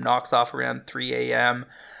 p.m., knocks off around 3 a.m.,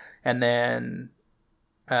 and then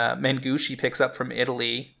Mengucci picks up from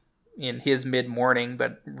Italy in his mid-morning,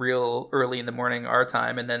 but real early in the morning our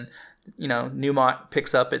time, and then Newmont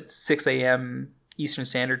picks up at 6 a.m. Eastern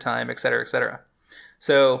Standard Time, et cetera, et cetera.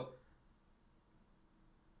 So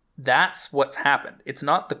that's what's happened. It's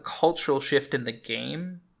not the cultural shift in the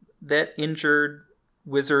game that injured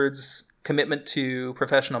Wizards' commitment to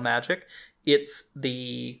professional Magic. It's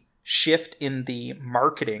the shift in the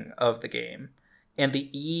marketing of the game and the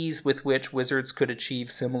ease with which Wizards could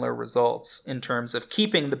achieve similar results in terms of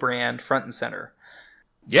keeping the brand front and center.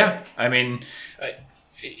 Yeah, I mean...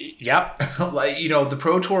 Yeah, like, the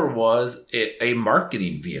Pro Tour was a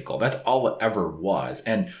marketing vehicle. That's all it ever was.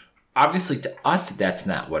 And obviously to us, that's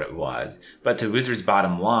not what it was. But to Wizards'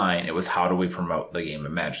 bottom line, it was how do we promote the game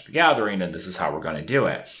of Magic the Gathering, and this is how we're going to do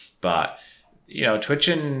it. But, Twitch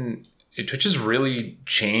has really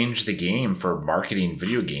changed the game for marketing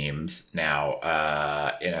video games now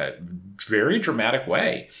in a very dramatic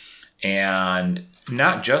way. And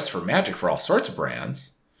not just for Magic, for all sorts of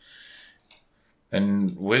brands.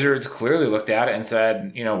 And Wizards clearly looked at it and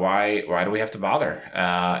said, why do we have to bother?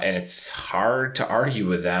 And it's hard to argue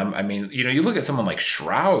with them. I mean, you look at someone like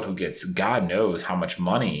Shroud, who gets God knows how much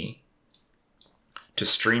money to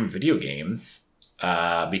stream video games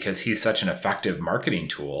because he's such an effective marketing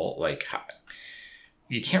tool. Like,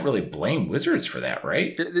 you can't really blame Wizards for that,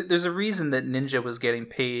 right? There's a reason that Ninja was getting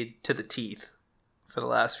paid to the teeth for the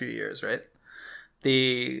last few years, right?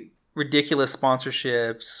 The ridiculous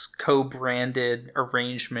sponsorships, co-branded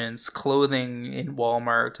arrangements, clothing in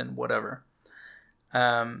Walmart and whatever.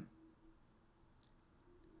 The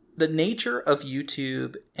nature of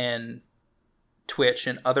YouTube and Twitch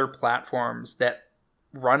and other platforms that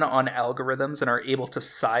run on algorithms and are able to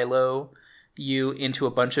silo you into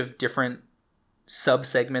a bunch of different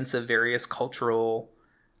subsegments of various cultural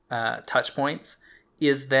touch points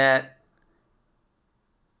is that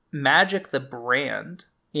Magic the brand,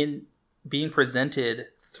 in being presented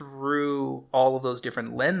through all of those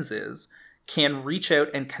different lenses, can reach out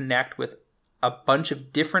and connect with a bunch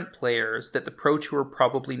of different players that the Pro Tour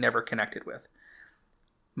probably never connected with.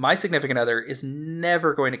 My significant other is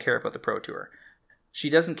never going to care about the Pro Tour. She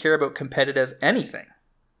doesn't care about competitive anything.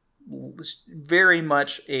 Very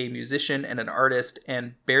much a musician and an artist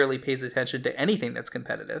and barely pays attention to anything that's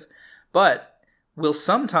competitive. But will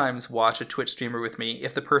sometimes watch a Twitch streamer with me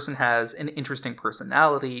if the person has an interesting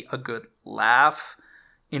personality, a good laugh,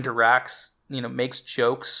 interacts, makes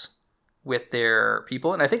jokes with their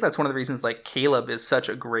people. And I think that's one of the reasons like Caleb is such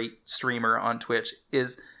a great streamer on Twitch,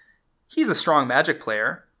 is he's a strong Magic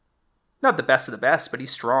player. Not the best of the best, but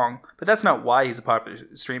he's strong. But that's not why he's a popular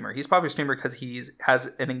streamer. He's a popular streamer because he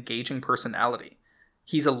has an engaging personality.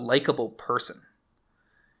 He's a likable person.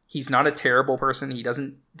 He's not a terrible person. He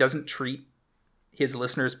doesn't treat his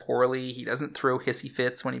listeners poorly. He doesn't throw hissy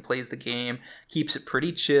fits when he plays the game. Keeps it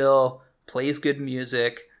pretty chill, plays good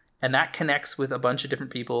music, and that connects with a bunch of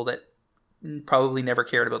different people that probably never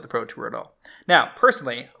cared about the Pro Tour at all. Now,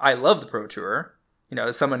 personally, I love the Pro Tour.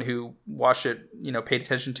 As someone who watched it, paid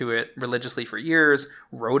attention to it religiously for years,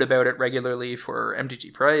 wrote about it regularly for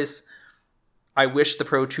MTG Price. I wish the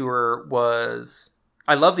Pro Tour was...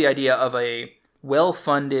 I love the idea of a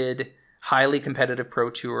well-funded, highly competitive Pro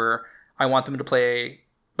Tour. I want them to play,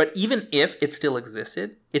 but even if it still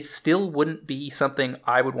existed, it still wouldn't be something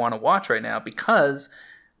I would want to watch right now, because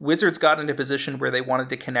Wizards got into a position where they wanted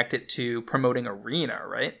to connect it to promoting Arena,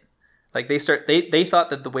 right? Like they thought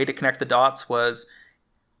that the way to connect the dots was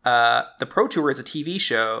the Pro Tour is a TV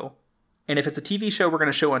show, and if it's a TV show we're going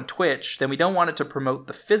to show on Twitch, then we don't want it to promote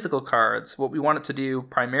the physical cards. What we want it to do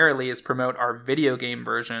primarily is promote our video game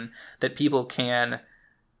version that people can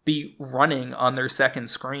be running on their second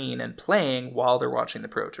screen and playing while they're watching the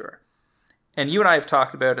Pro Tour. And you and I have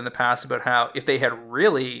talked about in the past about how if they had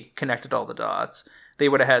really connected all the dots, they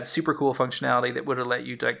would have had super cool functionality that would have let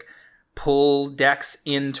you like pull decks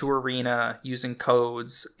into Arena using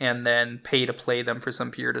codes and then pay to play them for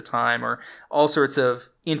some period of time, or all sorts of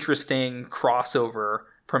interesting crossover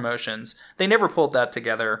promotions. They never pulled that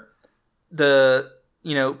together. The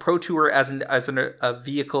Pro Tour as a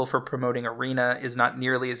vehicle for promoting Arena is not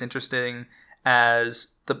nearly as interesting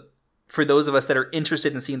as for those of us that are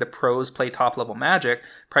interested in seeing the pros play top level Magic.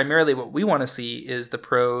 Primarily what we want to see is the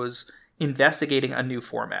pros investigating a new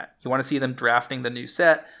format. You want to see them drafting the new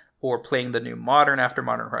set, or playing the new Modern after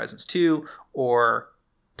Modern Horizons 2, or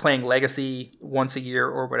playing Legacy once a year,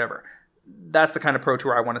 or whatever. That's the kind of Pro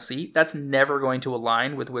Tour I want to see. That's never going to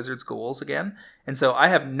align with Wizards' goals again. And so I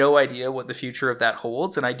have no idea what the future of that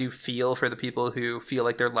holds, and I do feel for the people who feel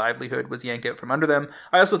like their livelihood was yanked out from under them.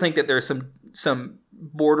 I also think that there's some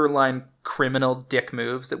borderline criminal dick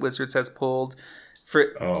moves that Wizards has pulled.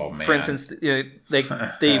 For instance,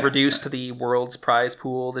 they reduced the world's prize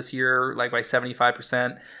pool this year like by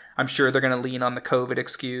 75%. I'm sure they're going to lean on the COVID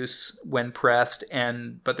excuse when pressed,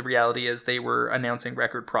 but the reality is they were announcing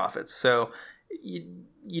record profits. So you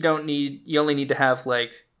only need to have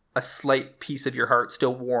like a slight piece of your heart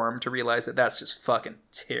still warm to realize that that's just fucking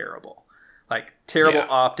terrible. Like terrible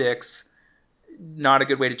optics, not a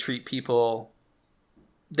good way to treat people.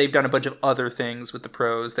 They've done a bunch of other things with the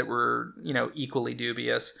pros that were, equally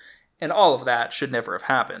dubious, and all of that should never have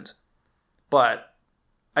happened. But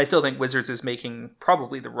I still think Wizards is making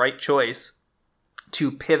probably the right choice to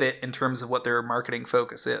pivot in terms of what their marketing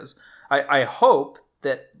focus is. I hope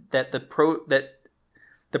that the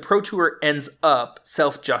Pro Tour ends up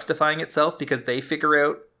self-justifying itself because they figure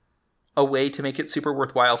out a way to make it super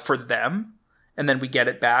worthwhile for them, and then we get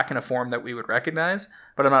it back in a form that we would recognize.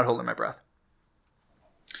 But I'm not holding my breath.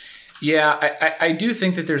 Yeah, I do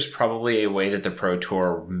think that there's probably a way that the Pro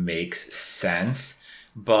Tour makes sense,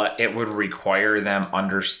 but it would require them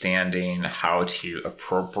understanding how to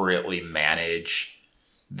appropriately manage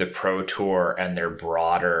the Pro Tour and their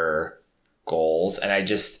broader goals. And I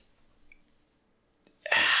just...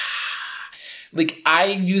 I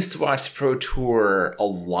used to watch the Pro Tour a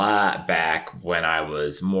lot back when I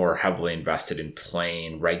was more heavily invested in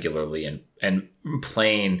playing regularly and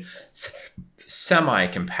playing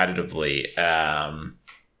semi-competitively.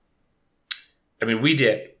 We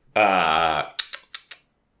did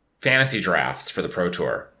fantasy drafts for the Pro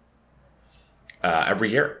Tour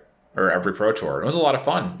every year, or every Pro Tour. It was a lot of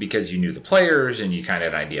fun because you knew the players and you kind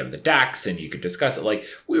of had an idea of the decks and you could discuss it.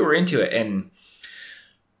 We were into it, and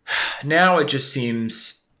now it just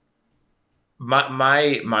seems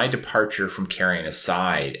my departure from carrying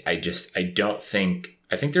aside. I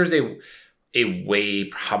think there's a way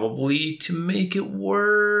probably to make it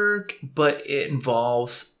work, but it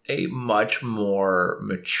involves a much more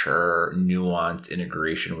mature, nuanced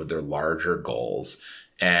integration with their larger goals.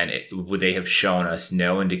 And they have shown us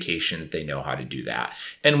no indication that they know how to do that.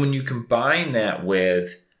 And when you combine that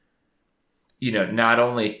with, not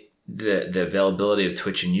only the availability of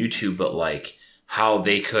Twitch and YouTube, but how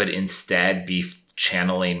they could instead be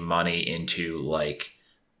channeling money into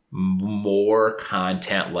more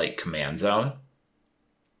content like Command Zone,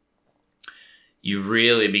 you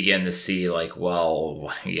really begin to see why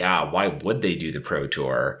would they do the Pro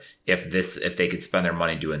Tour if they could spend their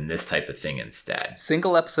money doing this type of thing instead?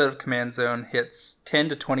 Single episode of Command Zone hits 10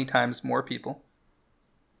 to 20 times more people.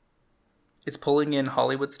 It's pulling in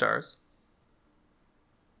Hollywood stars.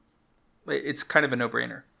 It's kind of a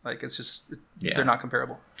no-brainer. It's just they're not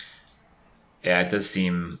comparable. Yeah, it does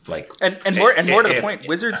seem like... And more to the point,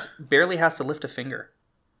 Wizards barely has to lift a finger.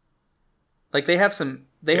 They have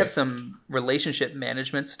some relationship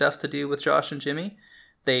management stuff to do with Josh and Jimmy.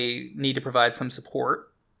 They need to provide some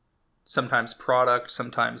support. Sometimes product,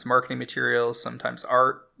 sometimes marketing materials, sometimes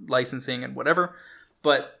art, licensing, and whatever.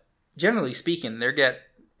 But generally speaking,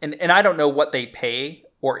 and I don't know what they pay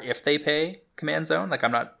or if they pay Command Zone.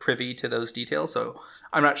 I'm not privy to those details, so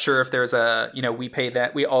I'm not sure if there's we pay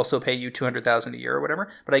that, we also pay you $200,000 a year or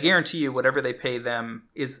whatever. But I guarantee you, whatever they pay them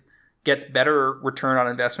gets better return on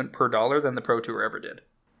investment per dollar than the Pro Tour ever did.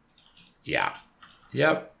 Yeah.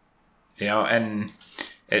 Yep. And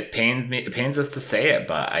it pains us to say it,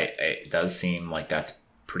 but it does seem like that's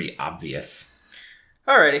pretty obvious.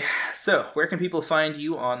 Alrighty. So, where can people find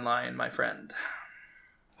you online, my friend?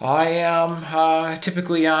 I am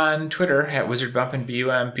typically on Twitter at WizardBumpin,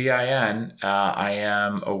 BUMBIN. I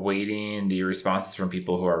am awaiting the responses from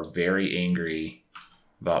people who are very angry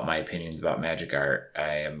about my opinions about Magic art.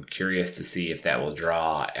 I am curious to see if that will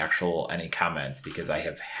draw any comments, because I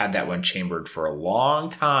have had that one chambered for a long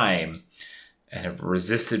time and have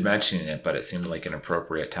resisted mentioning it, but it seemed like an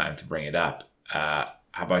appropriate time to bring it up. How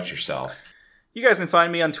about yourself? You guys can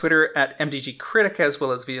find me on Twitter at MTGCritic, as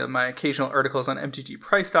well as via my occasional articles on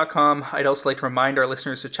MTGprice.com. I'd also like to remind our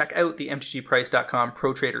listeners to check out the MTGprice.com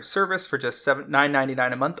Pro Trader service for just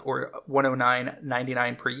 $9.99 a month or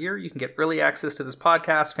 $109.99 per year. You can get early access to this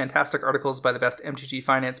podcast, fantastic articles by the best MTG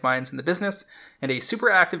finance minds in the business, and a super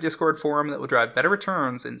active Discord forum that will drive better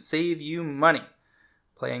returns and save you money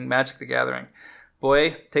playing Magic the Gathering.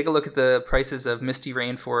 Boy, take a look at the prices of Misty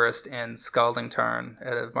Rainforest and Scalding Tarn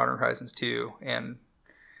out of Modern Horizons 2 and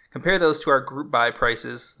compare those to our group buy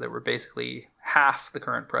prices that were basically half the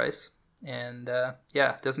current price. And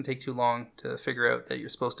it doesn't take too long to figure out that you're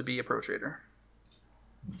supposed to be a pro trader.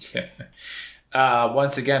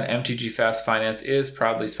 Once again, MTG Fast Finance is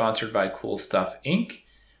proudly sponsored by Cool Stuff Inc.,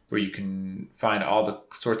 where you can find all the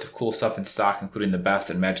sorts of cool stuff in stock, including the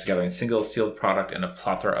best in Magic the Gathering single sealed product and a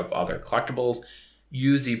plethora of other collectibles.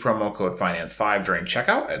 Use the promo code FINANCE5 during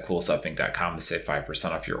checkout at CoolStuffInc.com to save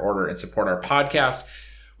 5% off your order and support our podcast,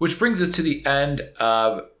 which brings us to the end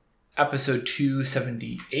of episode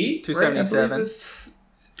 278. 277.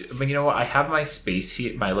 Right? I mean, you know what? I have my space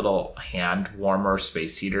heat, my little hand warmer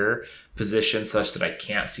space heater positioned such that I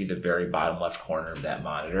can't see the very bottom left corner of that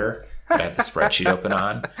monitor that I have the spreadsheet open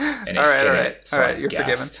on. And all right, you're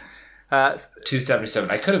forgiven. 277.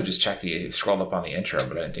 I could have just scrolled up on the intro,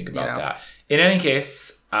 but I didn't think about that. In any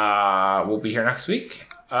case, we'll be here next week.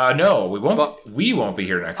 No, we won't. Well, we won't be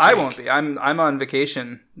here next week. I won't be. I'm on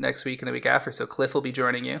vacation next week and the week after, so Cliff will be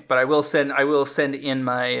joining you. But I will send in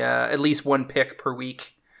my at least one pick per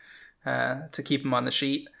week to keep him on the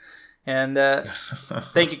sheet. And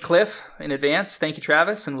thank you, Cliff, in advance. Thank you,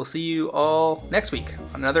 Travis, and we'll see you all next week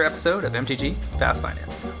on another episode of MTG Fast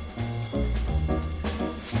Finance.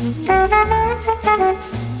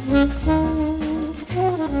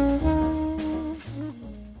 Thank you.